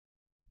lóe,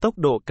 tốc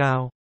độ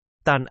cao,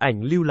 tàn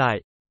ảnh lưu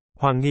lại.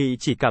 Hoàng Nghị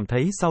chỉ cảm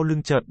thấy sau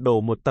lưng chợt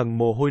đổ một tầng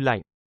mồ hôi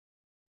lạnh.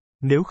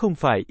 Nếu không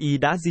phải y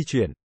đã di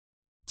chuyển,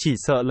 chỉ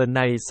sợ lần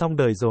này xong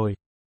đời rồi.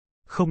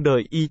 Không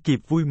đợi y kịp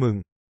vui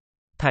mừng,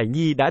 Thải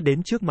Nhi đã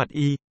đến trước mặt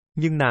y,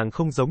 nhưng nàng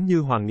không giống như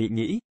Hoàng Nghị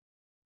nghĩ.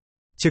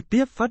 Trực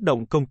tiếp phát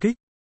động công kích,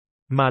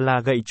 mà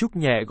là gậy trúc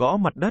nhẹ gõ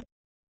mặt đất.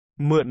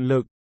 Mượn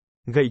lực,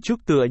 gậy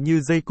trúc tựa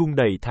như dây cung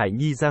đẩy Thải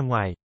Nhi ra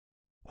ngoài.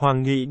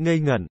 Hoàng Nghị ngây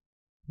ngẩn,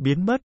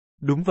 biến mất,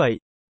 đúng vậy.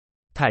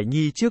 Thải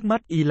Nhi trước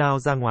mắt y lao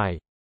ra ngoài.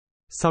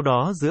 Sau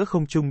đó giữa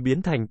không trung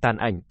biến thành tàn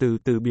ảnh từ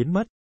từ biến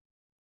mất.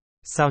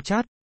 Sao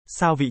chát,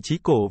 sao vị trí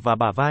cổ và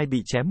bả vai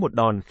bị chém một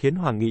đòn khiến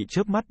Hoàng Nghị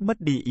chớp mắt mất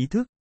đi ý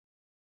thức.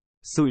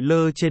 Sụi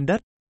lơ trên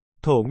đất,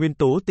 thổ nguyên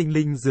tố tinh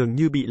linh dường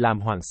như bị làm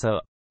hoảng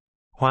sợ.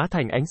 Hóa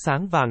thành ánh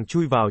sáng vàng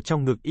chui vào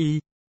trong ngực y.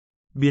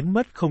 Biến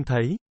mất không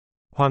thấy.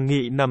 Hoàng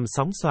Nghị nằm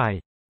sóng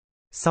xoài.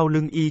 Sau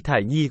lưng y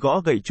Thải Nhi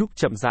gõ gậy trúc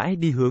chậm rãi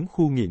đi hướng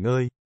khu nghỉ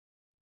ngơi.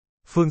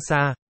 Phương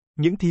xa,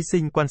 những thí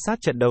sinh quan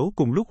sát trận đấu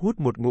cùng lúc hút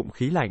một ngụm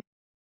khí lạnh.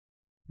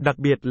 Đặc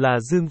biệt là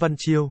Dương Văn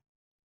Chiêu.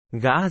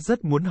 Gã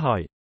rất muốn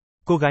hỏi.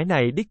 Cô gái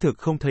này đích thực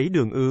không thấy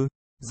đường ư,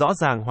 rõ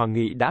ràng Hoàng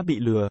Nghị đã bị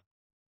lừa.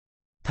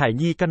 Thải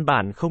Nhi căn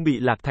bản không bị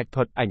Lạc Thạch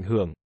thuật ảnh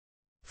hưởng.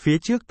 Phía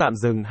trước tạm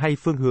dừng hay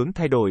phương hướng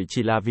thay đổi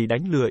chỉ là vì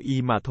đánh lừa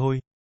y mà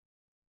thôi.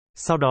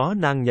 Sau đó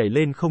nàng nhảy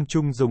lên không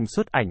trung dùng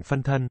xuất ảnh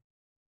phân thân.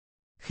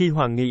 Khi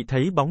Hoàng Nghị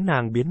thấy bóng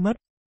nàng biến mất,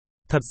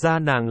 thật ra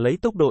nàng lấy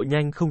tốc độ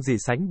nhanh không gì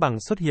sánh bằng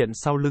xuất hiện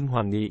sau lưng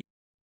Hoàng Nghị.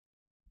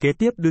 Kế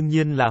tiếp đương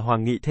nhiên là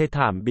Hoàng Nghị thê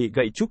thảm bị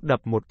gậy trúc đập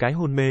một cái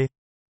hôn mê.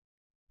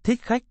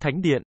 Thích khách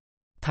Thánh Điện.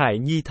 Thải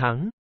Nhi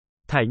thắng.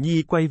 Thải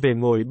Nhi quay về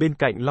ngồi bên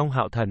cạnh Long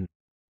Hạo Thần.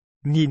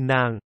 Nhìn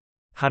nàng,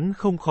 hắn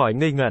không khỏi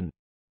ngây ngẩn.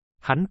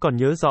 Hắn còn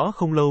nhớ rõ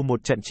không lâu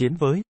một trận chiến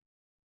với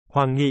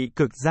Hoàng Nghị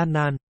cực gian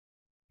nan.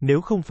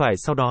 Nếu không phải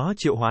sau đó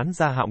triệu hoán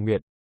ra Hạo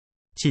Nguyệt,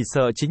 chỉ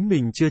sợ chính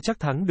mình chưa chắc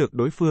thắng được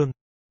đối phương.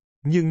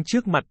 Nhưng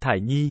trước mặt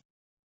Thải Nhi,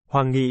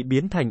 Hoàng Nghị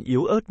biến thành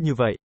yếu ớt như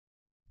vậy.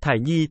 Thải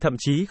Nhi thậm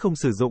chí không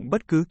sử dụng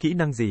bất cứ kỹ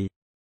năng gì.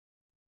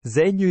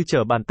 Dễ như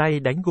trở bàn tay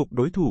đánh gục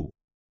đối thủ.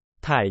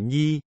 Thải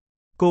Nhi,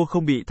 cô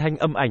không bị thanh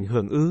âm ảnh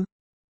hưởng ư?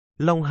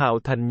 Long Hạo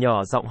Thần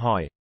nhỏ giọng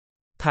hỏi.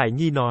 Thải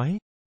Nhi nói,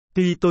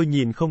 tuy tôi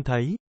nhìn không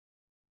thấy,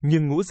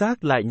 nhưng ngũ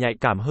giác lại nhạy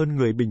cảm hơn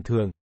người bình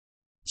thường.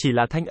 Chỉ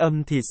là thanh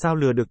âm thì sao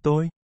lừa được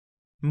tôi?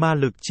 Ma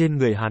lực trên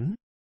người hắn,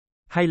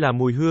 hay là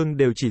mùi hương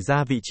đều chỉ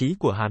ra vị trí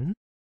của hắn?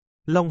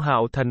 Long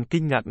Hạo Thần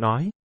kinh ngạc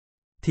nói.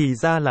 Thì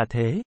ra là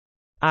thế.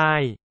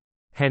 Ai?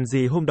 Hèn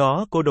gì hôm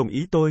đó cô đồng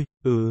ý tôi,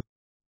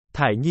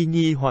 Thải Nhi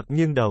nghi hoặc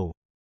nghiêng đầu.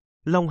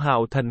 Long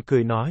Hạo Thần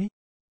cười nói.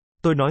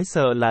 Tôi nói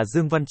sợ là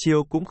Dương Văn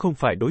Chiêu cũng không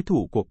phải đối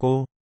thủ của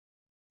cô.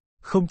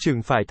 Không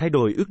chừng phải thay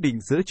đổi ước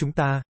định giữa chúng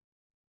ta.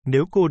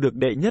 Nếu cô được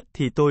đệ nhất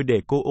thì tôi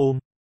để cô ôm.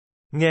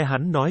 Nghe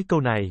hắn nói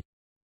câu này,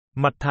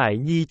 mặt Thải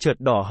Nhi chợt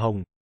đỏ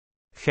hồng,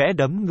 khẽ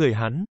đấm người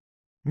hắn,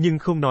 nhưng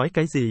không nói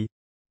cái gì.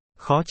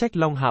 Khó trách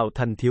Long Hạo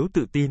Thần thiếu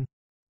tự tin.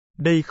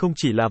 Đây không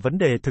chỉ là vấn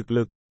đề thực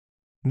lực.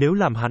 Nếu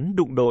làm hắn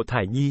đụng độ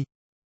Thải Nhi,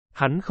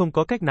 hắn không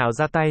có cách nào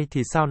ra tay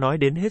thì sao nói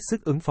đến hết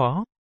sức ứng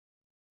phó.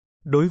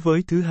 Đối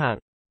với thứ hạng,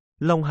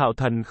 Long Hạo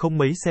Thần không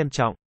mấy xem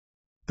trọng.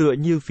 Tựa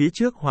như phía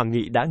trước Hoàng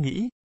Nghị đã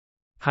nghĩ.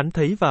 Hắn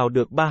thấy vào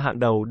được 3 hạng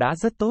đầu đã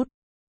rất tốt.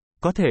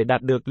 Có thể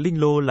đạt được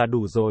linh lô là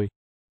đủ rồi.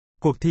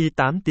 Cuộc thi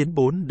 8 tiến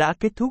 4 đã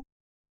kết thúc.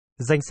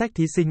 Danh sách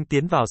thí sinh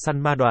tiến vào săn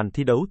ma đoàn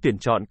thi đấu tuyển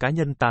chọn cá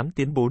nhân 8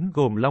 tiến 4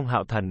 gồm Long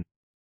Hạo Thần,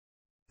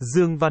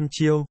 Dương Văn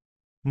Chiêu,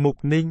 Mục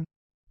Ninh,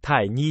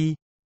 Thải Nhi.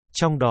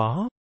 Trong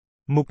đó,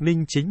 Mục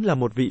Ninh chính là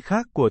một vị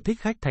khác của Thích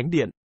Khách Thánh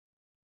Điện.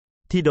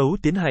 Thi đấu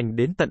tiến hành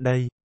đến tận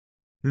đây.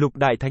 Lục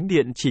Đại Thánh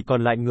Điện chỉ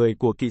còn lại người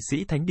của Kỵ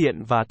Sĩ Thánh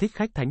Điện và Thích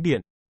Khách Thánh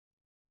Điện.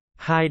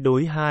 2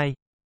 đối 2.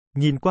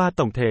 Nhìn qua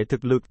tổng thể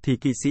thực lực thì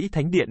Kỵ Sĩ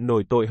Thánh Điện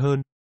nổi trội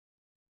hơn.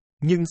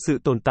 Nhưng sự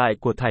tồn tại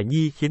của Thải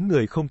Nhi khiến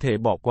người không thể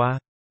bỏ qua.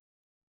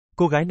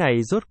 Cô gái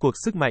này rốt cuộc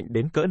sức mạnh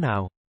đến cỡ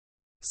nào?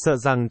 Sợ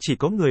rằng chỉ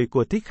có người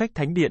của Thích Khách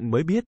Thánh Điện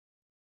mới biết.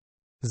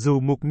 Dù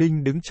Mục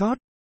Ninh đứng chót,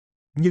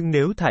 nhưng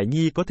nếu Thải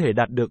Nhi có thể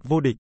đạt được vô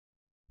địch,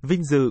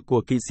 vinh dự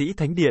của Kỵ Sĩ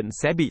Thánh Điện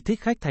sẽ bị Thích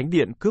Khách Thánh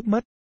Điện cướp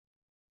mất.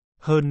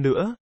 Hơn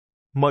nữa,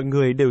 mọi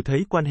người đều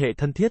thấy quan hệ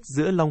thân thiết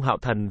giữa Long Hạo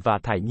Thần và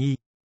Thải Nhi.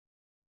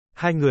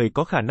 Hai người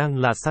có khả năng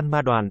là săn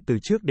ma đoàn từ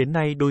trước đến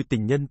nay đôi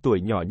tình nhân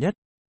tuổi nhỏ nhất.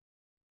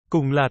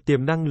 Cùng là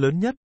tiềm năng lớn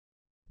nhất.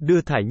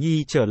 Đưa Thải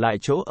Nhi trở lại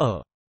chỗ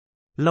ở.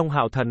 Long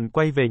Hạo Thần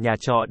quay về nhà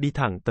trọ đi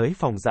thẳng tới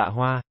phòng Dạ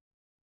Hoa.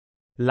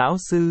 Lão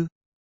sư.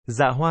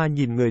 Dạ Hoa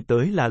nhìn người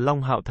tới là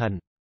Long Hạo Thần.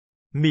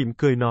 Mỉm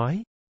cười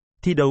nói.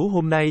 Thi đấu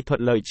hôm nay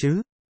thuận lợi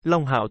chứ?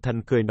 Long Hạo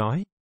Thần cười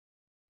nói.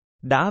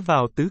 Đã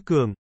vào tứ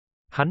cường.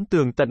 Hắn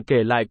tường tận kể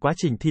lại quá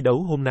trình thi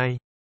đấu hôm nay.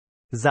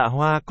 Dạ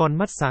Hoa con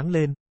mắt sáng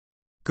lên.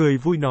 Cười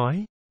vui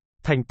nói.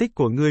 Thành tích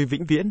của ngươi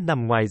vĩnh viễn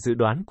nằm ngoài dự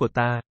đoán của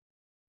ta.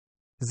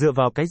 Dựa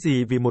vào cái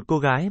gì vì một cô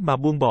gái mà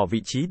buông bỏ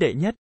vị trí đệ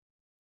nhất?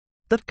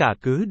 Tất cả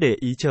cứ để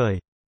ý trời.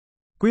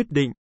 Quyết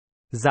định.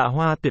 Dạ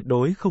Hoa tuyệt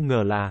đối không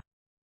ngờ là.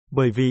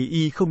 Bởi vì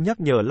y không nhắc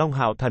nhở Long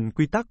Hạo Thần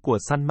quy tắc của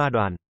săn ma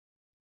đoàn.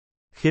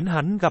 Khiến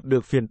hắn gặp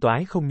được phiền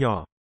toái không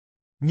nhỏ.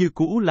 Như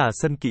cũ là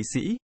sân kỵ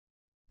sĩ.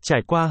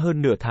 Trải qua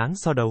hơn nửa tháng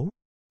so đấu.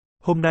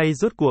 Hôm nay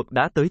rốt cuộc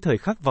đã tới thời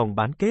khắc vòng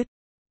bán kết.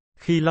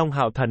 Khi Long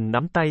Hạo Thần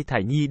nắm tay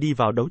Thải Nhi đi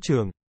vào đấu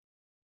trường.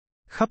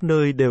 Khắp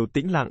nơi đều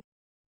tĩnh lặng.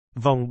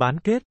 Vòng bán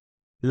kết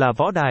là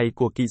võ đài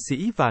của Kỵ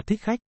Sĩ và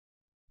Thích Khách.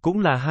 Cũng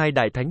là hai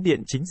đại thánh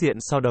điện chính diện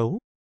so đấu.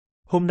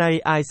 Hôm nay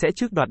ai sẽ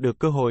trước đoạt được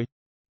cơ hội?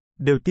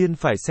 Đầu tiên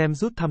phải xem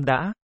rút thăm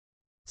đã.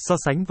 So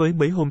sánh với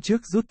mấy hôm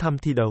trước rút thăm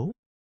thi đấu.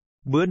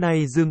 Bữa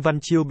nay Dương Văn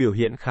Chiêu biểu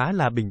hiện khá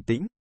là bình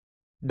tĩnh.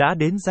 Đã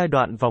đến giai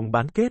đoạn vòng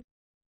bán kết.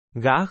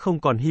 Gã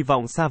không còn hy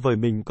vọng xa vời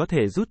mình có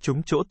thể rút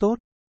chúng chỗ tốt.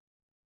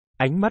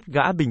 Ánh mắt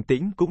gã bình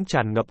tĩnh cũng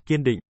tràn ngập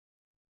kiên định.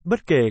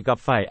 Bất kể gặp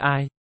phải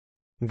ai,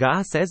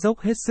 gã sẽ dốc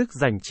hết sức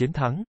giành chiến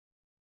thắng.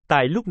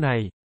 Tại lúc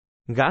này,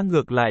 gã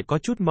ngược lại có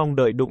chút mong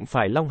đợi đụng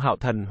phải Long Hạo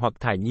Thần hoặc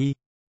Thải Nhi.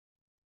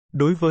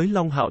 Đối với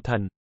Long Hạo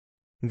Thần,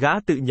 gã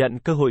tự nhận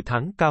cơ hội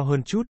thắng cao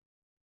hơn chút.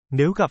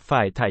 Nếu gặp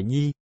phải Thải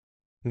Nhi,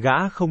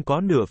 gã không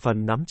có nửa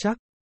phần nắm chắc.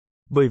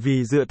 Bởi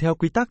vì dựa theo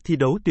quy tắc thi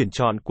đấu tuyển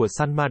chọn của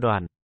săn ma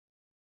đoàn,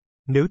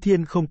 nếu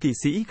Thiên Không Kỵ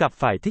Sĩ gặp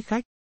phải Thích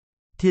Khách,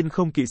 Thiên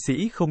Không Kỵ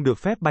Sĩ không được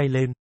phép bay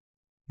lên.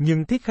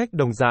 Nhưng Thích Khách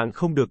đồng dạng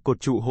không được cột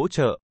trụ hỗ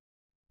trợ.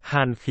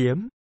 Hàn Khiếm,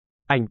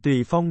 Ảnh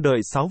Tùy Phong đợi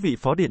 6 vị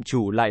phó điện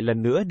chủ lại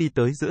lần nữa đi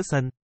tới giữa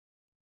sân.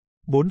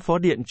 4 phó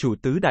điện chủ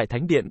tứ đại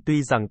thánh điện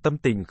tuy rằng tâm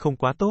tình không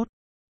quá tốt,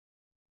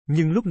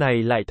 nhưng lúc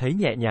này lại thấy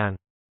nhẹ nhàng.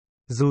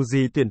 Dù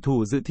gì tuyển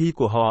thủ dự thi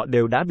của họ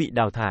đều đã bị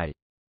đào thải.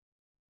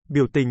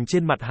 Biểu tình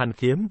trên mặt Hàn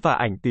Khiếm và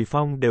Ảnh Tùy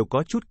Phong đều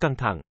có chút căng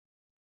thẳng.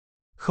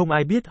 Không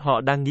ai biết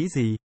họ đang nghĩ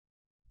gì.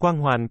 Quang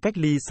hoàn cách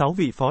ly 6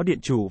 vị phó điện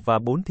chủ và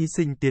 4 thí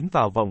sinh tiến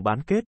vào vòng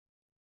bán kết.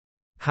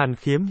 Hàn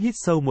Khiếm hít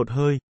sâu một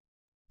hơi.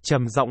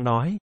 Trầm giọng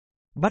nói.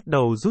 Bắt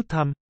đầu rút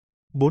thăm.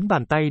 4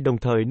 bàn tay đồng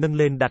thời nâng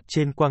lên đặt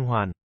trên quang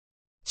hoàn.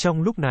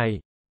 Trong lúc này,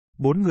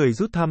 bốn người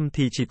rút thăm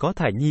thì chỉ có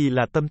Thải Nhi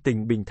là tâm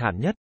tình bình thản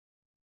nhất.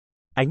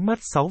 Ánh mắt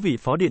 6 vị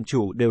phó điện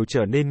chủ đều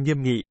trở nên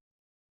nghiêm nghị.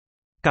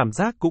 Cảm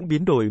giác cũng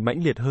biến đổi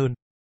mãnh liệt hơn.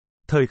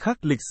 Thời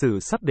khắc lịch sử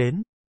sắp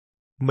đến.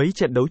 Mấy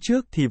trận đấu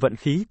trước thì vận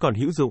khí còn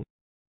hữu dụng.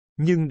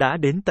 Nhưng đã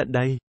đến tận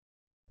đây.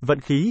 Vận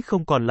khí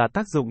không còn là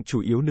tác dụng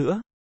chủ yếu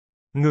nữa.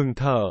 Ngừng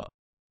thở.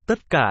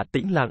 Tất cả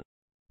tĩnh lặng.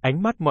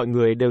 Ánh mắt mọi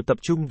người đều tập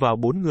trung vào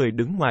bốn người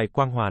đứng ngoài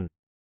quang hoàn.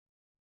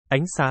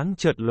 Ánh sáng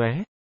chợt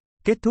lóe.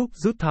 Kết thúc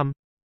rút thăm.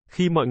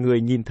 Khi mọi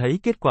người nhìn thấy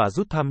kết quả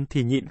rút thăm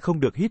thì nhịn không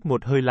được hít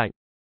một hơi lạnh.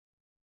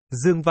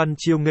 Dương Văn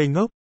Chiêu ngây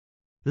ngốc.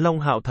 Long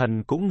Hạo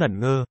Thần cũng ngẩn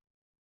ngơ.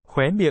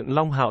 Khóe miệng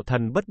Long Hạo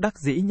Thần bất đắc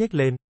dĩ nhếch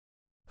lên.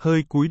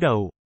 Hơi cúi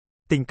đầu.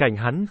 Tình cảnh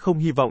hắn không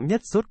hy vọng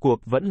nhất rốt cuộc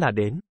vẫn là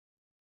đến.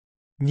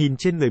 Nhìn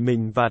trên người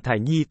mình và Thải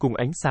Nhi cùng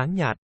ánh sáng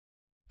nhạt.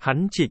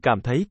 Hắn chỉ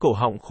cảm thấy cổ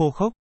họng khô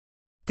khốc.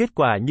 Kết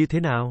quả như thế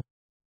nào?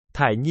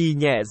 Thải Nhi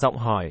nhẹ giọng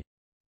hỏi.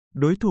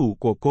 Đối thủ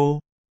của cô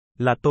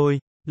là tôi.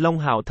 Long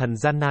Hạo Thần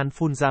gian nan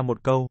phun ra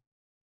một câu.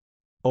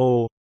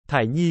 Ồ,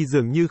 Thải Nhi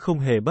dường như không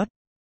hề bất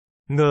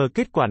ngờ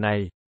kết quả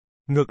này.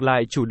 Ngược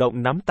lại chủ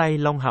động nắm tay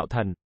Long Hạo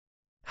Thần.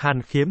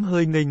 Hàn Khiếm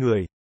hơi ngây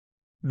người.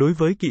 Đối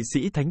với Kỵ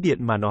Sĩ Thánh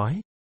Điện mà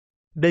nói,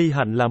 đây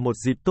hẳn là một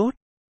dịp tốt.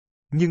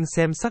 Nhưng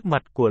xem sắc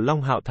mặt của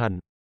Long Hạo Thần,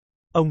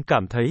 ông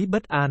cảm thấy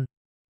bất an.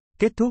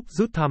 Kết thúc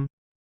rút thăm.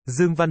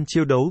 Dương Văn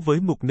Chiêu đấu với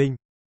Mục Ninh.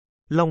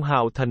 Long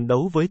Hạo Thần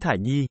đấu với Thải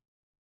Nhi.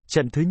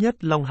 Trận thứ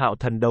nhất Long Hạo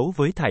Thần đấu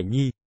với Thải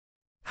Nhi.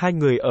 Hai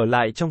người ở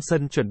lại trong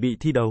sân chuẩn bị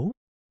thi đấu.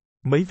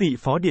 Mấy vị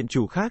phó điện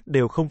chủ khác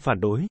đều không phản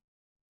đối.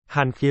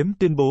 Hàn Khiếm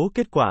tuyên bố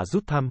kết quả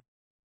rút thăm.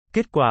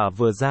 Kết quả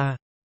vừa ra,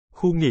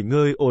 khu nghỉ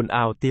ngơi ồn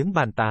ào tiếng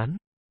bàn tán.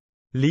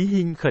 Lý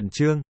Hinh khẩn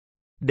trương.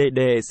 Đệ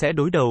đệ sẽ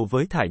đối đầu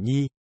với Thải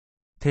Nhi.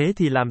 Thế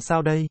thì làm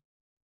sao đây?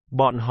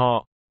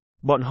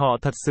 Bọn họ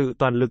thật sự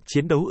toàn lực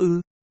chiến đấu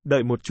ư?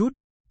 Đợi một chút,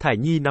 Thải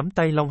Nhi nắm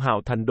tay Long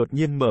Hạo Thần đột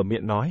nhiên mở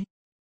miệng nói.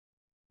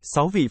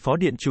 6 vị phó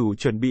điện chủ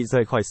chuẩn bị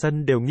rời khỏi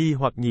sân đều nghi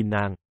hoặc nhìn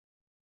nàng.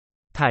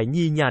 Thải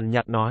Nhi nhàn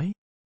nhạt nói.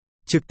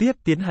 Trực tiếp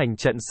tiến hành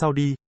trận sau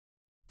đi.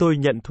 Tôi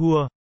nhận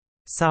thua.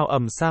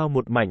 Sao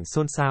một mảnh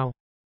xôn xao.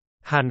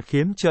 Hàn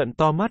Khiếm trợn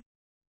to mắt.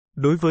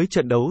 Đối với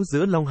trận đấu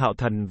giữa Long Hạo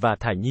Thần và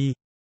Thải Nhi,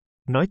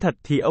 nói thật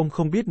thì ông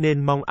không biết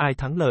nên mong ai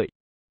thắng lợi.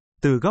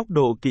 Từ góc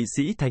độ Kỵ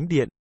Sĩ Thánh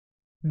Điện,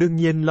 đương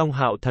nhiên Long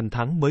Hạo Thần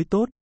thắng mới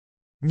tốt.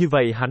 Như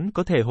vậy hắn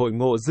có thể hội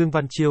ngộ Dương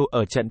Văn Chiêu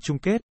ở trận chung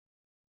kết.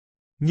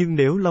 Nhưng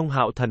nếu Long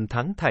Hạo Thần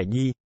thắng Thải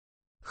Nhi,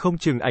 không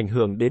chừng ảnh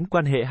hưởng đến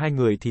quan hệ hai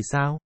người thì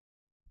sao?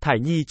 Thải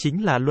Nhi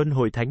chính là luân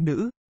hồi thánh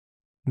nữ.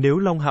 Nếu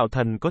Long Hạo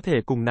Thần có thể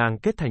cùng nàng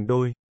kết thành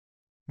đôi,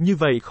 như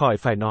vậy khỏi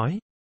phải nói.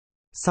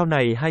 Sau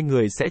này hai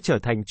người sẽ trở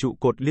thành trụ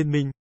cột liên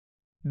minh.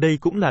 Đây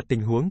cũng là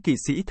tình huống Kỵ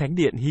Sĩ Thánh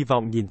Điện hy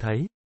vọng nhìn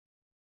thấy.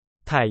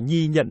 Thải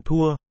Nhi nhận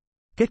thua.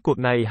 Kết cuộc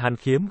này Hàn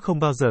Khiếm không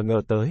bao giờ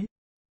ngờ tới.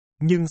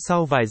 Nhưng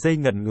sau vài giây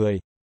ngẩn người,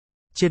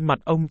 trên mặt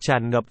ông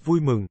tràn ngập vui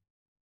mừng.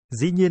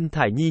 Dĩ nhiên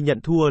Thải Nhi nhận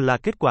thua là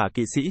kết quả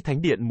Kỵ Sĩ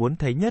Thánh Điện muốn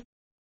thấy nhất.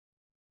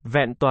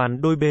 Vẹn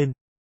toàn đôi bên,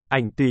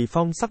 Ảnh Tùy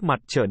Phong sắc mặt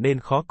trở nên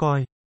khó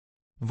coi.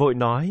 Vội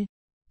nói,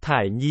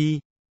 Thải Nhi,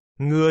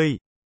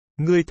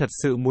 ngươi thật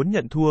sự muốn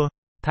nhận thua?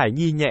 Thải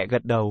Nhi nhẹ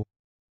gật đầu.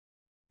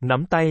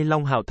 Nắm tay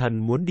Long Hạo Thần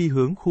muốn đi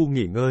hướng khu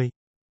nghỉ ngơi.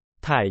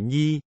 Thải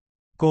Nhi,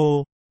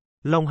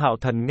 Long Hạo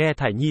Thần nghe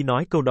Thải Nhi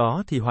nói câu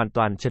đó thì hoàn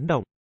toàn chấn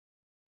động.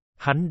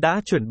 Hắn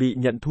đã chuẩn bị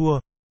nhận thua,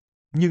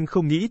 nhưng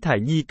không nghĩ Thải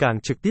Nhi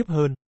càng trực tiếp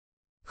hơn.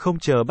 Không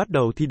chờ bắt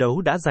đầu thi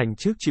đấu đã giành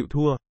trước chịu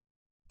thua.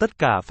 Tất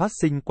cả phát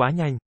sinh quá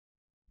nhanh.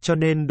 Cho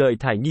nên đợi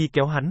Thải Nhi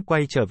kéo hắn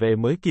quay trở về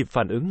mới kịp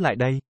phản ứng lại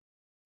đây.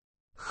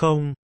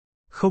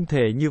 Không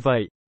thể như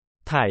vậy.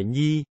 Thải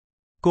Nhi,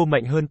 cô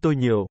mạnh hơn tôi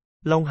nhiều,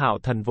 Long Hạo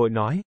Thần vội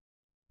nói.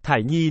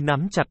 Thải Nhi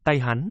nắm chặt tay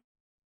hắn.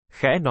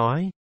 Khẽ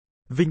nói,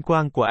 vinh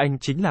quang của anh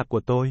chính là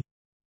của tôi.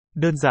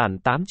 Đơn giản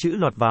 8 chữ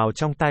lọt vào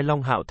trong tai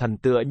Long Hạo Thần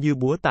tựa như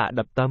búa tạ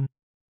đập tâm.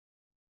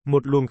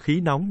 Một luồng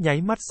khí nóng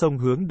nháy mắt xông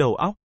hướng đầu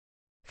óc,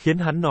 khiến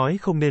hắn nói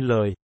không nên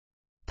lời.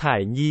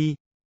 Thải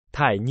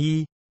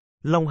Nhi,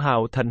 Long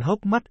Hạo Thần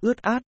hốc mắt ướt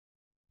át.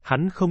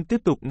 Hắn không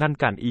tiếp tục ngăn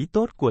cản ý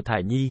tốt của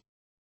Thải Nhi.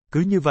 Cứ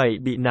như vậy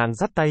bị nàng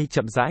dắt tay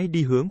chậm rãi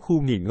đi hướng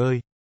khu nghỉ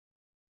ngơi.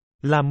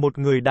 Làm một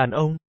người đàn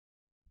ông,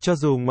 cho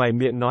dù ngoài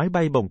miệng nói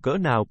bay bổng cỡ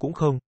nào cũng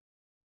không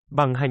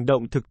bằng hành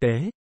động thực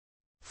tế.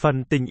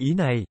 Phần tình ý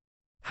này,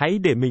 hãy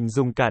để mình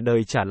dùng cả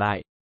đời trả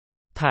lại.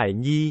 Thải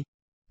Nhi,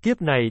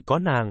 kiếp này có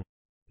nàng,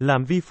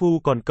 làm vi phu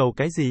còn cầu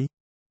cái gì?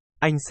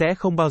 Anh sẽ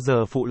không bao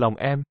giờ phụ lòng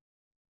em.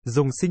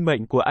 Dùng sinh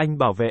mệnh của anh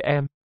bảo vệ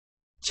em.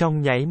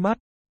 Trong nháy mắt,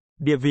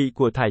 địa vị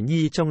của Thải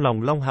Nhi trong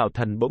lòng Long Hạo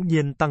Thần bỗng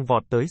nhiên tăng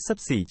vọt tới xấp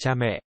xỉ cha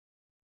mẹ.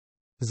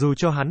 Dù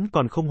cho hắn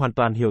còn không hoàn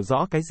toàn hiểu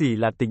rõ cái gì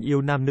là tình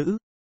yêu nam nữ,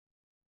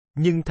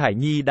 nhưng Thải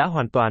Nhi đã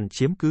hoàn toàn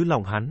chiếm cứ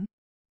lòng hắn.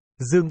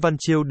 Dương Văn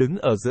Chiêu đứng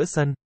ở giữa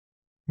sân,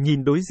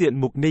 nhìn đối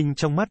diện Mục Ninh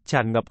trong mắt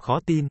tràn ngập khó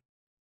tin.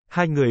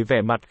 Hai người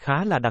vẻ mặt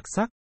khá là đặc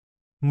sắc.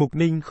 Mục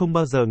Ninh không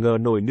bao giờ ngờ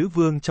nổi nữ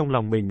vương trong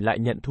lòng mình lại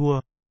nhận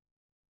thua.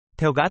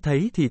 Theo gã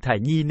thấy thì Thải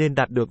Nhi nên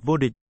đạt được vô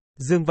địch.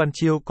 Dương Văn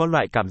Chiêu có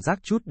loại cảm giác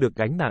chút được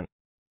gánh nặng.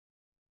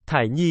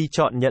 Thải Nhi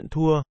chọn nhận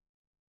thua.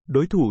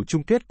 Đối thủ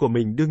chung kết của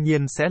mình đương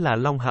nhiên sẽ là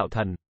Long Hạo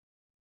Thần.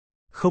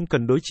 Không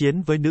cần đối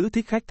chiến với nữ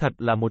thích khách thật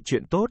là một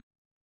chuyện tốt.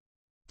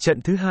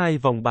 Trận thứ 2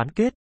 vòng bán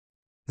kết.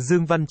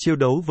 Dương Văn Chiêu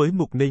đấu với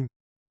Mục Ninh.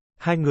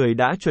 Hai người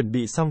đã chuẩn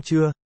bị xong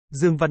chưa?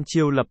 Dương Văn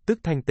Chiêu lập tức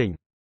thanh tỉnh.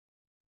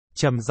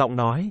 Trầm giọng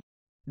nói.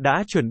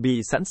 Đã chuẩn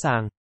bị sẵn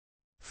sàng.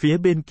 Phía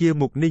bên kia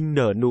Mục Ninh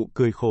nở nụ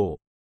cười khổ.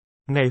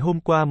 Ngày hôm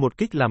qua một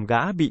kích làm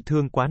gã bị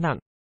thương quá nặng.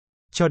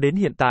 Cho đến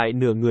hiện tại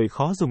nửa người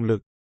khó dùng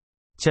lực.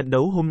 Trận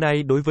đấu hôm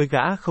nay đối với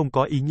gã không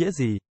có ý nghĩa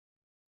gì.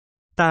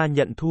 Ta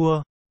nhận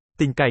thua.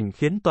 Tình cảnh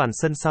khiến toàn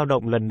sân sao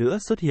động lần nữa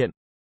xuất hiện.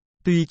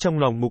 Tuy trong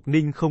lòng Mục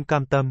Ninh không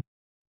cam tâm,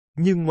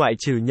 nhưng ngoại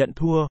trừ nhận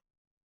thua,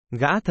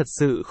 gã thật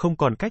sự không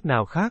còn cách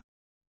nào khác.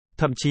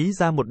 Thậm chí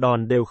ra một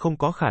đòn đều không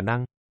có khả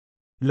năng.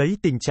 Lấy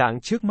tình trạng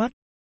trước mắt,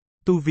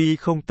 tu vi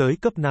không tới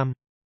cấp 5.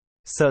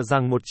 Sợ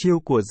rằng một chiêu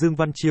của Dương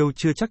Văn Chiêu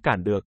chưa chắc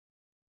cản được.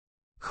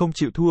 Không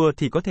chịu thua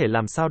thì có thể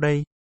làm sao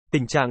đây?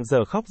 Tình trạng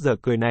dở khóc dở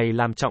cười này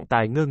làm trọng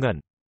tài ngơ ngẩn.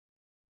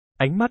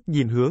 Ánh mắt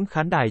nhìn hướng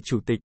khán đài chủ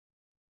tịch.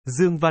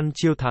 Dương Văn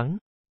Chiêu thắng.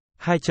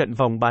 2 trận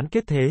vòng bán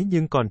kết thế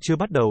nhưng còn chưa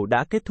bắt đầu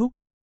đã kết thúc.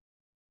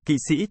 Kỵ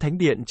Sĩ Thánh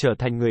Điện trở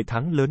thành người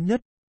thắng lớn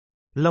nhất.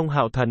 Long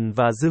Hạo Thần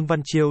và Dương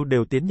Văn Chiêu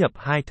đều tiến nhập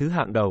 2 thứ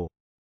hạng đầu.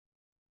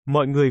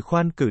 Mọi người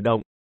khoan cử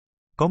động.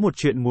 Có một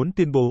chuyện muốn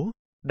tuyên bố.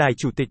 Đài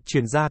chủ tịch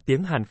truyền ra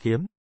tiếng hàn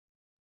khiếm.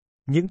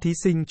 Những thí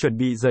sinh chuẩn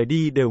bị rời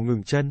đi đều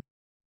ngừng chân.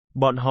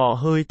 Bọn họ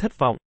hơi thất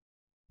vọng.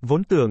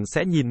 Vốn tưởng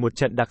sẽ nhìn một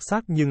trận đặc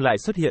sắc nhưng lại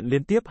xuất hiện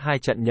liên tiếp 2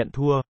 trận nhận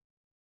thua.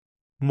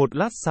 Một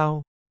lát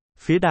sau,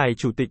 phía đài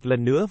chủ tịch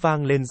lần nữa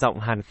vang lên giọng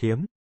hàn khiếm.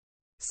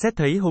 Xét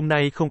thấy hôm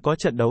nay không có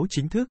trận đấu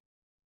chính thức.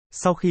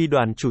 Sau khi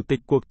đoàn chủ tịch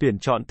cuộc tuyển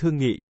chọn thương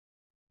nghị,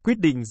 quyết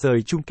định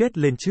rời chung kết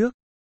lên trước.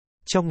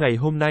 Trong ngày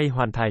hôm nay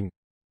hoàn thành.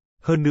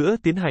 Hơn nữa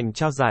tiến hành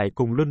trao giải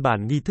cùng luân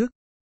bàn nghi thức.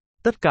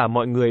 Tất cả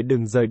mọi người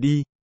đừng rời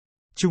đi.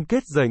 Chung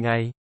kết rời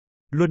ngày.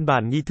 Luân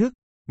bàn nghi thức,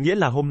 nghĩa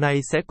là hôm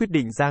nay sẽ quyết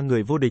định ra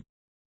người vô địch.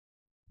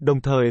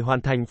 Đồng thời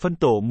hoàn thành phân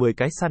tổ 10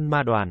 cái săn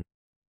ma đoàn.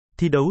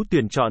 Thi đấu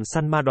tuyển chọn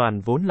săn ma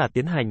đoàn vốn là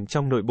tiến hành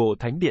trong nội bộ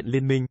Thánh Điện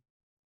Liên minh.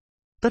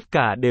 Tất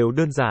cả đều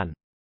đơn giản.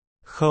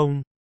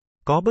 Không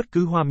có bất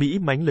cứ hoa mỹ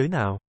mánh lới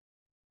nào.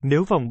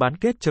 Nếu vòng bán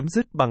kết chấm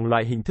dứt bằng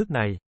loại hình thức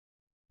này,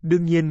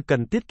 đương nhiên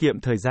cần tiết kiệm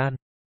thời gian.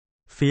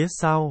 Phía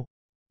sau,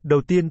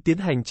 đầu tiên tiến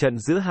hành trận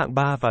giữa hạng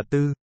 3 và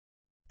 4.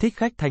 Thích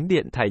khách Thánh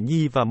Điện Thải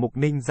Nhi và Mục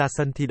Ninh ra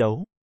sân thi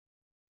đấu.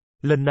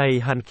 Lần này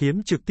Hàn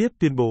Khiếm trực tiếp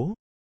tuyên bố.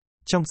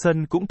 Trong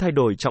sân cũng thay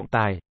đổi trọng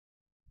tài.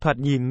 Thoạt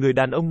nhìn người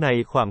đàn ông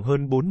này khoảng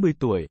hơn 40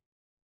 tuổi.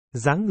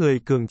 Dáng người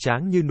cường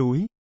tráng như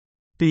núi.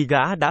 Tuy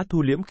gã đã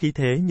thu liễm khí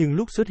thế nhưng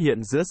lúc xuất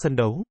hiện giữa sân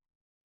đấu,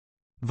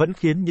 vẫn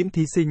khiến những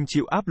thí sinh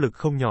chịu áp lực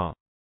không nhỏ.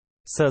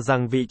 Sợ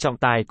rằng vị trọng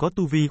tài có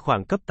tu vi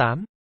khoảng cấp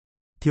 8.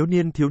 Thiếu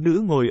niên thiếu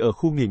nữ ngồi ở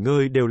khu nghỉ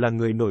ngơi đều là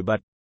người nổi bật.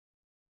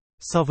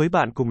 So với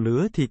bạn cùng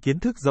lứa thì kiến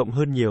thức rộng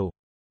hơn nhiều.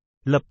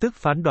 Lập tức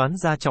phán đoán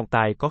ra trọng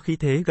tài có khí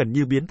thế gần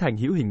như biến thành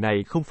hữu hình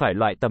này không phải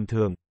loại tầm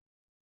thường.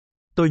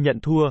 Tôi nhận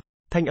thua,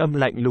 thanh âm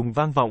lạnh lùng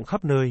vang vọng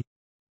khắp nơi.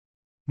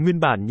 Nguyên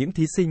bản những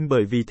thí sinh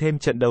bởi vì thêm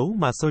trận đấu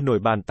mà sôi nổi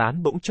bàn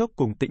tán bỗng chốc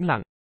cùng tĩnh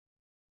lặng.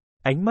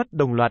 Ánh mắt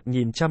đồng loạt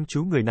nhìn chăm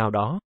chú người nào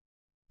đó.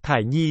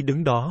 Thải Nhi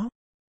đứng đó,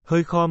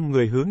 hơi khom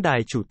người hướng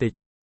đài chủ tịch.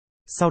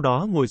 Sau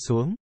đó ngồi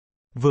xuống.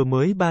 Vừa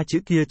mới 3 chữ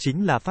kia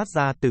chính là phát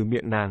ra từ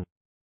miệng nàng.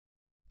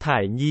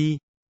 Thải Nhi,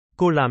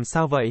 cô làm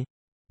sao vậy?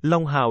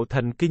 Long Hạo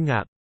Thần kinh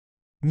ngạc.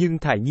 Nhưng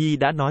Thải Nhi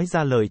đã nói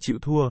ra lời chịu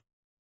thua.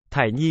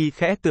 Thải Nhi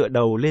khẽ tựa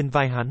đầu lên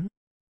vai hắn.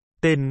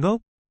 Tên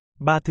ngốc,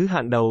 3 thứ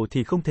hạng đầu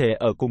thì không thể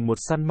ở cùng một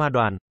săn ma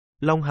đoàn.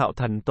 Long Hạo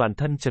Thần toàn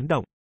thân chấn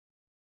động.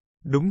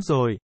 Đúng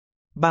rồi,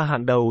 3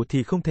 hạng đầu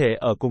thì không thể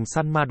ở cùng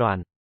săn ma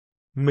đoàn.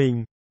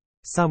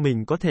 Sao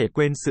mình có thể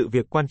quên sự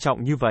việc quan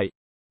trọng như vậy?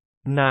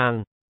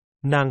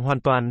 Nàng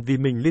hoàn toàn vì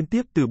mình liên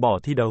tiếp từ bỏ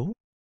thi đấu.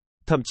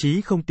 Thậm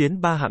chí không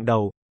tiến 3 hạng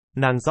đầu,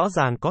 nàng rõ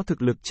ràng có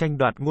thực lực tranh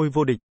đoạt ngôi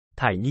vô địch.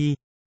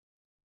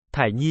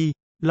 Thải Nhi,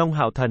 Long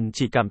Hạo Thần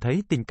chỉ cảm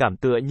thấy tình cảm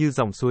tựa như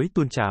dòng suối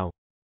tuôn trào.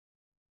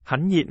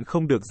 Hắn nhịn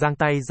không được giang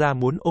tay ra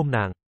muốn ôm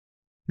nàng.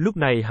 Lúc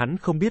này hắn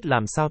không biết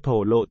làm sao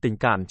thổ lộ tình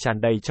cảm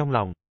tràn đầy trong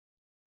lòng.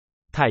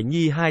 Thải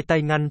Nhi hai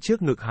tay ngăn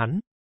trước ngực hắn.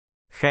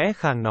 Khẽ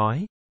khàng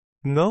nói.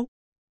 Ngốc,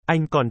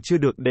 anh còn chưa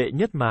được đệ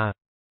nhất mà.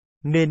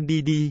 Nên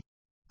đi,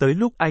 tới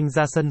lúc anh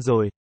ra sân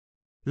rồi.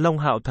 Long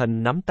Hạo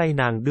Thần nắm tay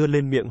nàng đưa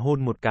lên miệng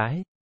hôn một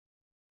cái.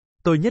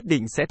 Tôi nhất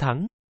định sẽ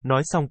thắng,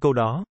 nói xong câu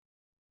đó.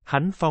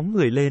 Hắn phóng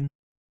người lên,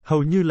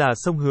 hầu như là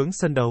xông hướng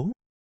sân đấu.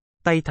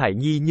 Tay Thải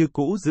Nhi như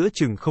cũ giữa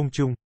chừng không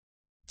trung.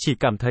 Chỉ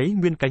cảm thấy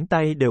nguyên cánh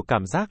tay đều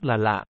cảm giác là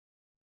lạ.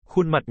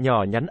 Khuôn mặt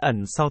nhỏ nhắn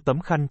ẩn sau tấm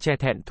khăn che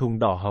thẹn thùng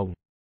đỏ hồng.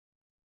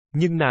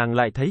 Nhưng nàng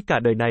lại thấy cả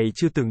đời này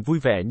chưa từng vui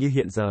vẻ như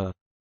hiện giờ.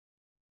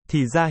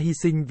 Thì ra hy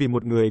sinh vì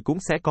một người cũng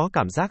sẽ có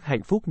cảm giác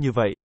hạnh phúc như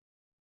vậy.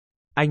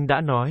 Anh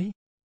đã nói,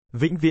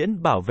 vĩnh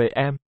viễn bảo vệ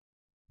em.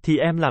 Thì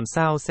em làm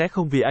sao sẽ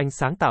không vì anh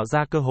sáng tạo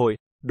ra cơ hội,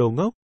 đồ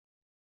ngốc.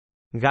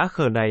 Gã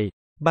khờ này,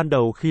 ban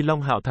đầu khi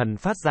Long Hạo Thần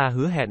phát ra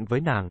hứa hẹn với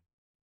nàng,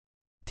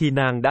 thì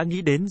nàng đã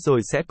nghĩ đến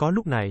rồi sẽ có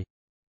lúc này.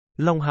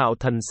 Long Hạo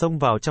Thần xông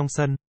vào trong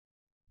sân.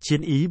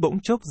 Chiến ý bỗng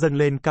chốc dâng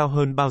lên cao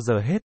hơn bao giờ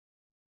hết.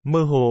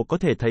 Mơ hồ có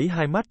thể thấy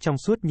hai mắt trong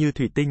suốt như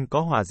thủy tinh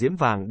có hỏa diễm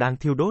vàng đang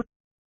thiêu đốt.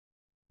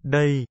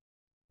 Đây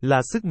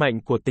là sức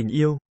mạnh của tình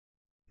yêu.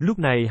 Lúc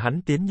này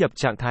hắn tiến nhập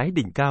trạng thái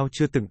đỉnh cao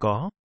chưa từng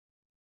có.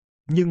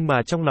 Nhưng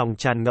mà trong lòng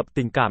tràn ngập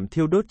tình cảm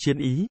thiêu đốt chiến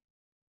ý.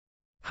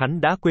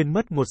 Hắn đã quên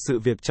mất một sự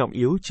việc trọng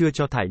yếu chưa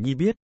cho Thải Nhi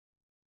biết.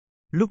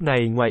 Lúc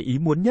này ngoài ý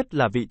muốn nhất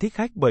là vị thích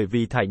khách bởi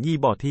vì Thải Nhi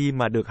bỏ thi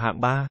mà được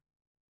hạng 3.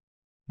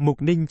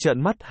 Mục Ninh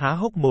trợn mắt há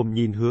hốc mồm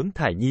nhìn hướng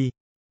Thải Nhi.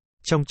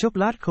 Trong chốc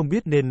lát không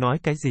biết nên nói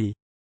cái gì.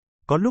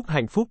 Có lúc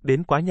hạnh phúc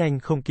đến quá nhanh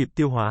không kịp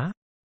tiêu hóa.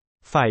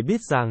 Phải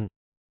biết rằng,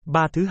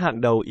 3 thứ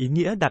hạng đầu ý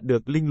nghĩa đạt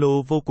được linh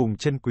lô vô cùng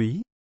chân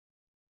quý.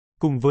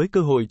 Cùng với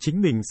cơ hội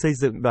chính mình xây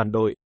dựng đoàn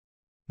đội,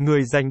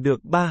 người giành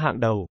được 3 hạng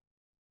đầu,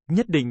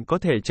 nhất định có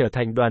thể trở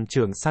thành đoàn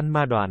trưởng săn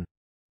ma đoàn.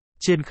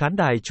 Trên khán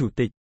đài chủ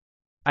tịch,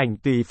 ảnh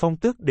Tùy Phong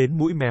tức đến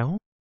mũi méo.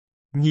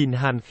 Nhìn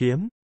Hàn Khiếm,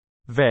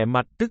 vẻ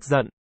mặt tức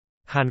giận.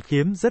 Hàn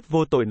Khiếm rất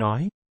vô tội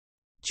nói.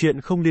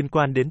 Chuyện không liên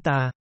quan đến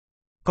ta.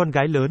 Con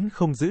gái lớn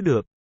không giữ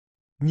được.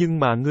 Nhưng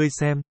mà ngươi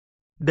xem,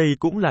 đây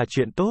cũng là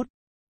chuyện tốt.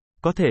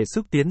 Có thể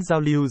xúc tiến giao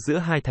lưu giữa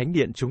hai thánh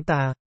điện chúng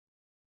ta.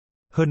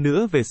 Hơn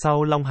nữa về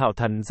sau Long Hạo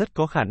Thần rất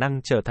có khả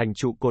năng trở thành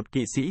trụ cột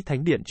Kỵ Sĩ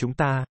Thánh Điện chúng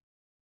ta.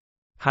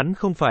 Hắn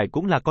không phải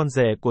cũng là con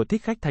rể của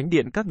thích khách thánh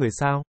điện các người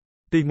sao?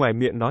 Tuy ngoài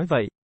miệng nói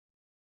vậy,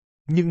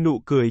 nhưng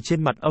nụ cười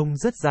trên mặt ông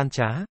rất gian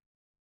trá.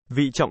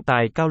 Vị trọng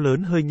tài cao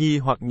lớn hơi nghi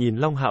hoặc nhìn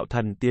Long Hạo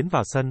Thần tiến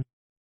vào sân.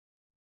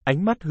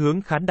 Ánh mắt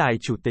hướng khán đài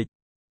chủ tịch.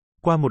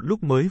 Qua một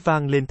lúc mới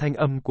vang lên thanh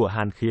âm của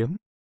Hàn Khiếm.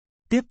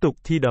 Tiếp tục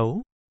thi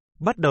đấu.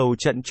 Bắt đầu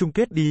trận chung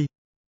kết đi.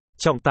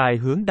 Trọng tài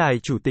hướng đài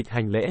chủ tịch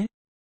hành lễ.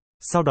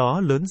 Sau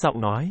đó lớn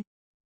giọng nói.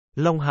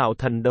 Long Hạo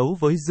Thần đấu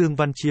với Dương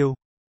Văn Chiêu.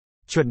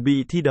 Chuẩn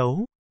bị thi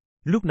đấu.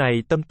 Lúc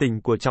này tâm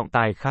tình của trọng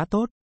tài khá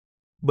tốt.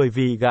 Bởi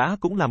vì gã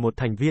cũng là một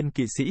thành viên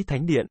Kỵ Sĩ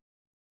Thánh Điện.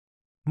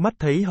 Mắt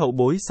thấy hậu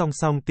bối song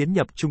song tiến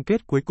nhập chung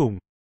kết cuối cùng.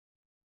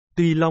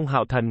 Tuy Long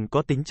Hạo Thần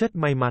có tính chất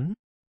may mắn,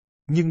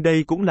 nhưng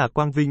đây cũng là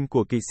quang vinh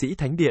của Kỵ Sĩ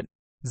Thánh Điện.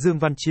 Dương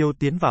Văn Chiêu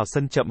tiến vào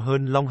sân chậm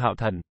hơn Long Hạo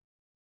Thần.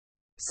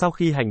 Sau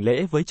khi hành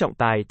lễ với trọng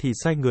tài thì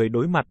xoay người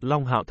đối mặt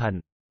Long Hạo Thần.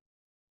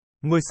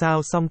 Ngôi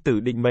sao song tử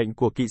định mệnh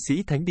của Kỵ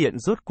Sĩ Thánh Điện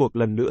rốt cuộc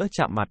lần nữa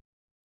chạm mặt.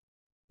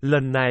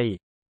 Lần này,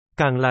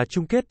 càng là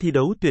chung kết thi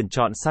đấu tuyển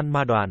chọn săn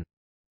ma đoàn.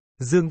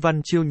 Dương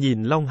Văn Chiêu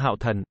nhìn Long Hạo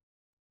Thần,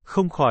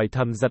 không khỏi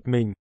thầm giật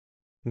mình.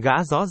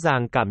 Gã rõ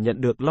ràng cảm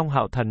nhận được Long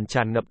Hạo Thần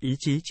tràn ngập ý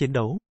chí chiến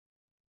đấu.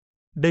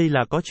 Đây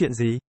là có chuyện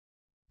gì?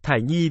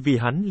 Thải Nhi vì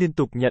hắn liên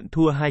tục nhận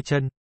thua 2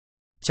 chân.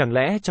 Chẳng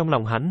lẽ trong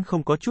lòng hắn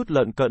không có chút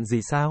lợn cợn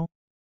gì sao?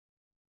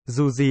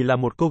 Dù gì là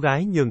một cô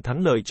gái nhường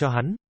thắng lợi cho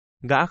hắn,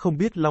 gã không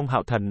biết Long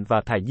Hạo Thần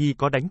và Thải Nhi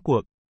có đánh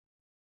cuộc.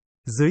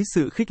 Dưới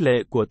sự khích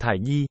lệ của Thải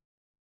Nhi,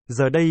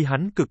 giờ đây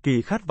hắn cực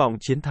kỳ khát vọng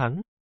chiến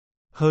thắng.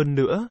 Hơn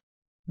nữa,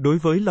 đối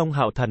với Long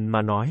Hạo Thần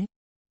mà nói,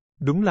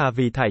 đúng là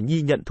vì Thải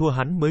Nhi nhận thua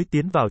hắn mới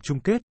tiến vào chung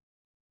kết.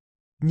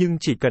 Nhưng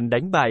chỉ cần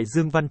đánh bại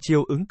Dương Văn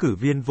Chiêu ứng cử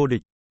viên vô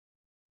địch,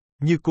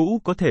 như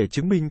cũ có thể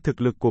chứng minh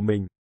thực lực của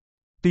mình.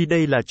 Tuy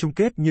đây là chung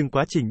kết nhưng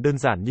quá trình đơn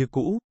giản như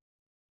cũ.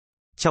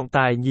 Trọng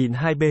tài nhìn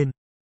hai bên,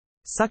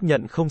 xác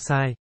nhận không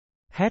sai,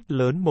 hét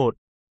lớn một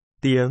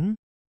tiếng,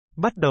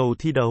 bắt đầu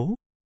thi đấu.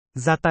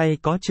 Ra tay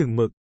có chừng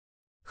mực,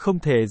 không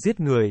thể giết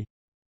người.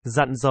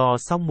 Dặn dò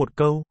xong một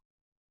câu,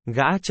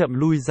 gã chậm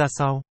lui ra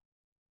sau.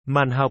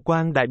 Màn hào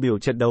quang đại biểu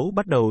trận đấu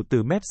bắt đầu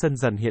từ mép sân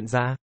dần hiện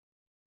ra.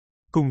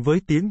 Cùng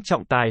với tiếng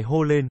trọng tài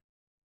hô lên,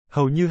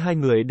 hầu như hai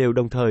người đều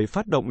đồng thời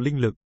phát động linh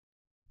lực.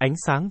 Ánh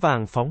sáng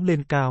vàng phóng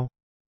lên cao.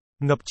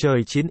 Ngập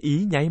trời chiến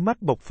ý nháy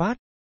mắt bộc phát.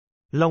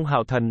 Long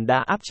Hạo Thần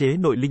đã áp chế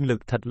nội linh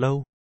lực thật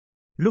lâu.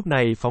 Lúc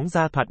này phóng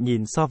ra thoạt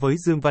nhìn so với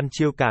Dương Văn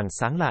Chiêu càng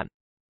sáng lạn.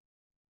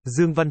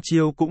 Dương Văn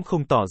Chiêu cũng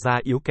không tỏ ra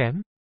yếu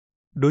kém.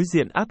 Đối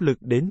diện áp lực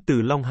đến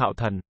từ Long Hạo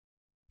Thần,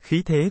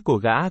 khí thế của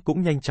gã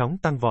cũng nhanh chóng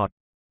tăng vọt.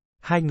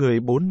 Hai người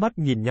bốn mắt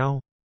nhìn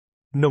nhau.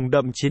 Nồng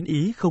đậm chiến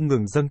ý không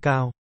ngừng dâng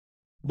cao.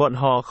 Bọn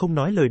họ không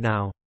nói lời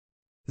nào.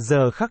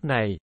 Giờ khắc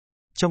này,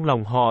 trong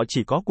lòng họ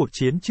chỉ có cuộc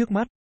chiến trước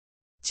mắt.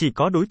 Chỉ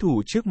có đối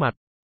thủ trước mặt.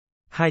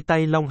 Hai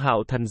tay Long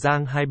Hạo Thần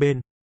giang hai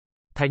bên.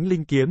 Thánh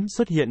linh kiếm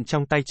xuất hiện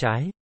trong tay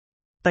trái.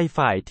 Tay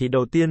phải thì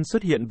đầu tiên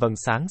xuất hiện vầng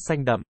sáng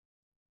xanh đậm.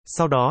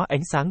 Sau đó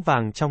ánh sáng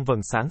vàng trong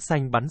vầng sáng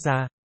xanh bắn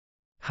ra.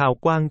 Hào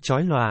quang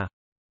chói lòa.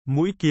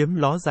 Mũi kiếm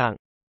ló dạng.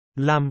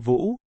 Lam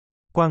vũ.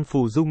 Quang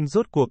phù dung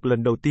rốt cuộc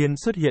lần đầu tiên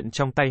xuất hiện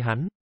trong tay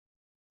hắn.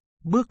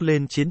 Bước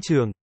lên chiến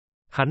trường,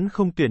 hắn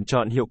không tuyển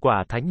chọn hiệu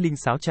quả thánh linh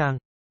sáo trang,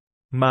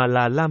 mà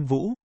là lam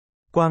vũ,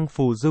 quang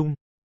phù dung.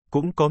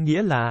 Cũng có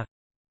nghĩa là,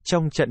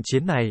 trong trận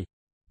chiến này,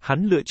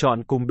 hắn lựa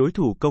chọn cùng đối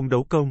thủ công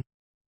đấu công.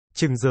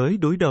 Chừng giới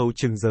đối đầu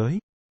chừng giới.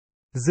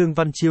 Dương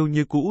Văn Chiêu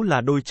như cũ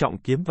là đôi trọng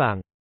kiếm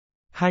vàng.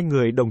 Hai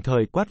người đồng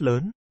thời quát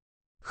lớn.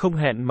 Không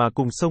hẹn mà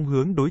cùng xông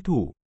hướng đối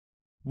thủ.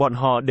 Bọn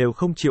họ đều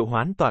không triệu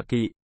hoán tọa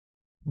kỵ.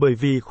 Bởi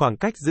vì khoảng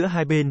cách giữa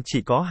hai bên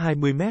chỉ có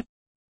 20 mét.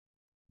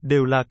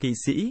 Đều là kỵ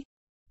sĩ.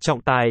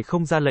 Trọng tài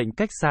không ra lệnh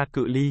cách xa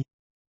cự ly.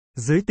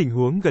 Dưới tình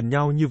huống gần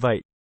nhau như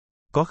vậy,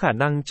 có khả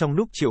năng trong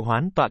lúc triệu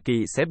hoán tọa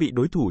kỵ sẽ bị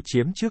đối thủ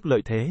chiếm trước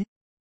lợi thế.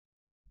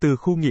 Từ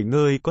khu nghỉ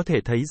ngơi có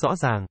thể thấy rõ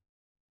ràng.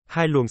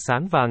 Hai luồng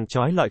sáng vàng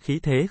chói lọi khí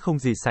thế không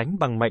gì sánh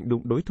bằng mạnh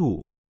đụng đối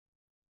thủ.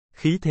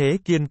 Khí thế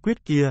kiên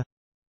quyết kia,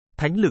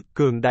 thánh lực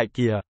cường đại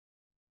kia,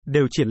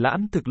 đều triển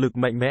lãm thực lực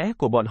mạnh mẽ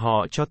của bọn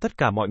họ cho tất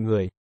cả mọi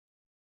người.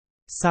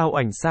 Sao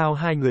ảnh sao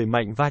hai người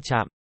mạnh va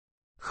chạm,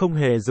 không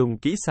hề dùng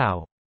kỹ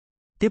xảo.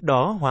 Tiếp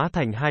đó hóa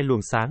thành hai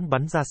luồng sáng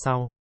bắn ra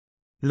sau.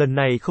 Lần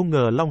này không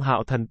ngờ Long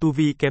Hạo Thần tu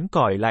vi kém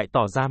cỏi lại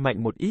tỏ ra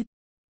mạnh một ít.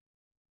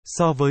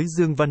 So với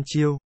Dương Văn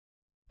Chiêu,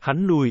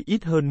 hắn lùi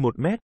ít hơn 1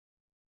 mét.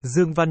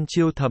 Dương Văn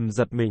Chiêu thầm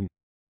giật mình.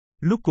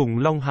 Lúc cùng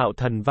Long Hạo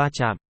Thần va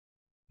chạm,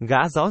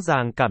 gã rõ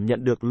ràng cảm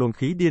nhận được luồng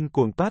khí điên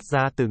cuồng toát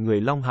ra từ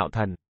người Long Hạo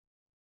Thần.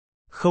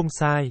 Không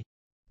sai,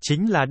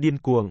 chính là điên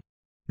cuồng.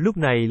 Lúc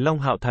này Long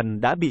Hạo Thần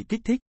đã bị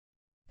kích thích.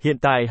 Hiện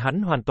tại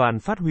hắn hoàn toàn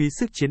phát huy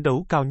sức chiến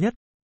đấu cao nhất.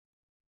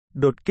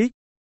 Đột kích,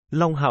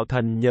 Long Hạo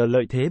Thần nhờ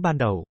lợi thế ban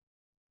đầu,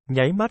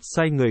 nháy mắt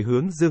xoay người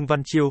hướng Dương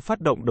Văn Chiêu phát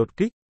động đột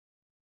kích.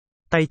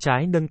 Tay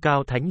trái nâng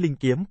cao thánh linh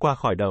kiếm qua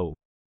khỏi đầu,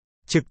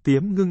 trực tiếp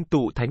ngưng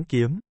tụ thánh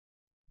kiếm.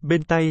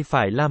 Bên tay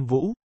phải Lam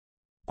Vũ,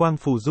 quang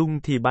phù dung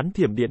thì bắn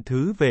thiểm điện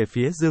thứ về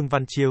phía Dương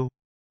Văn Chiêu.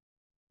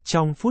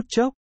 Trong phút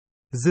chốc,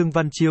 Dương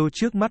Văn Chiêu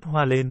trước mắt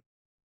hoa lên,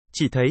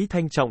 chỉ thấy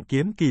thanh trọng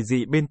kiếm kỳ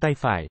dị bên tay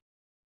phải.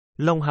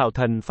 Long Hạo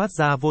Thần phát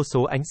ra vô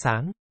số ánh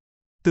sáng,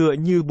 tựa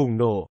như bùng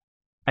nổ,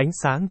 ánh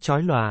sáng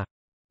chói lòa,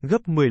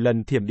 gấp 10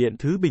 lần thiểm điện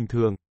thứ bình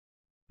thường.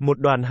 Một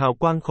đoàn hào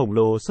quang khổng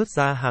lồ xuất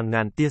ra hàng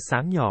ngàn tia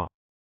sáng nhỏ,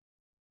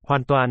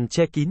 hoàn toàn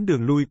che kín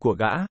đường lui của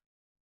gã.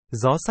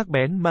 Gió sắc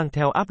bén mang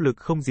theo áp lực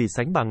không gì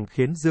sánh bằng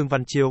khiến Dương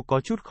Văn Chiêu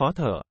có chút khó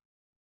thở.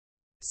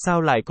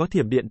 Sao lại có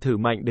thiểm điện thử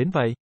mạnh đến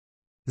vậy?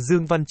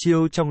 Dương Văn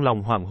Chiêu trong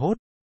lòng hoảng hốt,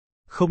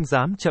 không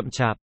dám chậm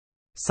chạp.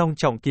 Song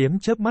trọng kiếm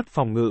chớp mắt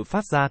phòng ngự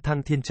phát ra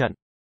thăng thiên trận.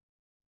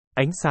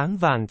 Ánh sáng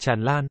vàng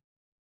tràn lan,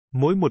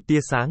 mỗi một tia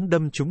sáng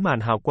đâm trúng màn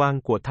hào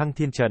quang của thăng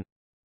thiên trận,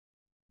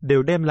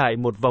 đều đem lại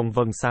một vòng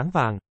vầng sáng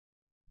vàng.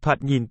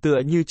 Thoạt nhìn tựa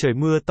như trời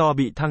mưa to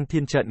bị thăng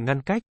thiên trận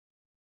ngăn cách.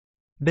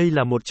 Đây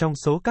là một trong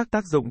số các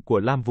tác dụng của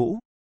Lam Vũ.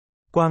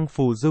 Quang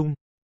phù dung,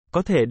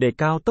 có thể đề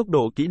cao tốc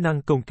độ kỹ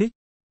năng công kích.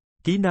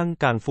 Kỹ năng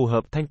càng phù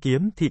hợp thanh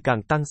kiếm thì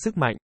càng tăng sức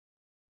mạnh.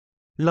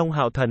 Long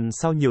Hạo Thần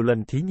sau nhiều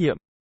lần thí nghiệm,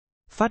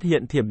 phát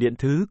hiện thiểm điện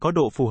thứ có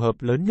độ phù hợp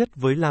lớn nhất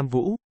với Lam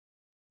Vũ.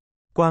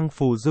 Quang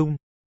phù dung,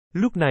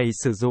 lúc này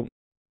sử dụng,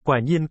 quả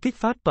nhiên kích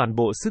phát toàn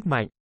bộ sức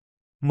mạnh.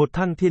 Một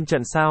thăng thiên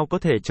trận sao có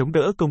thể chống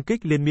đỡ công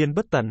kích liên miên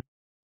bất tận.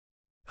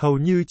 Hầu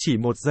như chỉ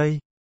 1 giây,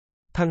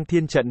 thăng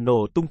thiên trận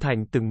nổ tung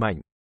thành từng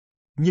mảnh.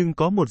 Nhưng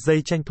có 1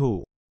 giây tranh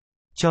thủ,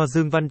 cho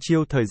Dương Văn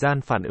Chiêu thời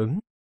gian phản ứng.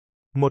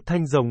 Một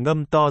thanh rồng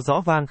ngâm to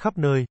rõ vang khắp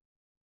nơi.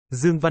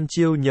 Dương Văn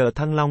Chiêu nhờ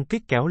thăng long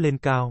kích kéo lên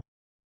cao.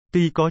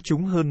 Tuy có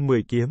trúng hơn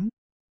 10 kiếm,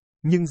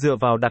 nhưng dựa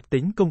vào đặc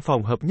tính công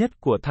phòng hợp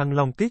nhất của thăng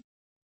long kích,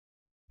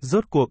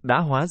 rốt cuộc đã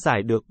hóa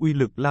giải được uy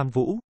lực Lam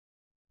Vũ.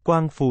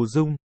 Quang phù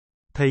dung,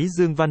 thấy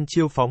Dương Văn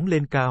Chiêu phóng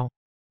lên cao,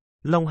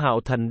 Long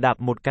Hạo Thần đạp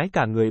một cái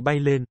cả người bay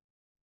lên,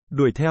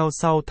 đuổi theo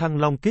sau thăng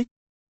long kích.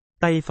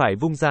 Tay phải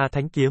vung ra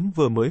thánh kiếm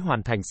vừa mới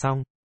hoàn thành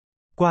xong,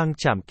 quang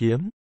trảm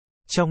kiếm.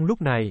 Trong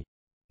lúc này,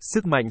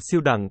 sức mạnh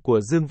siêu đẳng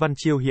của Dương Văn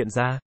Chiêu hiện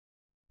ra.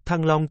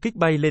 Thăng long kích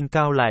bay lên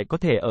cao lại có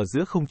thể ở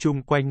giữa không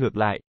trung quay ngược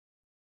lại,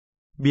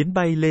 biến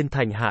bay lên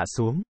thành hạ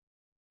xuống,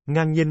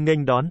 ngang nhiên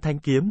nghênh đón thánh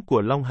kiếm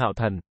của Long Hạo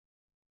Thần.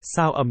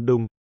 Sao ầm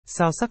đùng,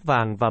 sao sắc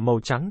vàng và màu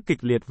trắng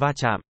kịch liệt va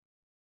chạm,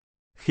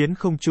 khiến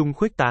không trung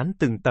khuếch tán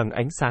từng tầng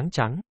ánh sáng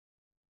trắng,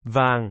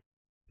 vàng.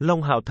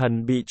 Long Hạo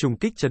Thần bị trùng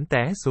kích chấn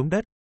té xuống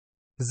đất.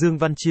 Dương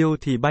Văn Chiêu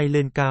thì bay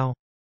lên cao,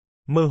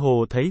 mơ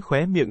hồ thấy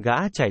khóe miệng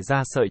gã chảy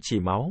ra sợi chỉ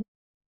máu.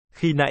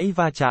 Khi nãy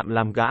va chạm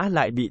làm gã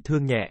lại bị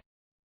thương nhẹ.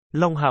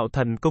 Long Hạo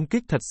Thần công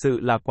kích thật sự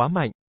là quá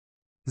mạnh.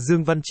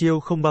 Dương Văn Chiêu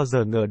không bao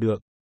giờ ngờ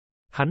được,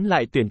 hắn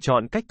lại tuyển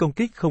chọn cách công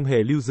kích không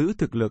hề lưu giữ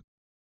thực lực,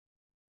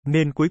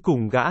 nên cuối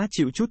cùng gã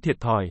chịu chút thiệt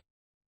thòi.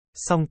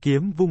 Song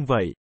kiếm vung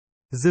vẩy,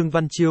 Dương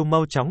Văn Chiêu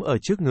mau chóng ở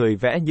trước người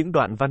vẽ những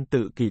đoạn văn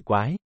tự kỳ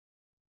quái.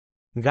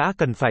 Gã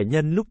cần phải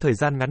nhân lúc thời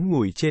gian ngắn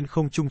ngủi trên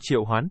không trung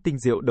triệu hoán tinh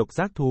diệu độc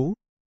giác thú.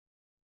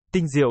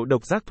 Tinh diệu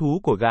độc giác thú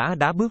của gã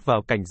đã bước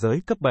vào cảnh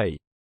giới cấp 7.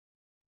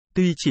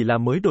 Tuy chỉ là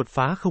mới đột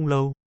phá không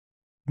lâu,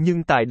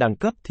 nhưng tại đẳng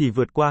cấp thì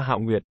vượt qua Hạo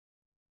Nguyệt.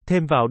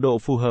 Thêm vào độ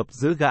phù hợp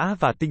giữa gã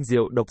và tinh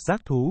diệu độc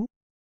giác thú,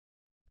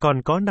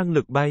 còn có năng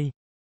lực bay,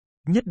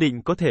 nhất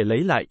định có thể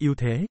lấy lại ưu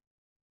thế.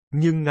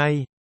 Nhưng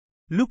ngay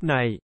lúc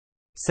này,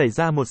 xảy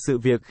ra một sự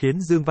việc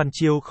khiến Dương Văn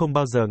Chiêu không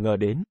bao giờ ngờ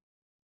đến.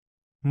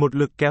 Một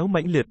lực kéo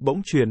mãnh liệt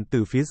bỗng truyền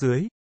từ phía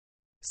dưới.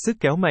 Sức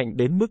kéo mạnh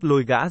đến mức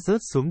lôi gã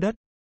rớt xuống đất.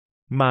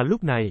 Mà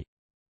lúc này,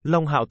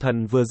 Long Hạo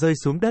Thần vừa rơi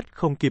xuống đất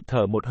không kịp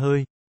thở một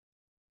hơi.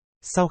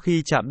 Sau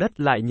khi chạm đất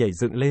lại nhảy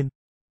dựng lên.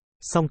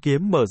 Song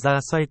kiếm mở ra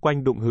xoay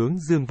quanh đụng hướng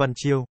Dương Văn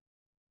Chiêu.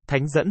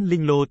 Thánh dẫn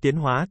linh lô tiến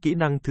hóa kỹ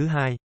năng thứ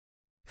 2.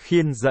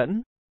 Khiên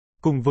dẫn,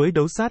 cùng với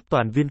đấu sát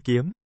toàn viên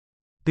kiếm.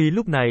 Tuy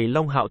lúc này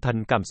Long Hạo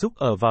Thần cảm xúc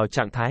ở vào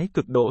trạng thái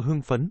cực độ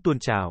hưng phấn tuôn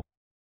trào.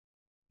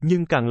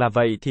 Nhưng càng là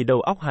vậy thì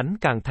đầu óc hắn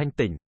càng thanh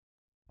tỉnh.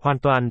 Hoàn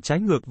toàn trái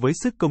ngược với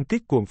sức công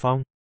kích cuồng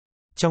phong.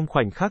 Trong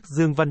khoảnh khắc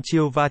Dương Văn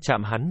Chiêu va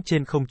chạm hắn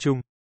trên không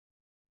trung,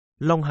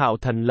 Long Hạo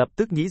Thần lập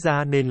tức nghĩ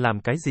ra nên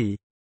làm cái gì.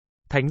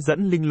 Thánh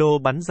dẫn linh lô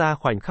bắn ra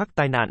khoảnh khắc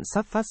tai nạn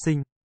sắp phát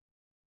sinh.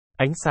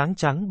 Ánh sáng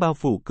trắng bao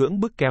phủ cưỡng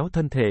bức kéo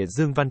thân thể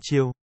Dương Văn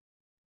Chiêu.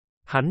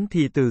 Hắn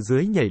thì từ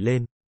dưới nhảy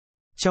lên.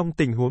 Trong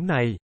tình huống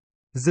này,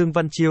 Dương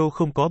Văn Chiêu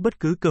không có bất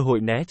cứ cơ hội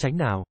né tránh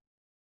nào.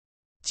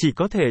 Chỉ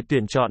có thể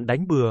tuyển chọn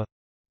đánh bừa.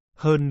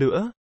 Hơn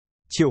nữa,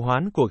 triệu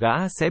hoán của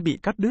gã sẽ bị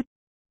cắt đứt.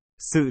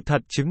 Sự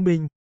thật chứng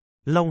minh,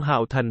 Long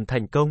Hạo Thần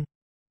thành công.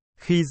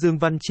 Khi Dương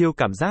Văn Chiêu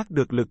cảm giác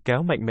được lực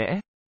kéo mạnh mẽ,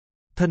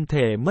 thân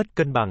thể mất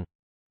cân bằng,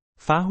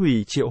 phá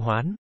hủy triệu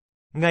hoán.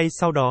 Ngay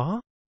sau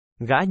đó,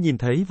 gã nhìn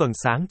thấy vầng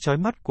sáng chói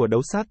mắt của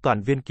đấu sát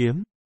toàn viên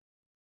kiếm.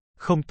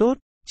 Không tốt,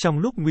 trong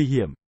lúc nguy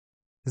hiểm,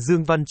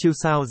 Dương Văn Chiêu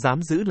sao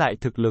dám giữ lại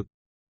thực lực.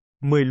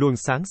 10 luồng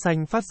sáng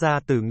xanh phát ra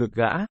từ ngực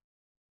gã,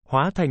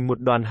 hóa thành một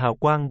đoàn hào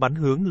quang bắn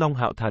hướng Long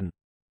Hạo Thần.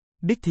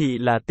 Đích thị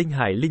là tinh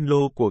hải linh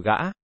lô của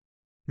gã.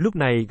 Lúc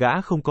này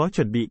gã không có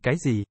chuẩn bị cái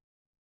gì.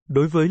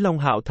 Đối với Long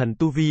Hạo Thần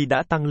tu vi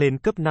đã tăng lên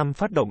cấp 5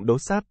 phát động đấu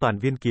sát toàn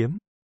viên kiếm.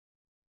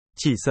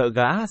 Chỉ sợ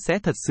gã sẽ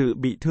thật sự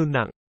bị thương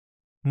nặng.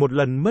 Một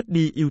lần mất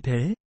đi ưu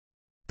thế.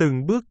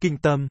 Từng bước kinh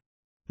tâm,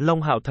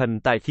 Long Hạo Thần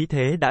tại khí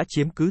thế đã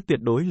chiếm cứ tuyệt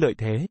đối lợi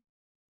thế.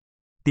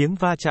 Tiếng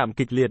va chạm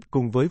kịch liệt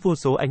cùng với vô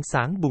số ánh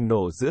sáng bùng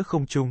nổ giữa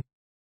không trung.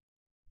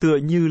 Tựa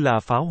như là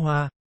pháo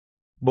hoa.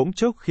 Bỗng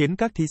chốc khiến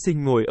các thí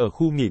sinh ngồi ở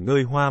khu nghỉ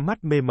ngơi hoa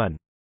mắt mê mẩn.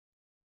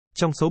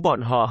 Trong số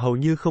bọn họ hầu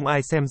như không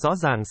ai xem rõ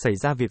ràng xảy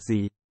ra việc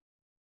gì.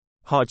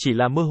 Họ chỉ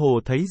là mơ hồ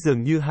thấy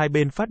dường như hai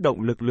bên phát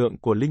động lực lượng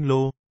của linh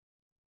lô.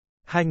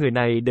 Hai người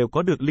này đều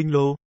có được linh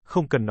lô,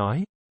 không cần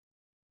nói.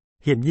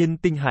 Hiển nhiên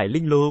tinh hải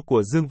linh lô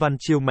của Dương Văn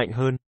Chiêu mạnh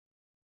hơn.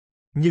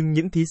 Nhưng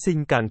những thí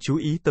sinh càng chú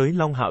ý tới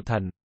Long Hạo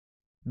Thần.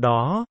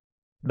 Đó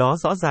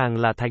rõ ràng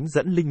là thánh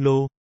dẫn linh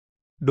lô.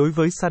 Đối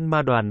với săn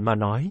ma đoàn mà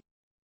nói,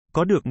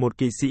 có được một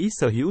kỵ sĩ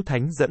sở hữu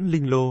thánh dẫn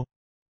linh lô,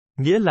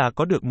 nghĩa là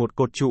có được một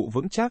cột trụ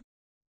vững chắc.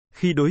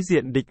 Khi đối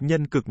diện địch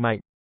nhân cực mạnh,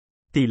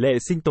 tỷ lệ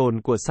sinh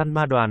tồn của săn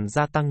ma đoàn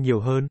gia tăng nhiều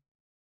hơn.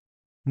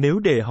 Nếu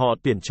để họ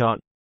tuyển chọn,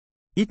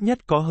 ít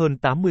nhất có hơn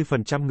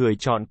 80% người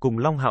chọn cùng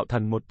Long Hạo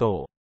Thần một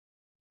tổ.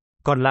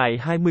 Còn lại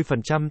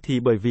 20% thì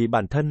bởi vì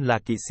bản thân là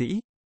kỵ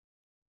sĩ.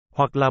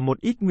 Hoặc là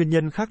một ít nguyên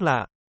nhân khác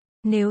lạ.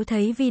 Nếu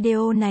thấy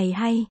video này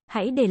hay,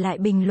 hãy để lại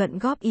bình luận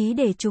góp ý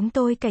để chúng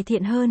tôi cải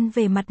thiện hơn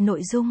về mặt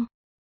nội dung.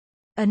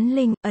 Ấn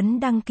link, ấn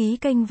đăng ký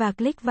kênh và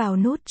click vào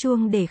nút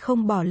chuông để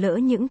không bỏ lỡ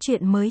những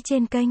chuyện mới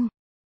trên kênh.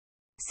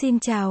 Xin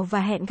chào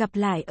và hẹn gặp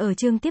lại ở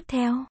chương tiếp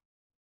theo.